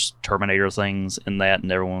 there's Terminator things in that,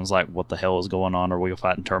 and everyone's like, what the hell is going on? Are we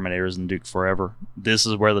fighting Terminators in Duke forever? This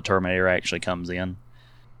is where the Terminator actually comes in.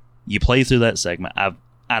 You play through that segment.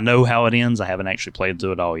 I know how it ends. I haven't actually played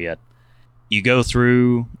through it all yet. You go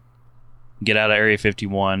through, get out of Area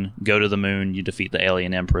 51, go to the moon, you defeat the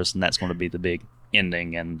alien Empress, and that's going to be the big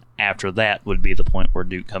ending. And after that would be the point where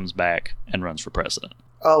Duke comes back and runs for president.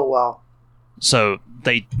 Oh, wow. So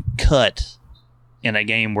they cut, in a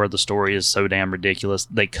game where the story is so damn ridiculous,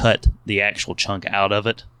 they cut the actual chunk out of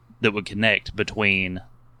it that would connect between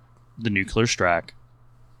the nuclear strike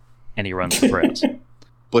and he runs for president.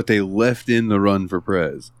 But they left in the run for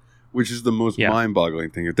prez, which is the most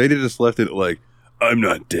mind-boggling thing. If they just left it like, I'm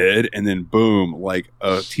not dead, and then boom, like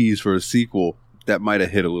a tease for a sequel, that might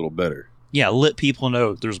have hit a little better. Yeah, let people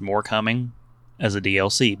know there's more coming as a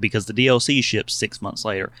DLC, because the DLC ships 6 months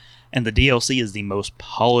later, and the DLC is the most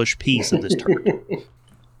polished piece of this turd.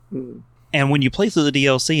 And when you play through the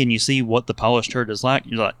DLC and you see what the polished turd is like,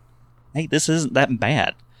 you're like, hey, this isn't that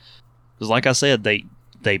bad. Because like I said,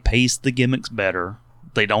 they pace the gimmicks better.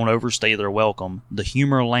 They don't overstay their welcome. The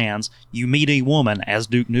humor lands. You meet a woman as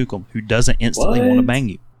Duke Nukem who doesn't instantly want to bang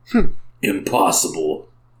you. Impossible.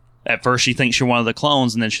 At first she thinks you're one of the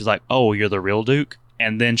clones, and then she's like, oh, you're the real Duke?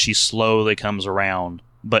 And then she slowly comes around,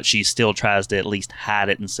 but she still tries to at least hide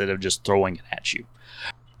it instead of just throwing it at you.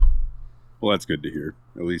 Well, that's good to hear.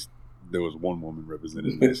 At least there was one woman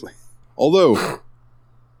represented nicely. Although,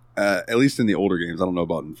 at least in the older games, I don't know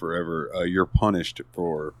about in Forever, you're punished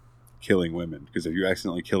for killing women, because if you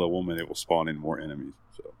accidentally kill a woman, it will spawn in more enemies.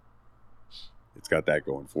 So it's got that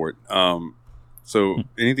going for it. So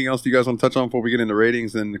anything else you guys want to touch on before we get into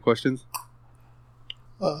ratings and the questions?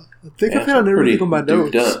 I think I've had everything on my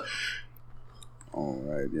notes. All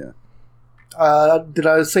right, yeah. Did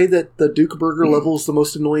I say that the Duke Burger level is the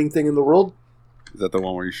most annoying thing in the world? Is that the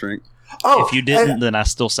one where you shrink? Oh, if you didn't, then I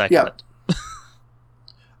still second it.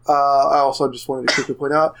 I also just wanted to quickly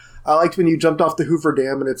point out, I liked when you jumped off the Hoover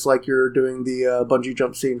Dam and it's like you're doing the bungee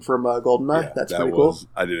jump scene from GoldenEye. Yeah, That's pretty cool.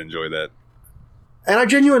 I did enjoy that. And I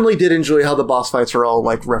genuinely did enjoy how the boss fights are all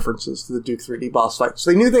like references to the Duke 3D boss fights.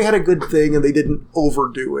 They knew they had a good thing and they didn't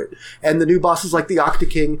overdo it. And the new bosses like the Octa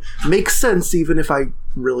King makes sense, even if I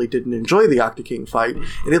really didn't enjoy the Octa King fight.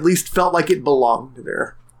 It at least felt like it belonged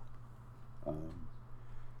there.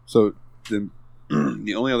 So the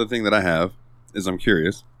only other thing that I have is I'm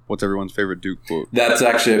curious. What's everyone's favorite Duke quote? That's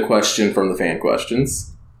actually a question from the fan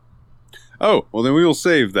questions. Oh, well then we will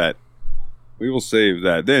save that.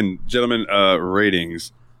 Then, gentlemen,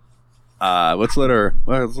 ratings. Let's let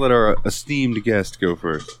our esteemed guest go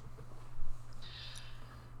first.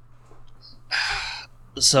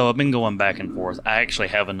 So I've been going back and forth. I actually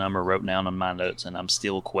have a number wrote down on my notes, and I'm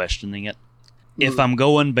still questioning it. If I'm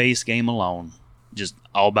going base game alone, just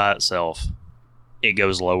all by itself, it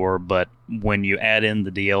goes lower. But when you add in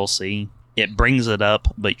the DLC, it brings it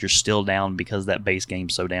up, but you're still down because that base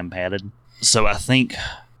game's so damn padded. So I think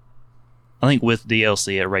with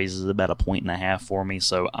DLC, it raises about 1.5 points for me.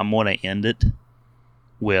 So I'm going to end it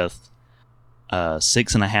with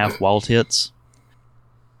 6.5 wall tits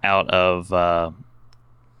out of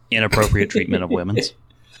inappropriate treatment of women's.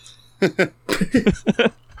 It's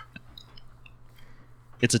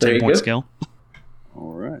a 10-point scale.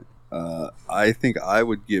 All right. I think I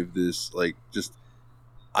would give this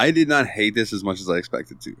I did not hate this as much as I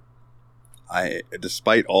expected to.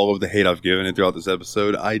 Despite all of the hate I've given it throughout this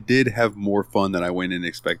episode, I did have more fun than I went in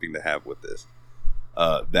expecting to have with this.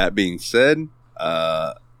 That being said,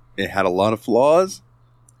 it had a lot of flaws.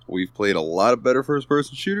 We've played a lot of better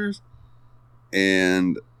first-person shooters,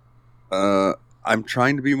 and I'm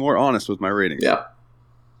trying to be more honest with my ratings. Yeah.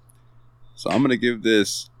 So I'm going to give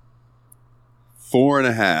this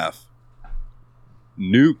 4.5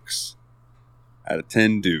 nukes out of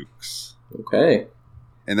 10 Dukes. Okay.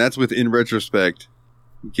 And that's with, in retrospect,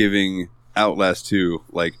 giving Outlast 2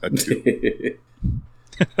 like a 2.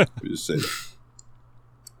 Just say,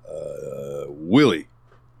 Willie.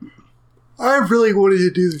 I really wanted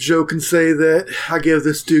to do the joke and say that I give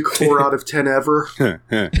this Duke 4 out of 10 ever.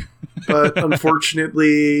 But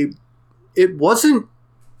unfortunately, it wasn't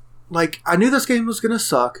like, I knew this game was going to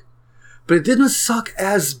suck, but it didn't suck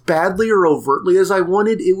as badly or overtly as I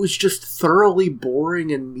wanted. It was just thoroughly boring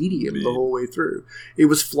and medium the whole way through. It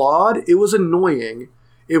was flawed. It was annoying.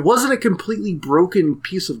 It wasn't a completely broken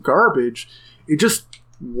piece of garbage. It just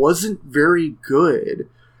wasn't very good.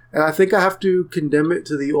 And I think I have to condemn it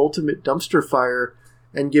to the ultimate dumpster fire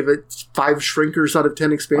and give it 5 shrinkers out of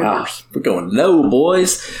 10 expanders. Wow, we're going low,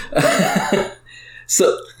 boys.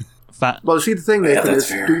 So Well, see, the thing, Nathan, that's is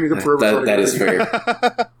fair. Duke Nukem Forever. That is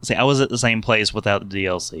fair. See, I was at the same place without the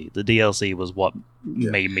DLC. The DLC was what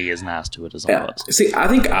made me as nice to it as I Yeah. was. See, I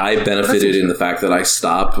think I benefited in the fact that I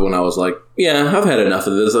stopped when I was like, yeah, I've had enough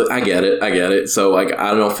of this. I get it. So, like,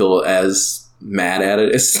 I don't feel as mad at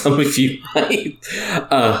it as some of you might.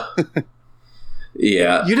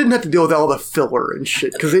 Yeah. You didn't have to deal with all the filler and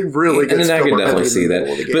shit, because it really gets And I can filler definitely heavy see in the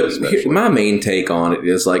middle of that. the game, But especially. my main take on it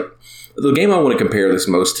is, like, the game I want to compare this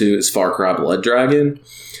most to is Far Cry Blood Dragon,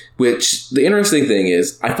 which the interesting thing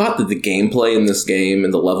is, I thought that the gameplay in this game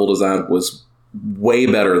and the level design was way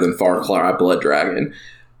better than Far Cry Blood Dragon.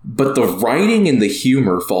 But the writing and the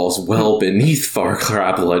humor falls well beneath Far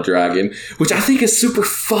Cry Blood Dragon, which I think is super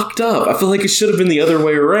fucked up. I feel like it should have been the other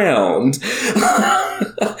way around.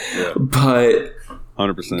 But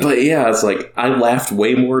 100%. But yeah, it's like I laughed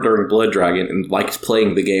way more during Blood Dragon and liked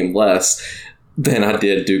playing the game less than I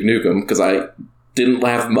did Duke Nukem, because I didn't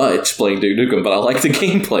laugh much playing Duke Nukem, but I liked the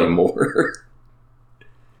gameplay more.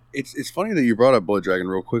 It's funny that you brought up Blood Dragon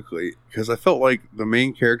real quickly, because I felt like the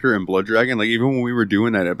main character in Blood Dragon, like even when we were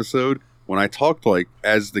doing that episode, when I talked like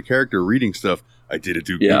as the character reading stuff, I did a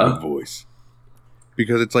Duke Nukem voice.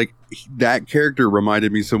 Because it's like that character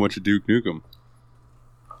reminded me so much of Duke Nukem.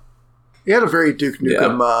 He had a very Duke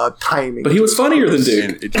Nukem timing. But he was funnier than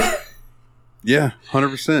Duke. Yeah,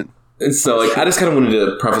 100%. And so, like, I just kind of wanted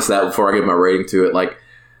to preface that before I give my rating to it. Like,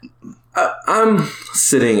 I'm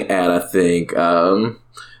sitting at, I think, 5.5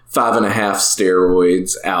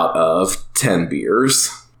 steroids out of 10 beers.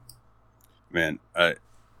 Man, I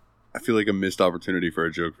feel like a missed opportunity for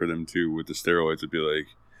a joke for them too with the steroids would be like,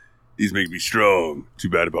 these make me strong. Too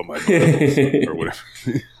bad about my levels, or whatever.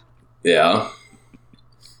 Yeah.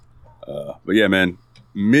 But yeah, man,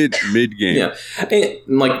 mid game. Yeah,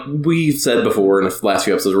 and like we've said before in the last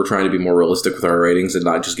few episodes, we're trying to be more realistic with our ratings and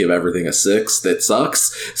not just give everything a 6 that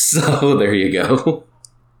sucks. So there you go.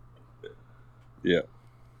 Yeah.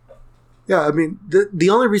 Yeah, I mean, the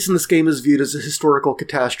only reason this game is viewed as a historical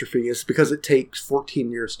catastrophe is because it takes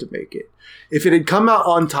 14 years to make it. If it had come out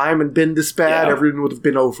on time and been this bad, everyone would have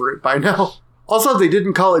been over it by now. Also, they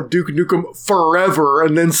didn't call it Duke Nukem Forever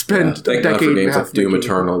and then spend a thank God decade for and a games half like Doom making it.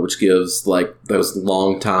 Eternal, which gives like those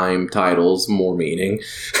long time titles more meaning.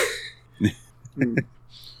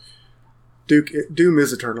 Doom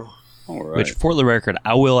is eternal. All right. Which, for the record,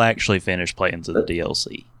 I will actually finish playing to the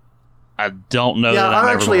DLC. I don't know that I'm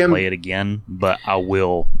ever going to play it again, but I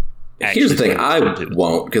will. Here's the thing, I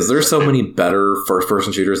won't, because there's so many better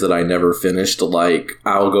first-person shooters that I never finished. Like,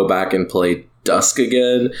 I'll go back and play Dusk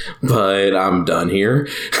again, but I'm done here.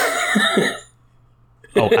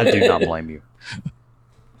 Oh, I do not blame you.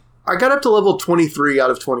 I got up to level 23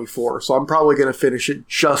 out of 24, so I'm probably going to finish it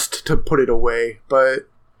just to put it away, but,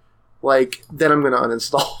 like, then I'm going to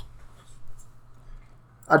uninstall.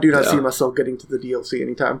 I do not see myself getting to the DLC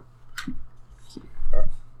anytime.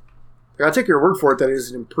 I take your word for it that it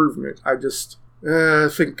is an improvement. I just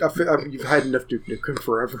think you've had enough Duke Nukem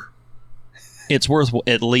Forever. It's worth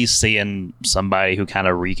at least seeing somebody who kind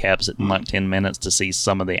of recaps it in like 10 minutes to see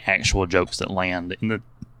some of the actual jokes that land in the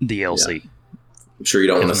DLC. Yeah. I'm sure you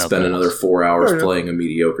don't want to spend another 4 hours playing a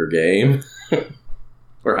mediocre game.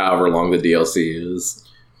 Or however long the DLC is.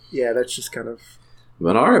 Yeah, that's just kind of...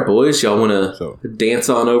 But alright, boys, y'all want to dance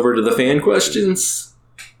on over to the fan questions?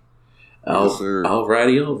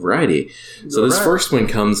 Alrighty. So this first one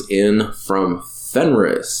comes in from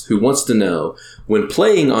Fenris, who wants to know, when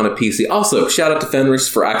playing on a PC... Also, shout out to Fenris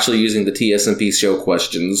for actually using the TSMP Show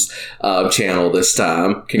Questions channel this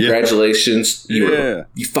time. Congratulations. Yeah.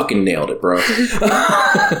 You fucking nailed it, bro.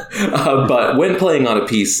 But when playing on a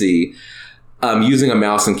PC, using a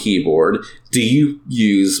mouse and keyboard, do you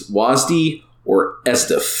use WASD or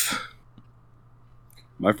SDIF?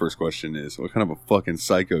 My first question is, what kind of a fucking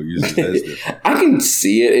psycho uses SDIF? I can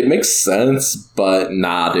see it. It makes sense, but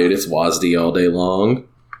nah, dude, it's WASD all day long.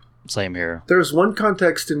 Same here. There's one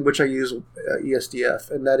context in which I use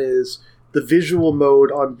ESDF, and that is the visual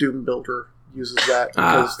mode on Doom Builder uses that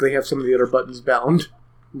because they have some of the other buttons bound.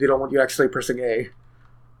 They don't want you actually pressing A.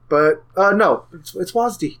 But, no, it's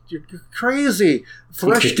WASD. You're crazy.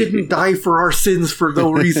 Flesh didn't die for our sins for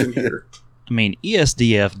no reason here. I mean,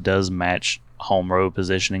 ESDF does match home row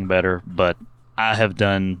positioning better, but I have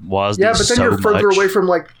done WASD so much. Yeah, but then you're further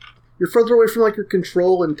away from your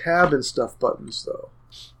control and tab and stuff buttons, though.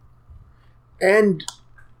 And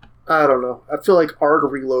I don't know. I feel like R to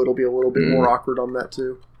reload will be a little bit more awkward on that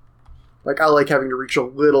too. Like I like having to reach a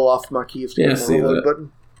little off my keys to get the reload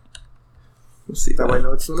button. Let's see that way.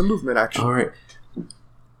 No, it's not a movement action. All right.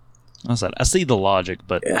 I see the logic,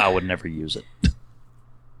 but I would never use it.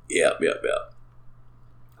 Yep.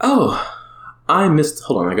 Oh, I missed.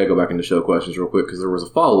 Hold on, I gotta go back into show questions real quick because there was a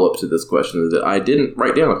follow up to this question that I didn't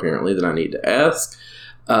write down apparently that I need to ask.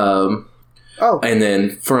 And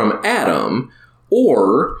then from Adam,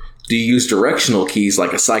 or do you use directional keys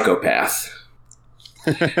like a psychopath?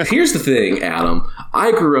 Here's the thing, Adam.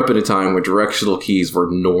 I grew up in a time where directional keys were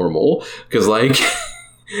normal because, like,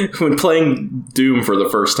 when playing Doom for the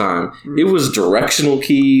first time, it was directional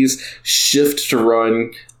keys, shift to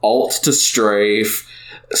run, alt to strafe,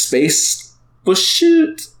 space was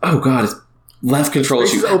shoot. Oh god, it's left control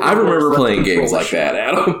shoot. I remember playing games like that,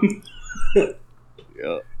 Adam.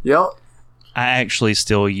 Yep. I actually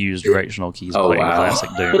still use directional keys playing classic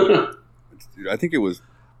Doom. Dude, I think it was.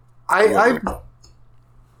 I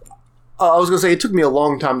was gonna say it took me a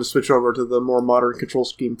long time to switch over to the more modern control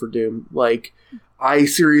scheme for Doom. Like, I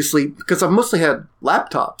seriously, because I've mostly had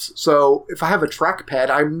laptops, so if I have a trackpad,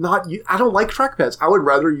 I don't like trackpads. I would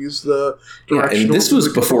rather use the directional. And this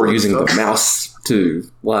was before using the mouse too.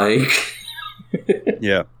 Like,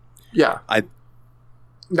 yeah.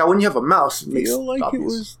 Now, when you have a mouse, it I makes feel like obvious. it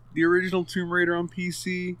was the original Tomb Raider on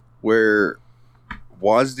PC where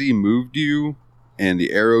WASD moved you and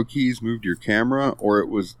the arrow keys moved your camera, or it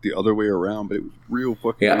was the other way around, but it was real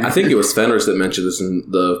fucking weird. I think it was Fenris that mentioned this in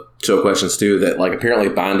the show questions too, that like apparently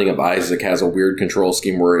Binding of Isaac has a weird control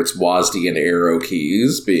scheme where it's WASD and arrow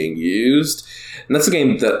keys being used. And that's a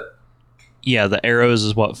game that... Yeah, the arrows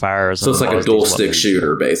is what fires. So it's like a dual stick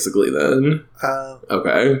shooter, basically, then.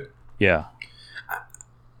 Okay. Yeah.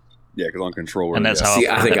 Yeah, because on controller. And that's how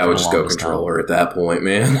I think I would just go controller at that point,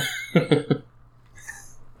 man.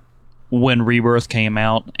 When Rebirth came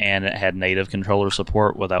out and it had native controller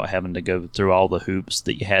support without having to go through all the hoops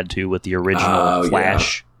that you had to with the original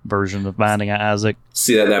Flash version of Binding of Isaac.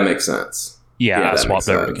 See, that makes sense. Yeah, I swapped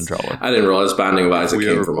over to controller. I didn't realize Binding of Isaac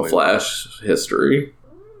came from a Flash history.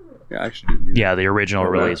 Yeah, I actually didn't. Yeah, the original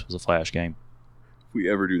release was a Flash game. If we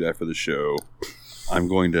ever do that for the show, I'm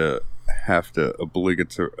going to have to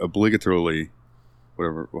obligatorily,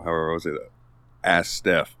 however I would say that, ask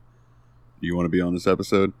Steph, do you want to be on this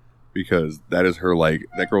episode? Because that is her, like,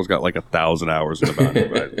 that girl's got like 1,000 hours in the Binding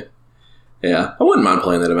of Isaac. Yeah, I wouldn't mind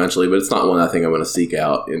playing that eventually, but it's not one I think I'm going to seek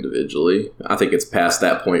out individually. I think it's past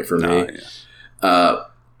that point for me.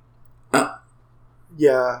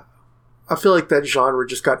 Yeah. I feel like that genre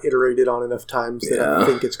just got iterated on enough times that I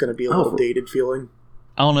think it's going to be a little dated feeling.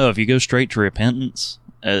 I don't know. If you go straight to Repentance,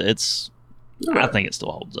 I think it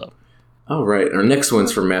still holds up. All right. Our next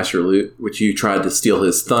one's from Master Loot, which you tried to steal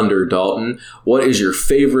his thunder, Dalton. What is your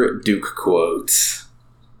favorite Duke quote?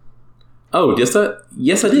 Oh, yes,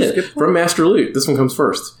 I did. From Master Loot. This one comes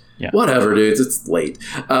first. Yeah. Whatever, dudes. It's late.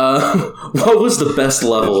 What was the best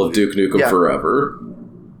level of Duke Nukem Forever?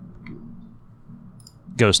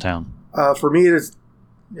 Ghost Town. For me, it is...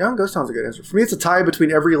 Yeah, Ghost Town's a good answer. For me, it's a tie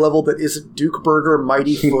between every level that isn't Duke Burger,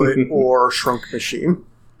 Mighty Foot, or Shrunk Machine.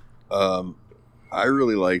 I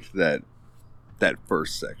really liked that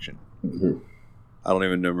first section. Mm-hmm. I don't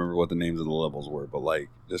even remember what the names of the levels were, but like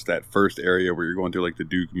just that first area where you're going through like the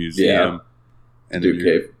Duke Museum, and Duke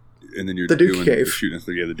Cave, and then you're the Duke Cave shooting.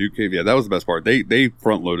 So yeah, the Duke Cave. Yeah, that was the best part. They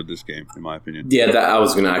front loaded this game, in my opinion. Yeah, I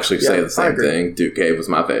was going to actually say the same thing. Duke Cave was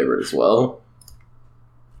my favorite as well.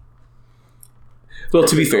 Well,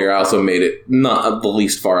 to be fair, I also made it not the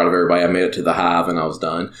least far out of everybody. I made it to the Hive, and I was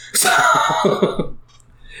done. So.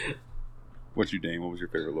 What's your name? What was your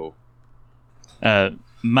favorite level?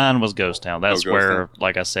 Mine was Ghost Town. That's where, Town.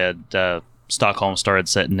 like I said, Stockholm started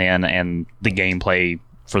setting in, and the gameplay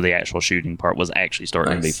for the actual shooting part was actually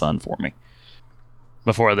starting to be fun for me.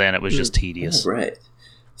 Before then, it was just tedious. Right.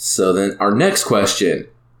 So then, our next question.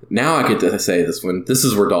 Now I get to say this one. This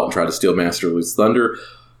is where Dalton tried to steal Master Luke's thunder.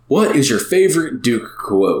 What is your favorite Duke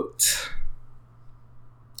quote?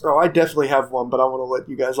 Oh, I definitely have one, but I want to let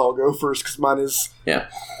you guys all go first because mine is... Yeah.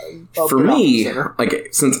 For me, like,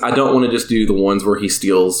 since I don't want to just do the ones where he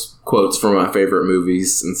steals quotes from my favorite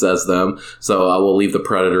movies and says them, so I will leave the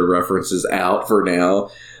Predator references out for now.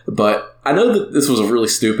 But I know that this was a really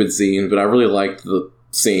stupid scene, but I really liked the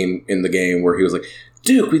scene in the game where he was like,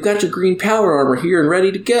 Duke, we've got your green power armor here and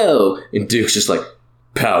ready to go. And Duke's just like,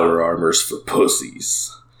 power armor's for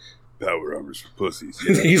pussies. Power armors for pussies.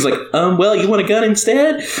 Yeah. He's like, well, you want a gun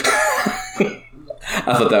instead?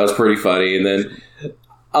 I thought that was pretty funny. And then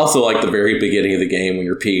also like the very beginning of the game when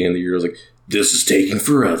you're peeing and you're like, this is taking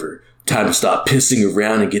forever. Time to stop pissing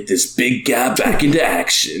around and get this big guy back into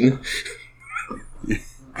action.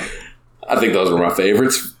 I think those were my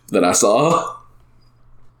favorites that I saw.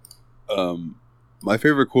 My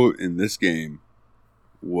favorite quote in this game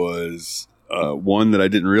was... one that I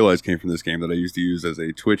didn't realize came from this game that I used to use as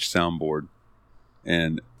a Twitch soundboard.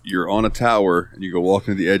 And you're on a tower and you go walk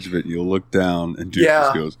to the edge of it and you'll look down and Duke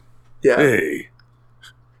just goes, Yeah. "Hey,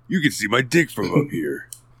 you can see my dick from up here."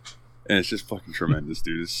 And it's just fucking tremendous,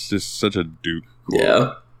 dude. It's just such a Duke quote.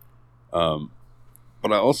 Yeah.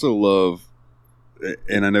 But I also love,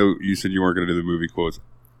 and I know you said you weren't going to do the movie quotes.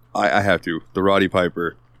 I have to. The Roddy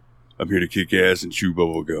Piper, "I'm here to kick ass and chew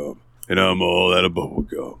bubble gum, and I'm all out of bubble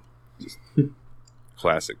gum." Just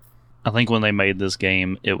classic. I think when they made this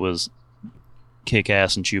game, it was kick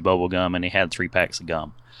ass and chew bubble gum, and he had 3 packs of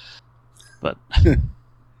gum. But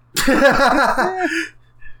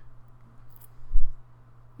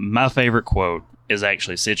my favorite quote is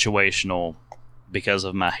actually situational because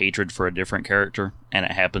of my hatred for a different character, and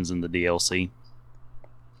it happens in the DLC.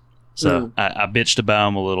 So I bitched about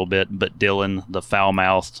him a little bit, but Dylan, the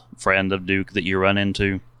foul-mouthed friend of Duke that you run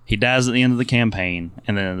into, he dies at the end of the campaign,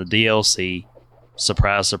 and then in the DLC,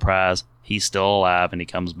 surprise, surprise, he's still alive and he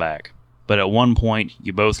comes back. But at one point,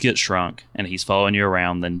 you both get shrunk, and he's following you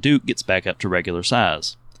around, then Duke gets back up to regular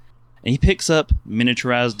size. And he picks up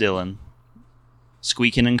miniaturized Dylan,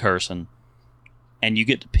 squeaking and cursing, and you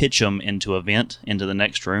get to pitch him into a vent into the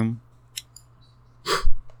next room.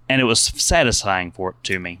 And it was satisfying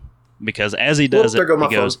to me, because as he does it, he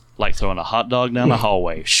goes like throwing a hot dog down the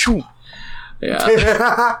hallway. Shoo!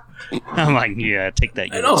 Yeah. I'm like, yeah, take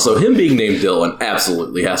that. And also, him being named Dylan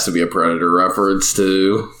absolutely has to be a Predator reference,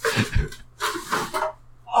 too.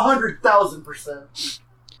 100,000%.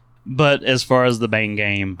 But as far as the main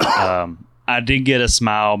game, I did get a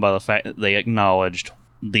smile by the fact that they acknowledged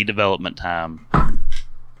the development time.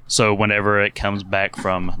 So whenever it comes back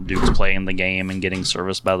from Duke's playing the game and getting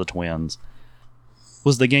serviced by the twins,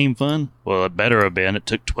 was the game fun? Well, it better have been. It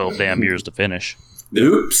took 12 damn years to finish.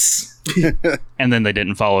 Oops. And then they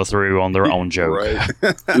didn't follow through on their own joke. Right.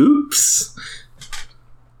 Oops.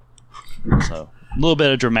 So a little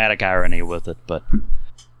bit of dramatic irony with it, but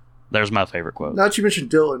there's my favorite quote. Now that you mentioned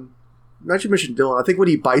Dylan, I think when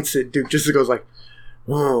he bites it, Duke just goes like,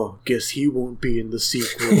 "Oh, guess he won't be in the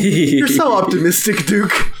sequel." You're so optimistic,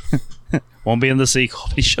 Duke. Won't be in the sequel,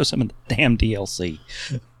 but he shows him in the damn DLC.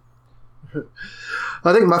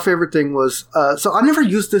 I think my favorite thing was, so I never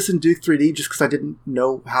used this in Duke 3D just because I didn't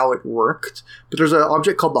know how it worked. But there's an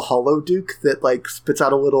object called the Hollow Duke that like spits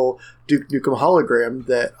out a little Duke Nukem hologram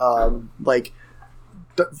that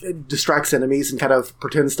distracts enemies and kind of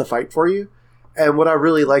pretends to fight for you. And what I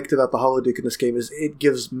really liked about the Hollow Duke in this game is it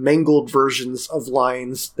gives mangled versions of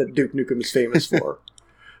lines that Duke Nukem is famous for.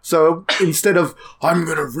 So instead of, "I'm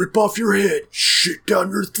going to rip off your head, shit down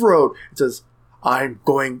your throat," it says, "I'm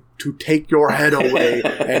going to take your head away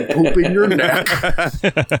and poop in your neck."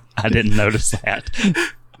 I didn't notice that.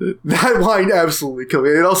 That line absolutely killed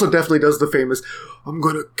me. It also definitely does the famous, "I'm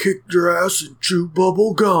going to kick your ass and chew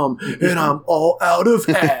bubble gum, and I'm all out of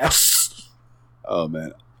ass." Oh,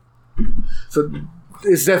 man. So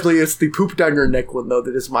it's the poop down your neck one, though,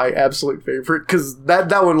 that is my absolute favorite, because that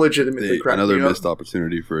one legitimately cracked me up. Another missed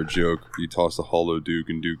opportunity for a joke. You toss a Hollow Duke,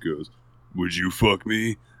 and Duke goes, "Would you fuck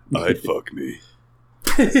me? I'd fuck me."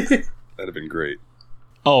 That'd have been great.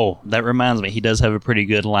 Oh, that reminds me. He does have a pretty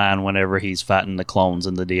good line whenever he's fighting the clones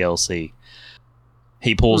in the DLC.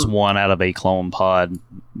 He pulls one out of a clone pod,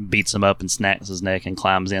 beats him up and snaps his neck and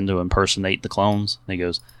climbs in to impersonate the clones. And he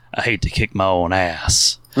goes, "I hate to kick my own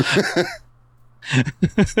ass." That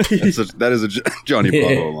is a Johnny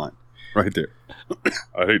Bravo line right there.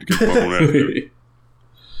 "I hate to kick my own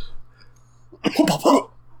ass."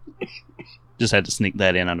 Just had to sneak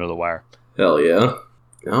that in under the wire. Hell yeah.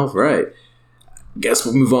 All right. Guess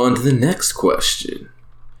we'll move on to the next question.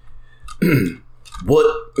 This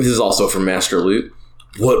is also from Master Loot.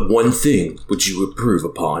 What one thing would you improve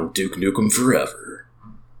upon Duke Nukem Forever?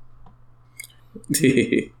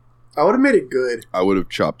 I would have made it good. I would have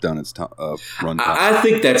chopped down its run time. I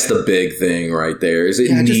think that's the big thing right there, is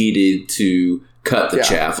it needed to cut the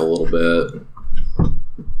chaff a little bit.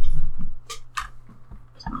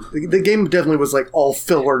 The game definitely was like all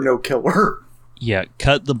filler, no killer. Yeah,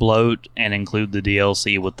 cut the bloat and include the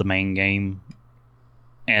DLC with the main game,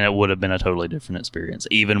 and it would have been a totally different experience,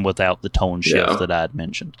 even without the tone shift that I had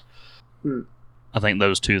mentioned. I think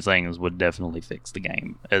those two things would definitely fix the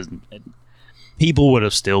game. People would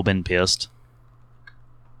have still been pissed,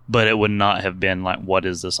 but it would not have been like, what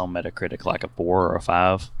is this on Metacritic, like a 4 or a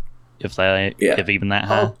 5? If even that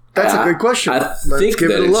high? Oh, that's a good question. I think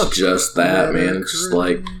that it's just that, man. It's just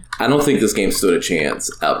like, I don't think this game stood a chance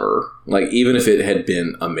ever. Like, even if it had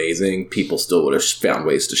been amazing, people still would have found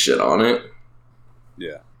ways to shit on it.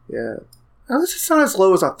 Yeah. Yeah. Now, this is not as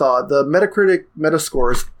low as I thought. The Metacritic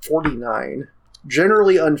Metascore is 49.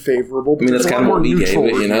 Generally unfavorable. But I mean, that's kind of what we gave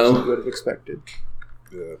it, you know? Would have expected.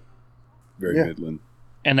 Yeah. Very Midland.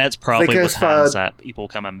 And that's probably Think with if, hindsight, people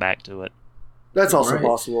coming back to it. That's also Right.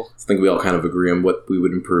 possible. I think we all kind of agree on what we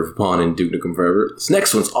would improve upon in Duke Nukem Forever. This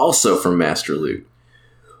next one's also from Master Loot.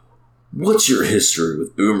 What's your history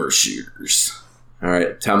with boomer shooters? All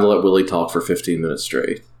right, time to let Willie talk for 15 minutes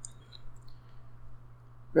straight.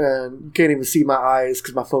 Man, you can't even see my eyes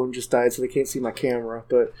because my phone just died, so they can't see my camera.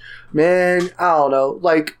 But man, I don't know.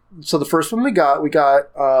 Like, so the first one we got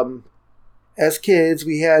as kids,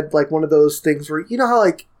 we had like one of those things where you know how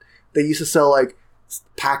like they used to sell like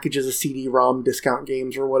packages of CD-ROM discount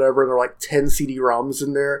games or whatever, and there were like 10 CD-ROMs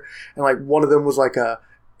in there, and like one of them was like a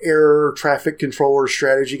air traffic controller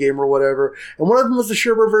strategy game or whatever, and one of them was the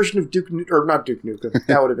shareware version of not Duke Nukem.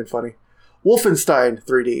 That would have been funny. Wolfenstein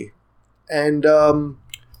 3D, and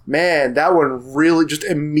man, that one really just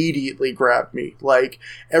immediately grabbed me. Like,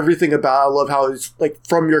 everything about it, I love how it's, like,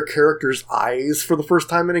 from your character's eyes for the first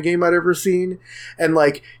time in a game I'd ever seen. And,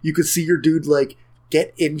 like, you could see your dude, like,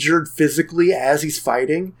 get injured physically as he's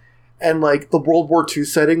fighting. And, like, the World War II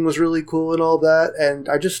setting was really cool and all that. And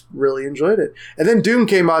I just really enjoyed it. And then Doom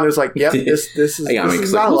came out and it was like, yep, this is, Yeah, this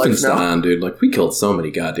is like my life now. Wolfenstein, dude, like, we killed so many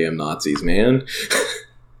goddamn Nazis, man.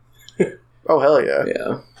 Oh, hell yeah.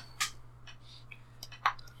 Yeah.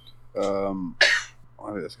 I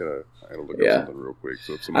gotta look Yeah. up something real quick.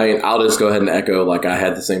 So if somebody I mean, I'll just go ahead and echo, like, I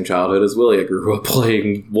had the same childhood as Willie. I grew up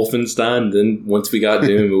playing Wolfenstein. Then once we got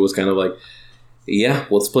Doom, it was kind of like, yeah,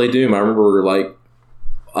 let's play Doom. I remember, like,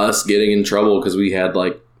 us getting in trouble because we had,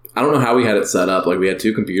 like, I don't know how we had it set up. Like, we had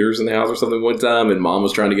 2 computers in the house or something one time, and Mom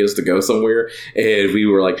was trying to get us to go somewhere, and we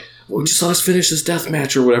were like, well, just let us finish this death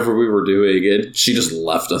match or whatever we were doing, and she just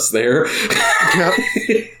left us there. Yep.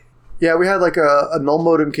 Yeah, we had like a null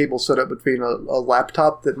modem cable set up between a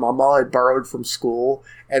laptop that Mama had borrowed from school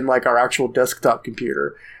and like our actual desktop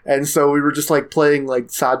computer, and so we were just like playing like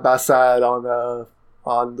side by side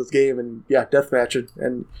on this game and yeah, deathmatching,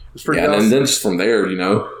 and it was pretty Yeah, awesome. and then just from there, you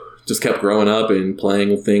know, just kept growing up and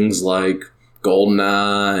playing things like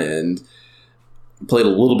GoldenEye and played a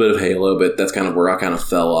little bit of Halo, but that's kind of where I kind of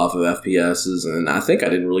fell off of FPSs, and I think I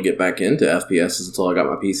didn't really get back into FPSs until I got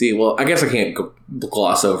my PC. Well, I guess I can't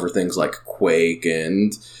gloss over things like Quake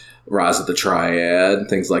and Rise of the Triad,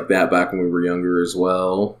 things like that back when we were younger as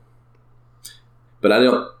well. But I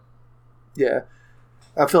don't... Yeah,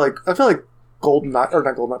 I feel like GoldenEye, or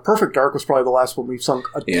not GoldenEye, Perfect Dark was probably the last one we've sunk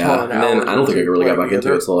a ton Yeah, of and then I don't think I really got back into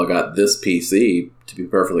together. it until I got this PC, to be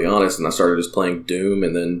perfectly honest, and I started just playing Doom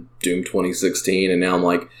and then Doom 2016, and now I'm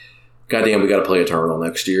like, goddamn, we got to play Eternal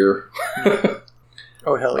next year.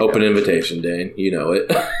 Oh, hell yeah. Open invitation, Dane. You know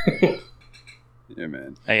it. yeah,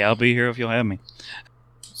 man. Hey, I'll be here if you'll have me.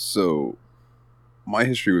 So, my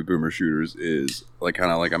history with boomer shooters is like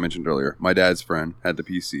kind of like I mentioned earlier. My dad's friend had the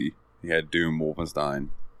PC. He had Doom, Wolfenstein,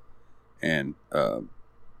 and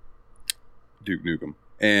Duke Nukem,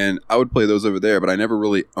 and I would play those over there. But I never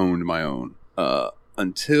really owned my own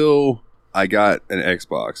until I got an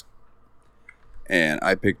Xbox, and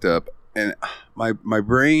I picked up. And my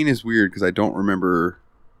brain is weird because I don't remember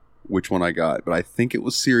which one I got, but I think it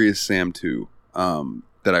was Serious Sam 2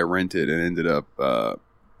 that I rented and ended up. I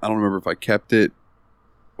don't remember if I kept it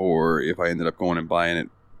or if I ended up going and buying it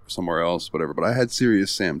somewhere else, whatever. But I had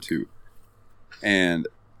Serious Sam 2, and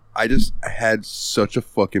I had such a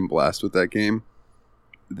fucking blast with that game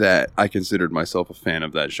that I considered myself a fan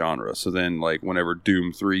of that genre. So then, like, whenever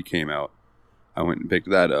Doom 3 came out, I went and picked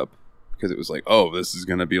that up because it was like, oh, this is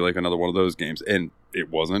going to be like another one of those games. And it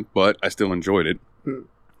wasn't, but I still enjoyed it.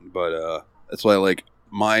 But that's why, like,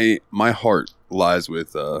 my heart lies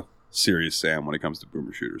with Serious Sam when it comes to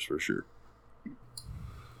boomer shooters, for sure.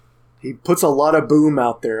 He puts a lot of boom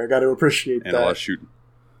out there. I got to appreciate And that. a lot of shooting.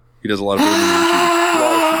 He does a lot of booming and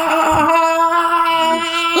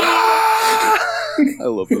shooting. I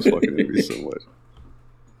love those fucking movies so much.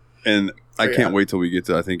 And I can't wait till we get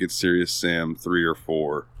to, I think it's Serious Sam 3 or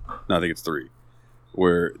 4. No, I think it's 3.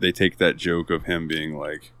 Where they take that joke of him being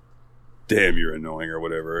like, damn, you're annoying or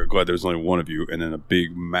whatever. Glad there's only one of you. And then a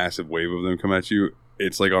big, massive wave of them come at you.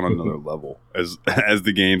 It's like on another level. As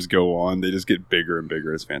the games go on, they just get bigger and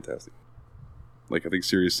bigger. It's fantastic. Like, I think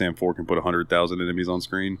Serious Sam 4 can put 100,000 enemies on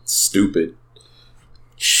screen. Stupid.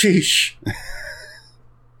 Sheesh.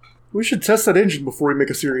 We should test that engine before we make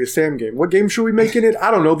a Serious Sam game. What game should we make in it? I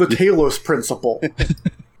don't know. The Talos Principle.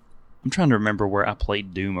 I'm trying to remember where I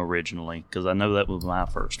played Doom originally, because I know that was my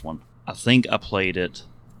first one. I think I played it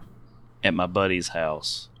at my buddy's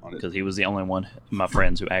house, because he was the only one of my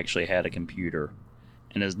friends who actually had a computer.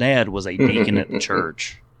 And his dad was a deacon at the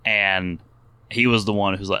church, and he was the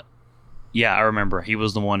one who's like, yeah, I remember. He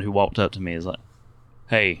was the one who walked up to me and was like,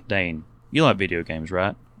 hey, Dane, you like video games,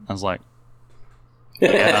 right? I was like,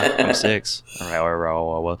 Yeah, I'm 6. Or however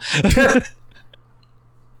old I was.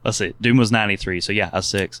 Let's see. Doom was 93, so yeah, I was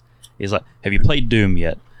 6. He's like, have you played Doom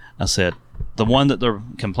yet? I said, the one that they're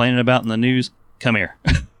complaining about in the news? Come here.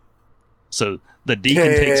 So the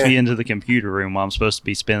deacon takes me into the computer room while I'm supposed to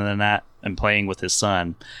be spending the night and playing with his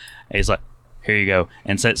son. And he's like, here you go,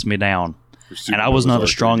 and sets me down. And I was not a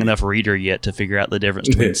strong enough reader yet to figure out the difference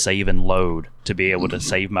between save and load to be able to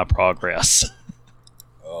save my progress.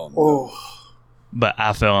 Oh, no. Oh, But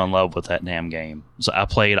I fell in love with that damn game. So I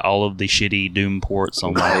played all of the shitty Doom ports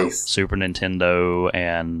on my Super Nintendo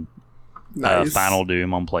and Final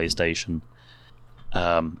Doom on PlayStation.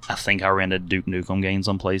 I think I rented Duke Nukem games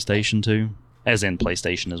on PlayStation too, as in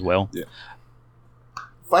PlayStation as well. Yeah.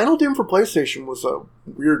 Final Doom for PlayStation was a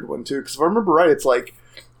weird one too, because if I remember right, it's like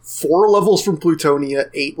 4 levels from Plutonia,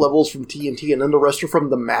 8 levels from TNT, and then the rest are from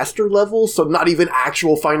the Master levels, so not even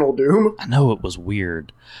actual Final Doom. I know, it was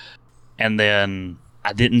weird. And then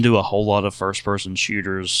I didn't do a whole lot of first-person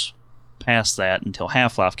shooters past that until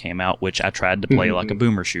Half-Life came out, which I tried to play like a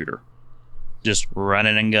boomer shooter. Just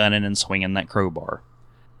running and gunning and swinging that crowbar.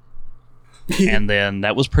 And then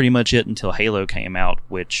that was pretty much it until Halo came out,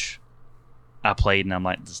 which I played, and I'm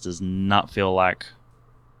like, this does not feel like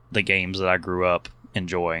the games that I grew up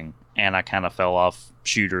enjoying. And I kind of fell off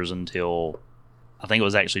shooters until I think it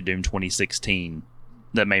was actually Doom 2016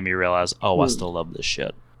 that made me realize, I still love this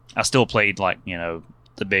shit. I still played, like, you know,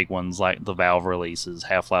 the big ones like the Valve releases,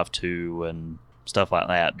 Half-Life 2 and stuff like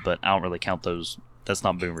that, but I don't really count those. That's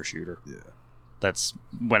not boomer shooter. Yeah. That's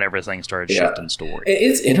when everything started shifting story.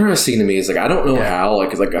 It's interesting to me. It's like, I don't know how, like,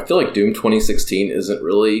 'cause, like, I feel like Doom 2016 isn't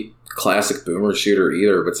really classic boomer shooter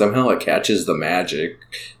either, but somehow it catches the magic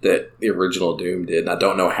that the original Doom did, and I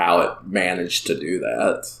don't know how it managed to do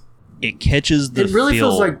that. It catches the It really feel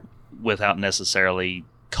feels like, without necessarily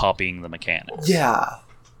copying the mechanics. yeah,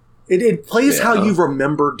 it plays how you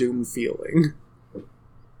remember Doom feeling.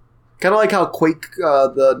 Kind of like how Quake,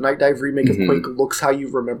 the Night Dive remake of Quake, looks how you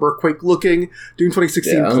remember Quake looking. Doom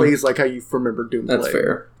 2016 plays like how you remember Doom playing. That's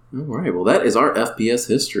fair. All right, well, that is our FPS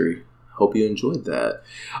history. Hope you enjoyed that.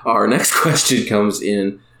 Our next question comes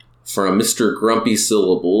in from Mr. Grumpy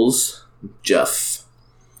Syllables, Jeff.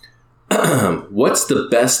 What's the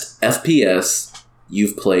best FPS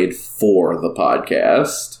you've played for the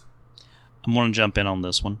podcast? I'm going to jump in on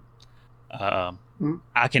this one.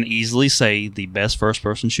 I can easily say the best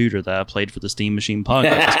first-person shooter that I played for the Steam Machine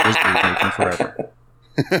podcast was Duke Nukem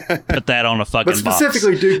Forever. Put that on a fucking box. But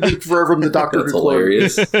specifically Duke Nukem Forever and the Doctor Who. That's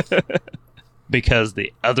hilarious. Because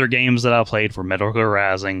the other games that I played were Metal Gear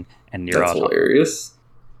Rising and Nier That's Automata. hilarious.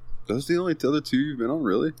 Those are the only other 2 you've been on,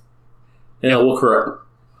 really? Yeah, we'll correct.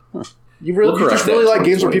 You just really like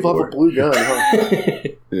games where people have a blue gun, huh?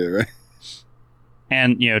 Yeah, right.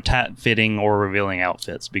 And, you know, tight-fitting or revealing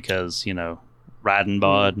outfits because, you know, riding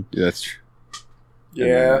bod. Yeah, that's true.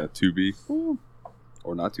 Yeah. And then, 2B.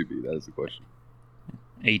 Or not 2B, that is the question.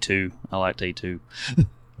 A2. I liked A2.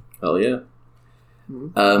 Hell yeah.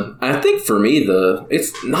 I think for me,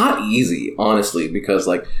 it's not easy, honestly, because,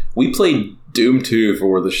 like, we played Doom 2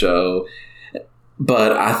 for the show,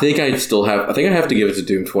 but I think I have to give it to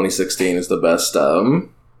Doom 2016 as the best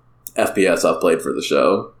FPS I've played for the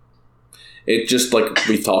show. It just, like,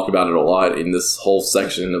 we talked about it a lot in this whole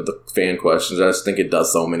section of the fan questions. I just think it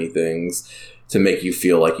does so many things to make you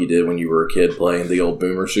feel like you did when you were a kid playing the old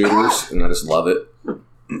boomer shooters, and I just love it.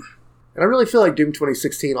 And I really feel like Doom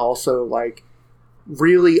 2016 also, like,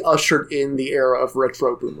 really ushered in the era of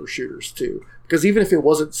retro boomer shooters, too. Because even if it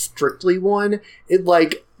wasn't strictly one, it,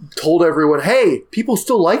 like, told everyone, hey, people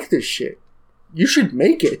still like this shit. You should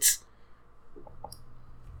make it.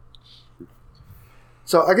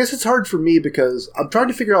 So I guess it's hard for me because I'm trying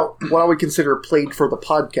to figure out what I would consider played for the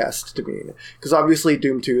podcast to mean. Because obviously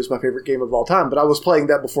Doom 2 is my favorite game of all time, but I was playing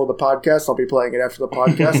that before the podcast. I'll be playing it after the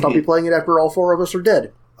podcast. I'll be playing it after all 4 of us are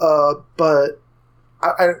dead. But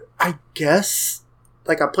I guess,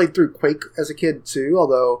 like, I played through Quake as a kid too,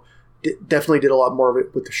 although definitely did a lot more of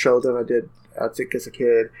it with the show than I did as a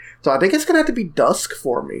kid. So I think it's going to have to be Dusk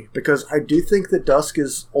for me, because I do think that Dusk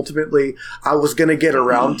is ultimately, I was going to get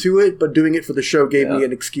around to it, but doing it for the show gave me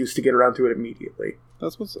an excuse to get around to it immediately.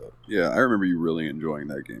 That's what's up. Yeah, I remember you really enjoying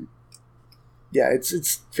that game. Yeah,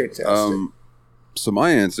 it's fantastic. So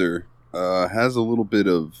my answer has a little bit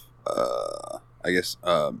of, I guess,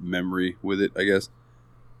 memory with it, I guess.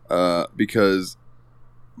 Because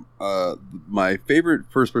my favorite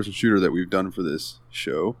first-person shooter that we've done for this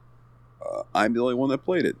show, I'm the only one that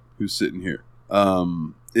played it who's sitting here.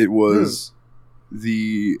 It was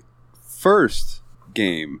the first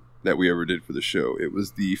game that we ever did for the show. It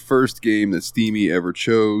was the first game that Steamy ever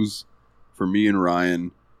chose for me and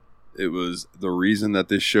Ryan It was the reason that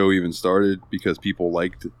this show even started, because people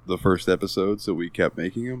liked the first episode, so we kept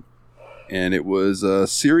making them. And it was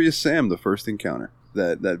Serious Sam, the first encounter.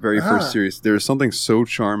 That very first series. There's something so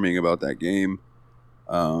charming about that game.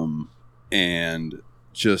 And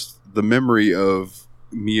just the memory of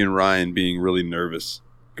me and Ryan being really nervous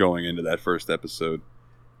going into that first episode.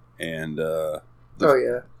 And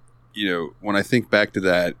you know, when I think back to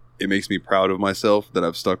that, it makes me proud of myself that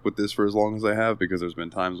I've stuck with this for as long as I have, because there's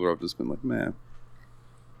been times where I've just been like, man,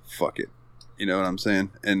 fuck it. You know what I'm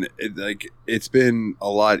saying? And it's been a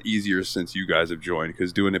lot easier since you guys have joined,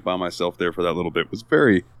 because doing it by myself there for that little bit was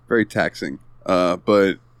very, very taxing.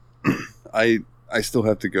 But I still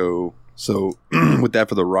have to go. So with that,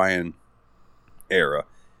 for the Ryan era,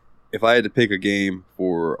 if I had to pick a game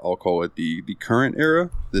for, I'll call it the current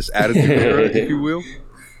era, this attitude era, if you will,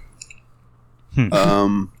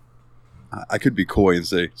 I could be coy and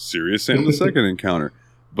say Serious Sam the second encounter,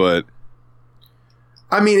 but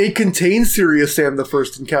I mean, it contains Serious Sam the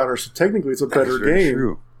first encounter, so technically it's a better game.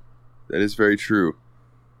 True. That is very true.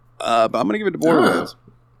 But I'm going to give it to Borderlands.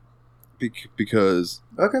 Because...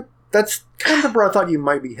 Okay. That's kind of where I thought you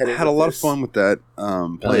might be headed. I had a lot of fun with that,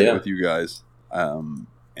 playing with you guys.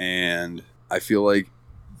 And I feel like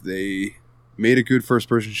they made a good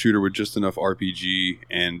first-person shooter with just enough RPG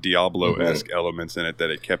and Diablo-esque elements in it that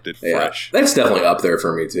it kept it fresh. That's definitely up there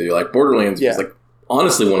for me, too. Like, Borderlands was like...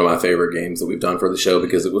 honestly one of my favorite games that we've done for the show,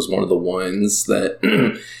 because it was one of the ones that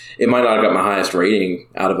it might not have got my highest rating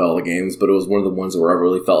out of all the games, but it was one of the ones where I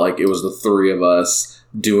really felt like it was the three of us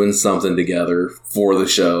doing something together for the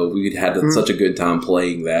show. We had such a good time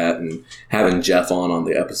playing that, and having Jeff on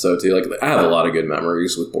the episode too. Like, I have a lot of good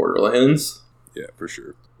memories with Borderlands. Yeah, for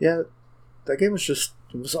sure. Yeah, that game was just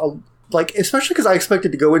like, especially because I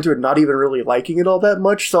expected to go into it not even really liking it all that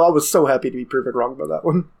much, so I was so happy to be proven wrong about that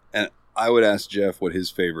one. And I would ask Jeff what his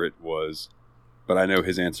favorite was, but I know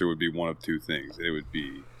his answer would be one of two things. It would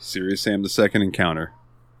be Serious Sam the second encounter.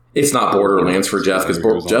 It's not Borderlands for Jeff,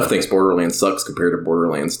 because Jeff thinks Borderlands sucks compared to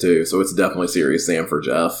Borderlands 2, so it's definitely Serious Sam for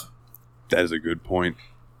Jeff. That is a good point.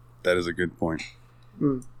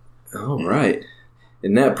 All right.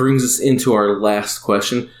 And that brings us into our last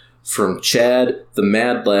question from Chad, the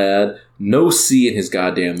Mad Lad, no C in his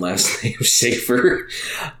goddamn last name, Schaefer.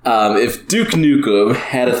 If Duke Nukem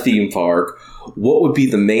had a theme park, what would be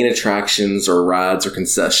the main attractions or rides or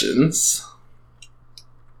concessions?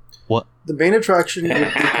 What? The main attraction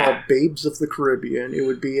would be called Babes of the Caribbean. It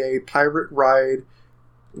would be a pirate ride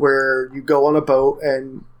where you go on a boat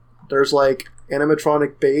and there's like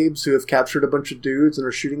animatronic babes who have captured a bunch of dudes and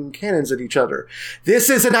are shooting cannons at each other. This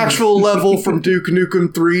is an actual level from Duke Nukem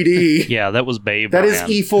 3D. Yeah, that was Babe. That is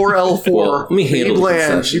E4L4. Well, let me handle the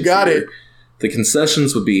concessions. You got it. The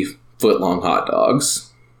concessions would be foot-long hot dogs.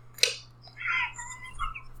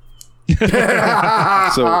 So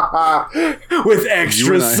with extra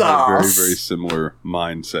you and I sauce. had a very, very similar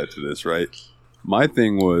mindset to this, right? My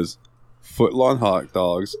thing was foot-long hot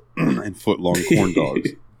dogs and foot-long corn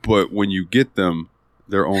dogs. But when you get them,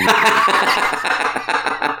 they're only...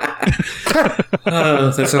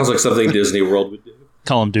 That sounds like something Disney World would do.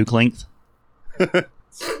 Call them Duke length.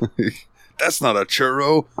 That's not a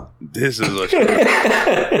churro. This is a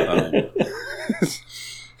churro.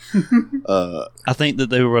 I think that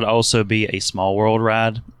there would also be a Small World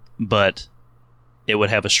ride, but it would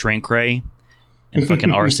have a shrink ray and fucking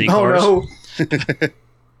RC cars. Oh,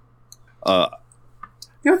 no.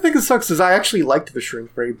 You know, the thing that sucks is I actually liked the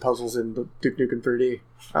shrink ray puzzles in Duke Nukem 3D.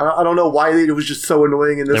 I don't know why it was just so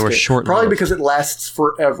annoying in this game. short-lived. Probably because it lasts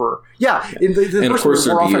forever. Yeah. In the And of first course,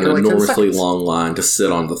 one, there'd be we're an off after, like, 10 enormously seconds. long line to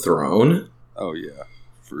sit on the throne. Oh, yeah.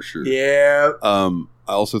 For sure. Yeah. I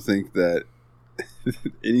also think that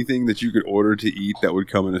anything that you could order to eat that would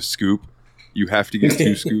come in a scoop, you have to get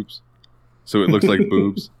 2 scoops. So it looks like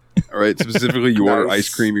boobs. All right. Specifically, you order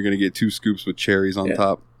ice cream, you're going to get 2 scoops with cherries on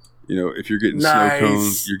top. You know, if you're getting snow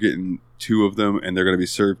cones, you're getting 2 of them, and they're going to be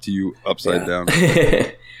served to you upside down.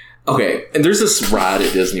 Okay, and there's this ride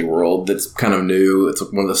at Disney World that's kind of new. It's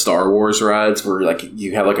one of the Star Wars rides where like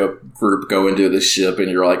you have like a group go into the ship and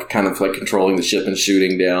you're like kind of like controlling the ship and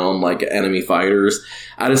shooting down like enemy fighters.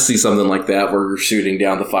 I just see something like that where you're shooting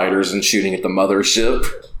down the fighters and shooting at the mothership.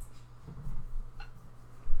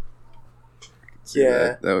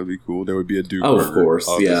 Yeah. That would be cool. There would be a Duke Oh, burger, of course.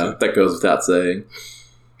 obviously. Yeah, that goes without saying.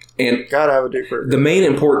 And Gotta have a Duke burger. the main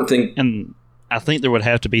important thing... And I think there would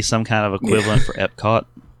have to be some kind of equivalent for Epcot.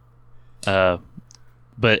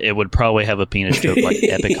 But it would probably have a penis joke like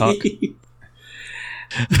Epicock.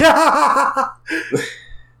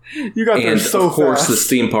 You got there And so of course, fast. this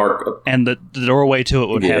theme park... And the doorway to it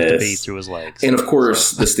would have to be Yes. through his legs. And of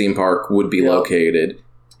course, this theme park would be located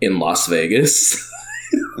In Las Vegas.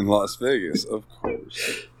 In Las Vegas, of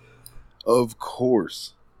course. Of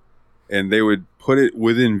course. And they would put it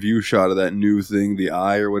within view shot of that new thing, the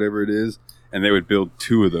eye or whatever it is, and they would build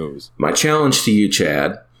 2 of those. My challenge to you,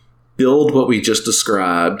 Chad, build what we just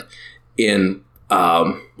described in,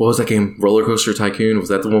 what was that game? Roller Coaster Tycoon? Was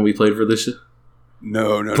that the one we played for this?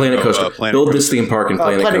 No. Planet Coaster. Build Coaster. this theme park in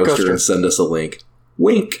Planet Coaster and send us a link.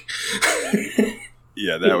 Wink.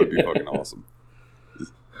 Yeah, that would be fucking awesome.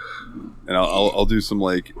 And I'll do some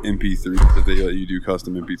like MP3s if they let you do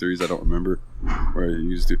custom MP3s. I don't remember where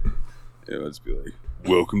you just do. Let's be like,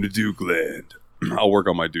 "Welcome to Duke Land." I'll work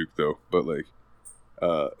on my Duke though, but like,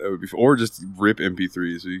 that would be, or just rip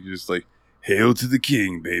MP3s. So you can just like, "Hail to the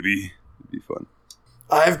King, baby." It'd be fun.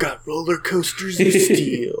 I've got roller coasters of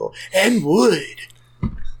steel and wood.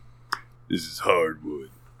 This is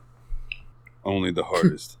hardwood. Only the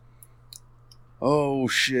hardest. Oh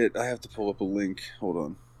shit! I have to pull up a link. Hold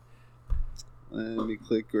on. Let me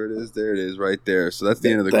click where it is. There it is, right there. So that's the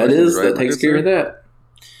end of the question, right? That takes care of that.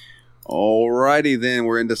 Alrighty then,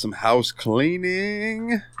 we're into some house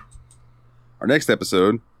cleaning. Our next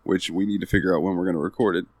episode, which we need to figure out when we're going to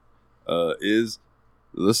record it, is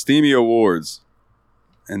the Steamy Awards.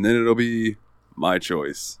 And then it'll be my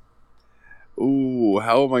choice. Ooh,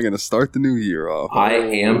 how am I going to start the new year off? I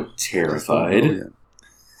am terrified.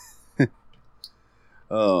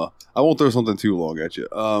 I won't throw something too long at you.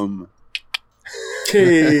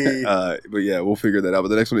 Hey. But yeah, we'll figure that out. But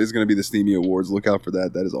the next one is going to be the Steamy Awards. Look out for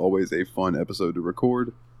that. That is always a fun episode to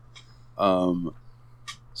record. So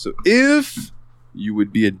if you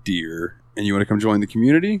would be a deer and you want to come join the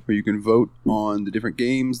community where you can vote on the different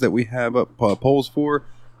games that we have up polls for,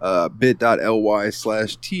 bit.ly/TSMP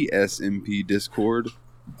Discord.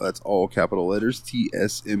 That's all capital letters,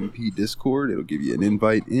 TSMP Discord. It'll give you an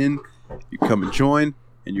invite in. You come and join.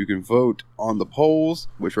 And you can vote on the polls,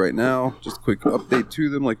 which right now, just a quick update to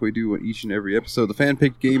them like we do on each and every episode. The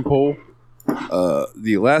fan-picked game poll,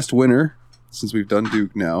 the last winner, since we've done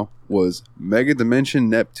Duke now, was Mega Dimension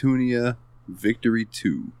Neptunia Victory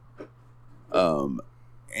 2.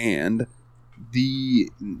 And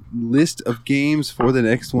the list of games for the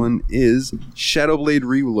next one is Shadowblade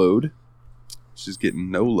Reload, which is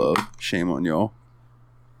getting no love. Shame on y'all.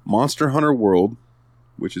 Monster Hunter World,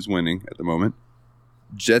 which is winning at the moment.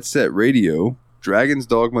 Jet Set Radio, Dragon's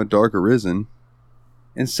Dogma Dark Arisen,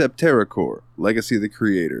 and Septerra Core, Legacy of the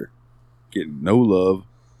Creator. Getting no love.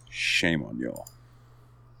 Shame on y'all.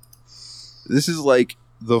 This is like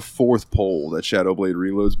the 4th poll that Shadowblade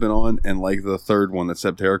Reload's been on, and like the 3rd one that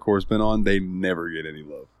Septerra Core's been on. They never get any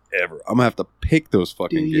love. Ever. I'm gonna have to pick those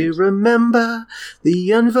fucking games. Do you remember the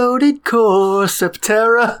unvoted core,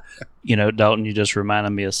 Septerra? You know, Dalton, you just reminded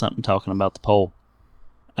me of something talking about the poll.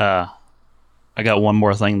 I got one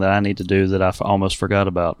more thing that I need to do that I almost forgot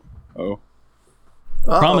about. Oh.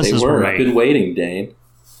 Promises were made. I've been waiting, Dane.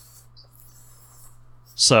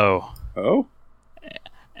 So,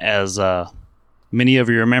 as many of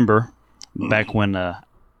you remember, back when I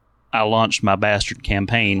launched my Bastard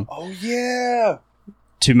campaign. Oh, yeah!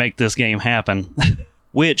 To make this game happen.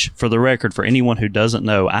 Which, for the record, for anyone who doesn't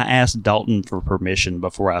know, I asked Dalton for permission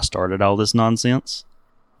before I started all this nonsense.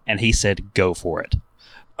 And he said, go for it.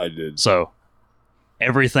 I did. So,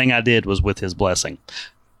 everything I did was with his blessing.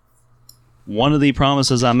 One of the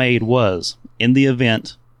promises I made was, in the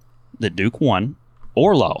event that Duke won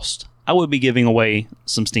or lost, I would be giving away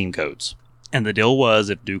some Steam codes. And the deal was,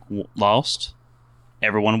 if Duke lost,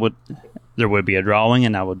 there would be a drawing,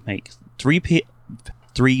 and I would make three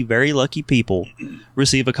very lucky people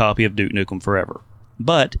receive a copy of Duke Nukem Forever.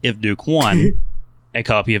 But if Duke won, a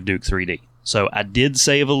copy of Duke 3D. So I did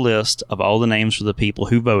save a list of all the names for the people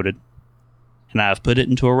who voted, and I've put it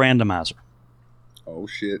into a randomizer. Oh,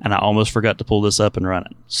 shit. And I almost forgot to pull this up and run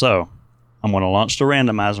it. So I'm going to launch the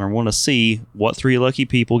randomizer and want to see what 3 lucky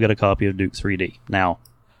people get a copy of Duke 3D. Now,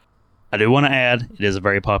 I do want to add, it is a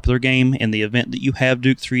very popular game. In the event that you have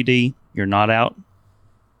Duke 3D, you're not out,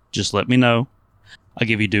 just let me know. I'll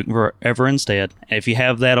give you Duke Forever instead. And if you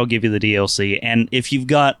have that, I'll give you the DLC. And if you've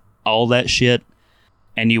got all that shit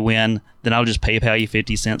and you win, then I'll just PayPal you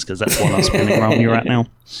 50 cents because that's what I'm spending on you right now.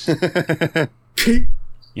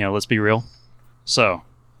 You know, let's be real. So,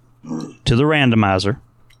 to the randomizer.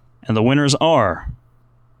 And the winners are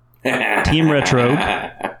Team Retro,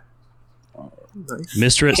 Nice.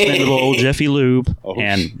 Mr. Expendable Old Jeffy Lube,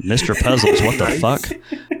 and Mr. Puzzles. What the fuck?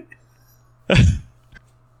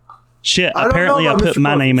 Shit, I don't apparently know I about put Mr.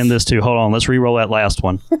 my name in Puzzles. this too. Hold on, let's re-roll that last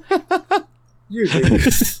one. You did.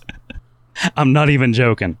 I'm not even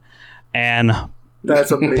joking. And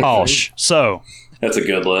That's amazing. Posh. So, That's a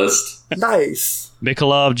good list. Nice.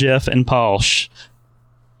 Mikolov, Jeff, and Posh.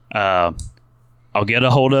 I'll get a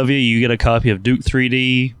hold of you. You get a copy of Duke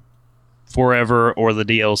 3D Forever or the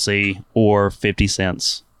DLC or 50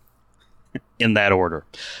 cents in that order.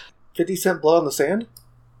 50 Cent Blood on the Sand?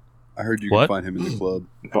 I heard you What? can find him in the club.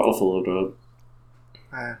 Buffalo Dog.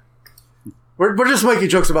 We're just making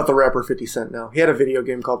jokes about the rapper 50 Cent now. He had a video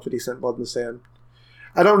game called 50 Cent Blood in the Sand.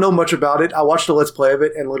 I don't know much about it. I watched a Let's Play of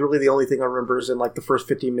it, and literally the only thing I remember is in like the first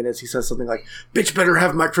 15 minutes he says something like, "Bitch better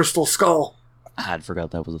have my crystal skull." I'd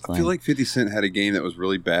forgot that was a thing. I feel like 50 Cent had a game that was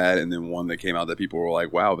really bad, and then one that came out that people were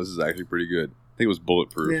like, wow, this is actually pretty good. I think it was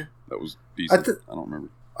Bulletproof. Yeah. That was decent. I don't remember.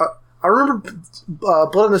 I remember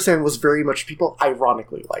Blood in the Sand was very much, people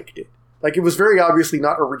ironically liked it. Like, it was very obviously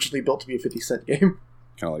not originally built to be a 50 Cent game.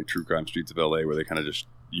 Kind of like True Crime Streets of LA, where they kind of just,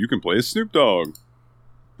 you can play as Snoop Dogg.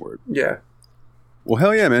 Word. Yeah. Well,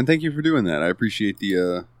 hell yeah, man. Thank you for doing that. I appreciate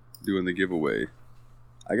the doing the giveaway.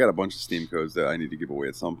 I got a bunch of Steam codes that I need to give away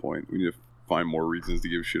at some point. We need to find more reasons to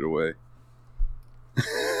give shit away.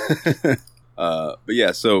 But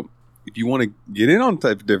yeah, so if you want to get in on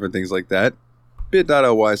type of different things like that,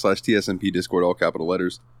 bit.ly/TSMP Discord, all capital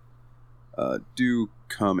letters. Do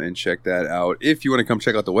come and check that out. If you want to come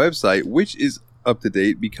check out the website, which is up to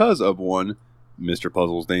date because of one Mr.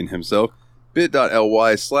 Puzzles Dane himself,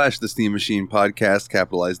 bit.ly/The Steam Machine Podcast,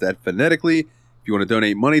 capitalize that phonetically. If you want to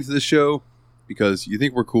donate money to the show because you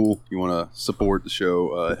think we're cool, you want to support the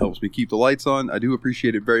show, it helps me keep the lights on. I do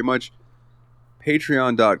appreciate it very much.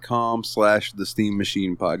 Patreon.com/The Steam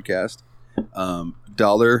Machine Podcast.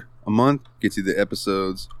 $1 a month gets you the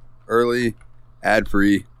episodes early,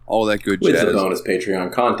 ad-free, all that good With jazz. the bonus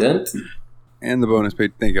Patreon content. And the bonus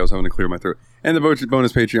page. Thank you. I was having to clear my throat. And the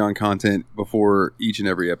bonus Patreon content before each and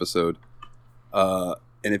every episode. And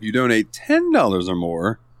if you donate $10 or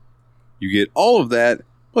more, you get all of that.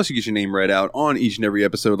 Plus, you get your name read out on each and every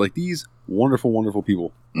episode, like these wonderful, wonderful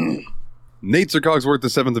people. Nate Sir Cogsworth, the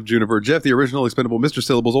 7th of Juniper, Jeff, the original expendable, Mr.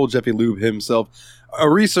 Syllables, old Jeffy Lube himself,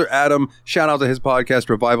 Eraser Adam, shout out to his podcast,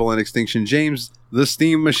 Revival and Extinction, James, the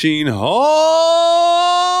Steam Machine,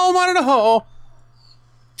 Home out of the Hall,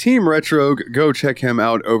 Team Retro, go check him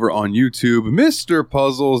out over on YouTube, Mr.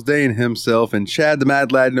 Puzzles, Dane himself, and Chad the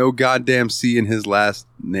Mad Lad, no goddamn C in his last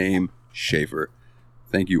name, Schaefer.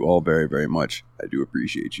 Thank you all very, very much. I do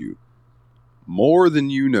appreciate you. More than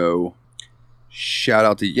you know. Shout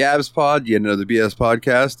out to Yabs Pod, yet another BS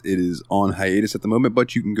podcast. It is on hiatus at the moment,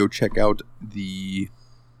 but you can go check out the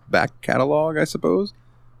back catalog, I suppose.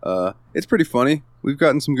 It's pretty funny. We've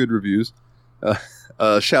gotten some good reviews.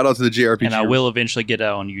 Shout out to the JRPG. And I will eventually get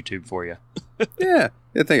out on YouTube for you. yeah,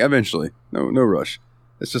 eventually. No rush.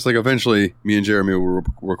 It's just like eventually me and Jeremy will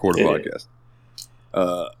record a podcast.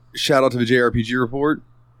 Shout out to the JRPG Report.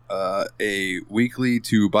 A weekly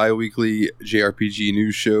to bi-weekly JRPG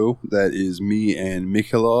news show that is me and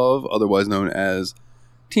Mikhailov, otherwise known as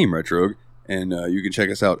Team Retrog, and you can check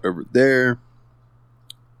us out over there.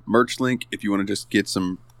 Merch link, if you want to just get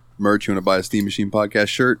some merch, you want to buy a Steam Machine Podcast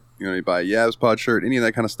shirt, you want to buy a Yabs Pod shirt, any of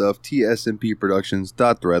that kind of stuff,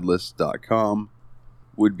 tsmpproductions.threadless.com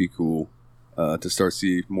would be cool to start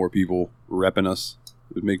seeing more people repping us.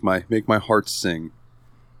 It would make my heart sing.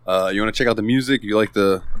 You want to check out the music, if you like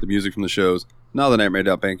the music from the shows,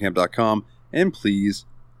 nowthenightmare.bandcamp.com, and please,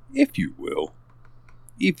 if you will,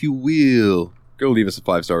 go leave us a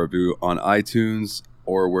 5-star review on iTunes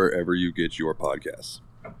or wherever you get your podcasts.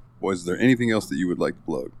 Boys, is there anything else that you would like to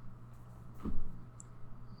plug?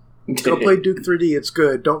 Go play Duke 3D, it's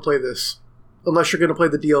good. Don't play this. Unless you're going to play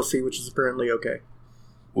the DLC, which is apparently okay.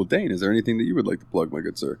 Well, Dane, is there anything that you would like to plug, my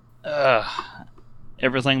good sir?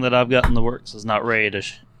 Everything that I've got in the works is not ready to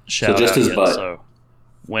shout just out his yet, butt. so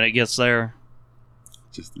when it gets there,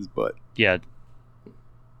 Just his butt. yeah,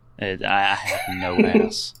 I have no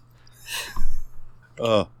ass.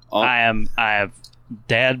 I have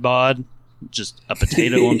dad bod, just a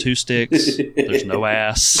potato on 2 sticks. There's no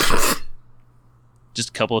ass. Just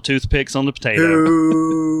a couple of toothpicks on the potato.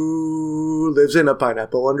 Who lives in a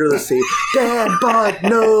pineapple under the sea? Dad bod,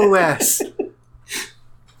 no ass.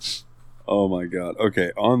 Oh my god.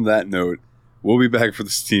 Okay, on that note, we'll be back for the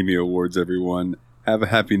Steamy Awards, everyone. Have a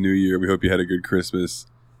happy new year. We hope you had a good Christmas.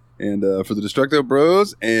 And for the Destructo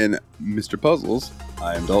Bros and Mr. Puzzles,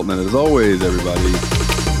 I am Dalton, and as always, everybody,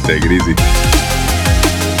 take it easy.